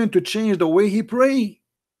is willing to change the way he pray.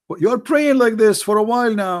 But you're praying like this for a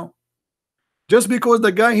while now. Just because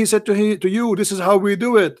the guy he said to you, "This is how we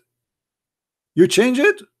do it," you change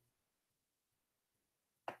it?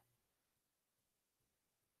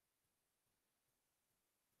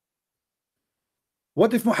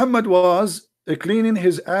 What if Muhammad was cleaning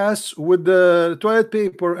his ass with the toilet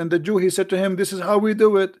paper and the Jew he said to him, "This is how we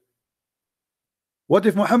do it"? What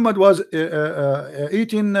if Muhammad was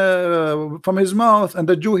eating from his mouth and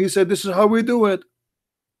the Jew he said, "This is how we do it"?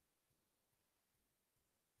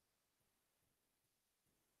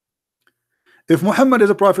 If Muhammad is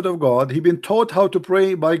a prophet of God, he been taught how to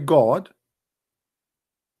pray by God.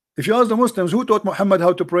 If you ask the Muslims who taught Muhammad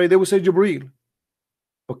how to pray, they will say Jibreel.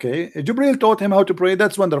 Okay, Jibreel taught him how to pray.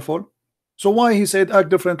 That's wonderful. So why he said act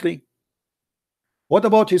differently? What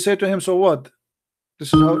about he said to him, "So what?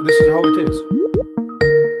 This is how it is."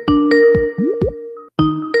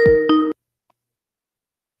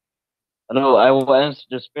 No, I will answer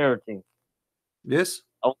the spirit thing. Yes.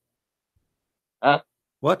 Oh. Huh?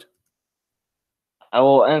 What? I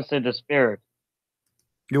will answer the spirit.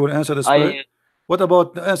 You will answer the spirit. What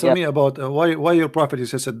about answer me about why your prophet he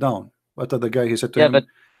said sit down? What other guy he said to him? But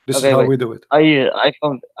this is how we do it. I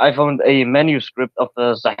found a manuscript of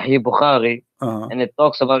the Sahih Bukhari, and it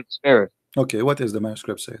talks about spirit. Okay, what is the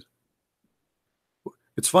manuscript says?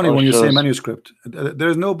 It's funny when you say manuscript. There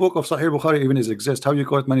is no book of Sahih Bukhari even exists. How you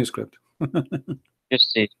call it manuscript?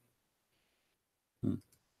 Just see.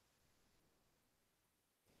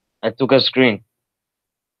 I took a screen.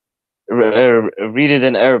 Read it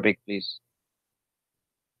in Arabic, please.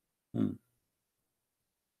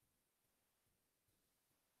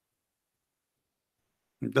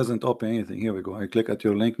 It doesn't open anything. Here we go. I click at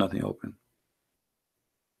your link, nothing open.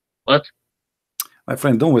 What? My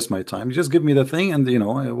friend, don't waste my time. Just give me the thing, and you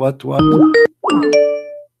know what.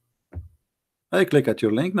 I click at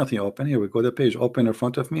your link, nothing open. Here we go. The page open in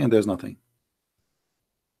front of me, and there's nothing.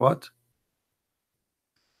 What?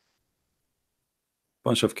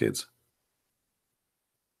 Bunch of kids.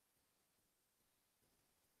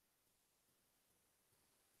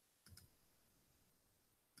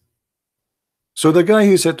 So the guy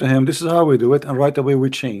he said to him, "This is how we do it," and right away we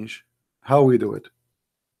change how we do it.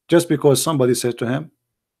 Just because somebody said to him,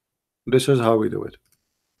 "This is how we do it."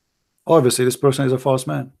 Obviously, this person is a false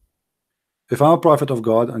man. If I'm a prophet of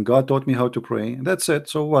God and God taught me how to pray, that's it.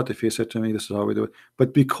 So what if he said to me, this is how we do it?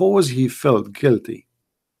 But because he felt guilty,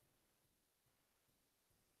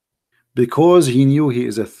 because he knew he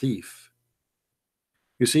is a thief.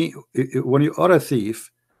 You see, when you are a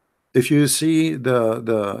thief, if you see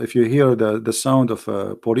if you hear the sound of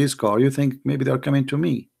a police car, you think maybe they're coming to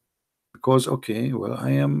me, because okay, well, I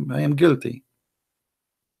am guilty,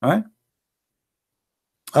 right?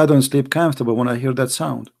 I don't sleep comfortable when I hear that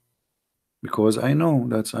sound, because I know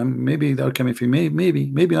that maybe they're coming for me,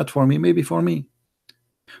 maybe not for me, maybe for me.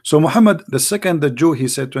 So Muhammad, the second the Jew, he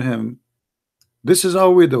said to him, this is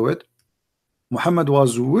how we do it. Muhammad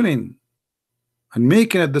was willing and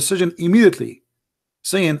making a decision immediately,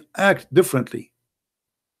 saying act differently.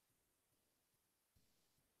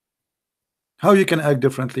 How you can act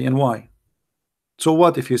differently and why? So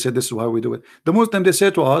what if he said this is how we do it? The Muslim, they say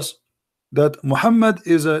to us that Muhammad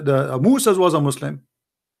is Musa was a Muslim,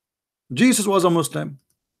 Jesus was a Muslim.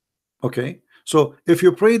 Okay, so if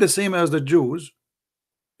you pray the same as the Jews,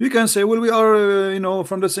 you can say, well, we are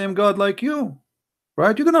from the same God like you,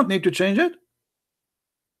 right? You do not need to change it.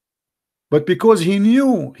 But because he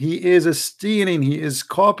knew he is stealing, he is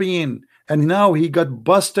copying, and now he got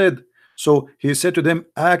busted, so he said to them,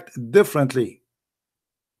 act differently.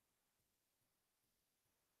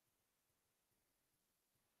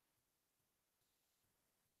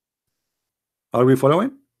 Are we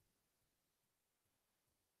following?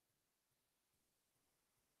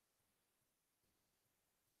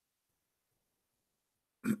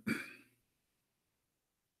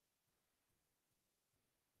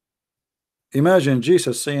 Imagine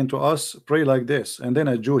Jesus saying to us, pray like this, and then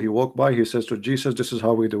a Jew, he walked by, he says to Jesus, this is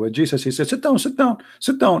how we do it. Jesus, he said, sit down, sit down,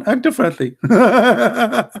 sit down, act differently.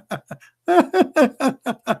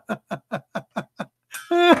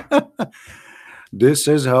 This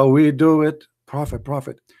is how we do it.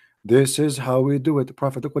 Prophet, this is how we do it.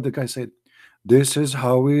 Prophet, look what the guy said. This is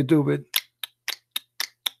how we do it.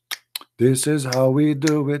 This is how we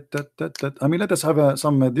do it. I mean, let us have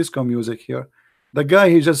some disco music here. The guy,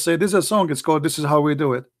 he just said, this is a song, it's called This Is How We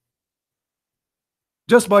Do It.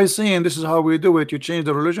 Just by saying this is how we do it, you change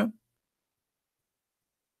the religion?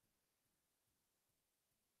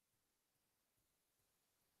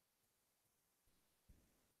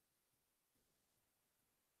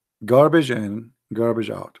 Garbage in, garbage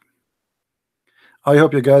out. I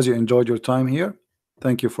hope you guys, you enjoyed your time here.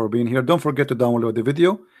 Thank you for being here. Don't forget to download the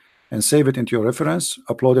video and save it into your reference,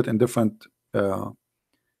 upload it in different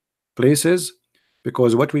places,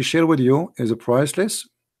 because what we share with you is priceless,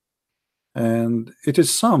 and it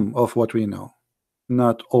is some of what we know,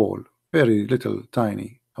 not all, very little,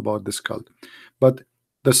 tiny about this cult. But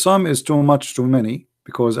the sum is too much, too many,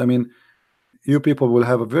 because I mean, you people will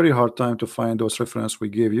have a very hard time to find those references we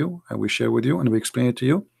gave you and we share with you and we explain it to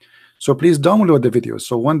you. So please download the video.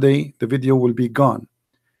 So one day the video will be gone.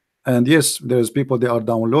 And yes, there's people, they are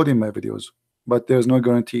downloading my videos, but there's no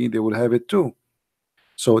guarantee they will have it too.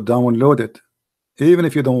 So download it. Even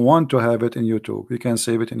if you don't want to have it in YouTube, you can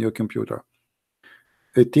save it in your computer.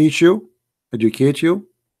 It teach you, educate you,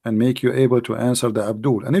 and make you able to answer the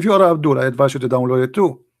Abdul. And if you are Abdul, I advise you to download it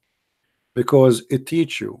too, because it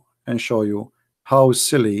teach you and show you how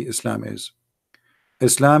silly Islam is.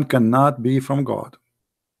 Islam cannot be from God.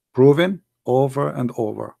 Proven over and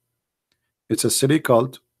over. It's a silly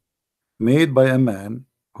cult made by a man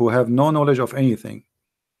who have no knowledge of anything,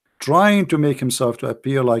 trying to make himself to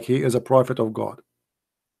appear like he is a prophet of God,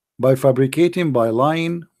 by fabricating, by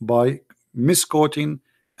lying, by misquoting,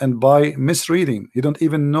 and by misreading. He don't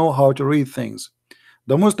even know how to read things.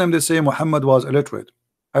 The Muslim, they say Muhammad was illiterate.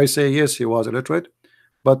 I say yes, he was illiterate,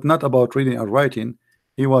 but not about reading and writing.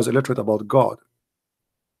 He was illiterate about God.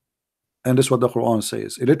 And this is what the Quran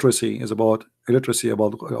says. Illiteracy is about you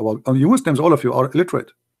Muslims, all of you are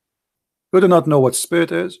illiterate. You do not know what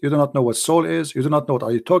spirit is, you do not know what soul is, you do not know what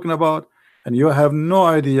are you talking about, and you have no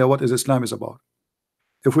idea what is Islam is about.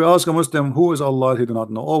 If we ask a Muslim who is Allah, he do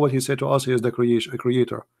not know. All what he said to us, he is the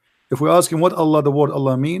creator. If we ask him what Allah, the word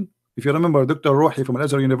Allah mean, if you remember Dr. Ruhi from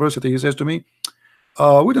Al-Azhar University, he says to me,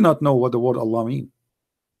 we do not know what the word Allah mean.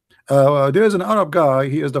 There is an Arab guy,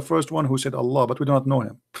 he is the first one who said Allah, but we do not know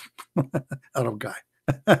him. Arab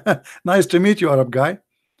guy. Nice to meet you, Arab guy.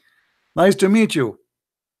 Nice to meet you.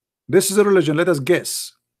 This is a religion, let us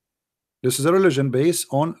guess. This is a religion based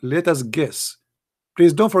on let us guess.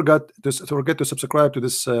 Please don't forget to subscribe to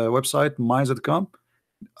this website, minds.com.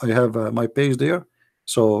 I have my page there,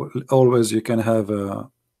 so always you can have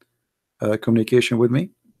communication with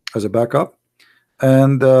me as a backup.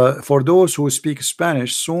 And for those who speak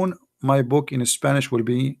Spanish, soon my book in Spanish will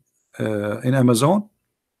be in Amazon,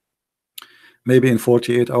 maybe in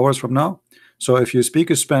 48 hours from now. So if you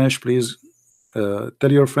speak Spanish, please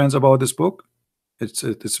tell your friends about this book.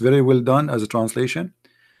 It's very well done as a translation.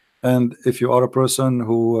 And if you are a person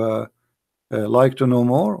who like to know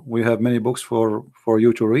more, we have many books for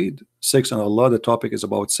you to read. Sex and Allah, the topic is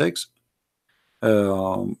about sex. We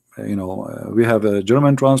have a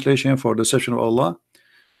German translation for Deception of Allah.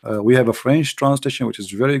 We have a French translation which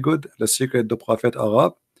is very good, Le Secret du Prophète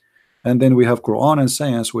Arabe. And then we have Quran and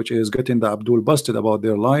Science, which is getting the Abdul busted about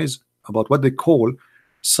their lies about what they call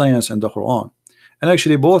science and the Quran. And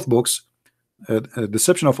actually both books,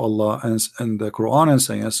 Deception of Allah and the Quran and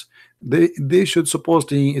Science, they should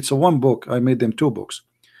supposedly, it's a one book. I made them two books,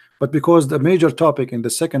 but because the major topic in the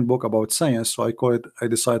second book about science, so I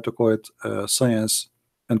decided to call it Science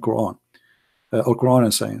and Quran, or Quran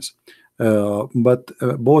and Science. But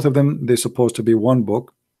both of them, they're supposed to be one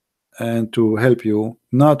book, and to help you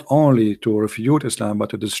not only to refute Islam but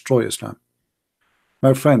to destroy Islam.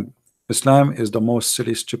 My friend, Islam is the most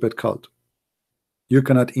silly, stupid cult. You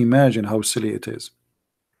cannot imagine how silly it is.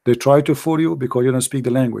 They try to fool you because you don't speak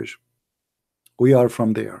the language. We are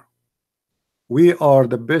from there. We are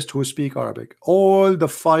the best who speak Arabic. All the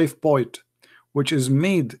 5 poet which is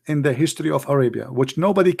made in the history of Arabia, which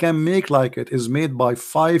nobody can make like it, is made by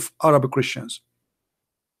 5 Arab Christians.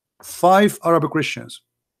 5 Arab Christians.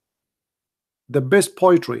 The best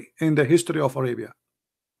poetry in the history of Arabia.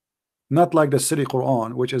 Not like the silly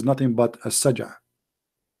Quran, which is nothing but a sajah,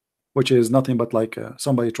 which is nothing but like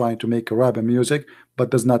somebody trying to make Arabian music, but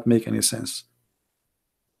does not make any sense.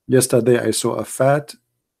 Yesterday I saw a fat,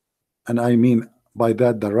 and I mean by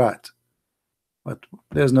that the rat, but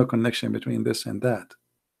there's no connection between this and that.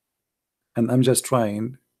 And I'm just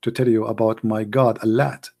trying to tell you about my God,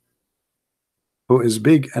 Allah, who is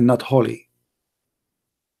big and not holy,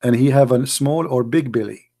 and he have a small or big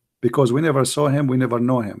belly, because we never saw him, we never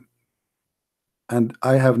know him, and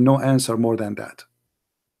I have no answer more than that.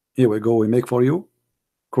 Here we go. We make for you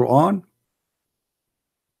Quran,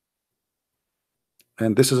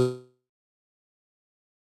 and this is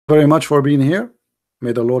very much for being here.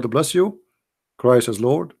 May the Lord bless you. Christ is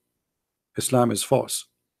Lord. Islam is false.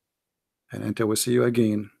 And until we see you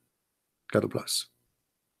again, God bless.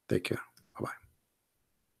 Take care.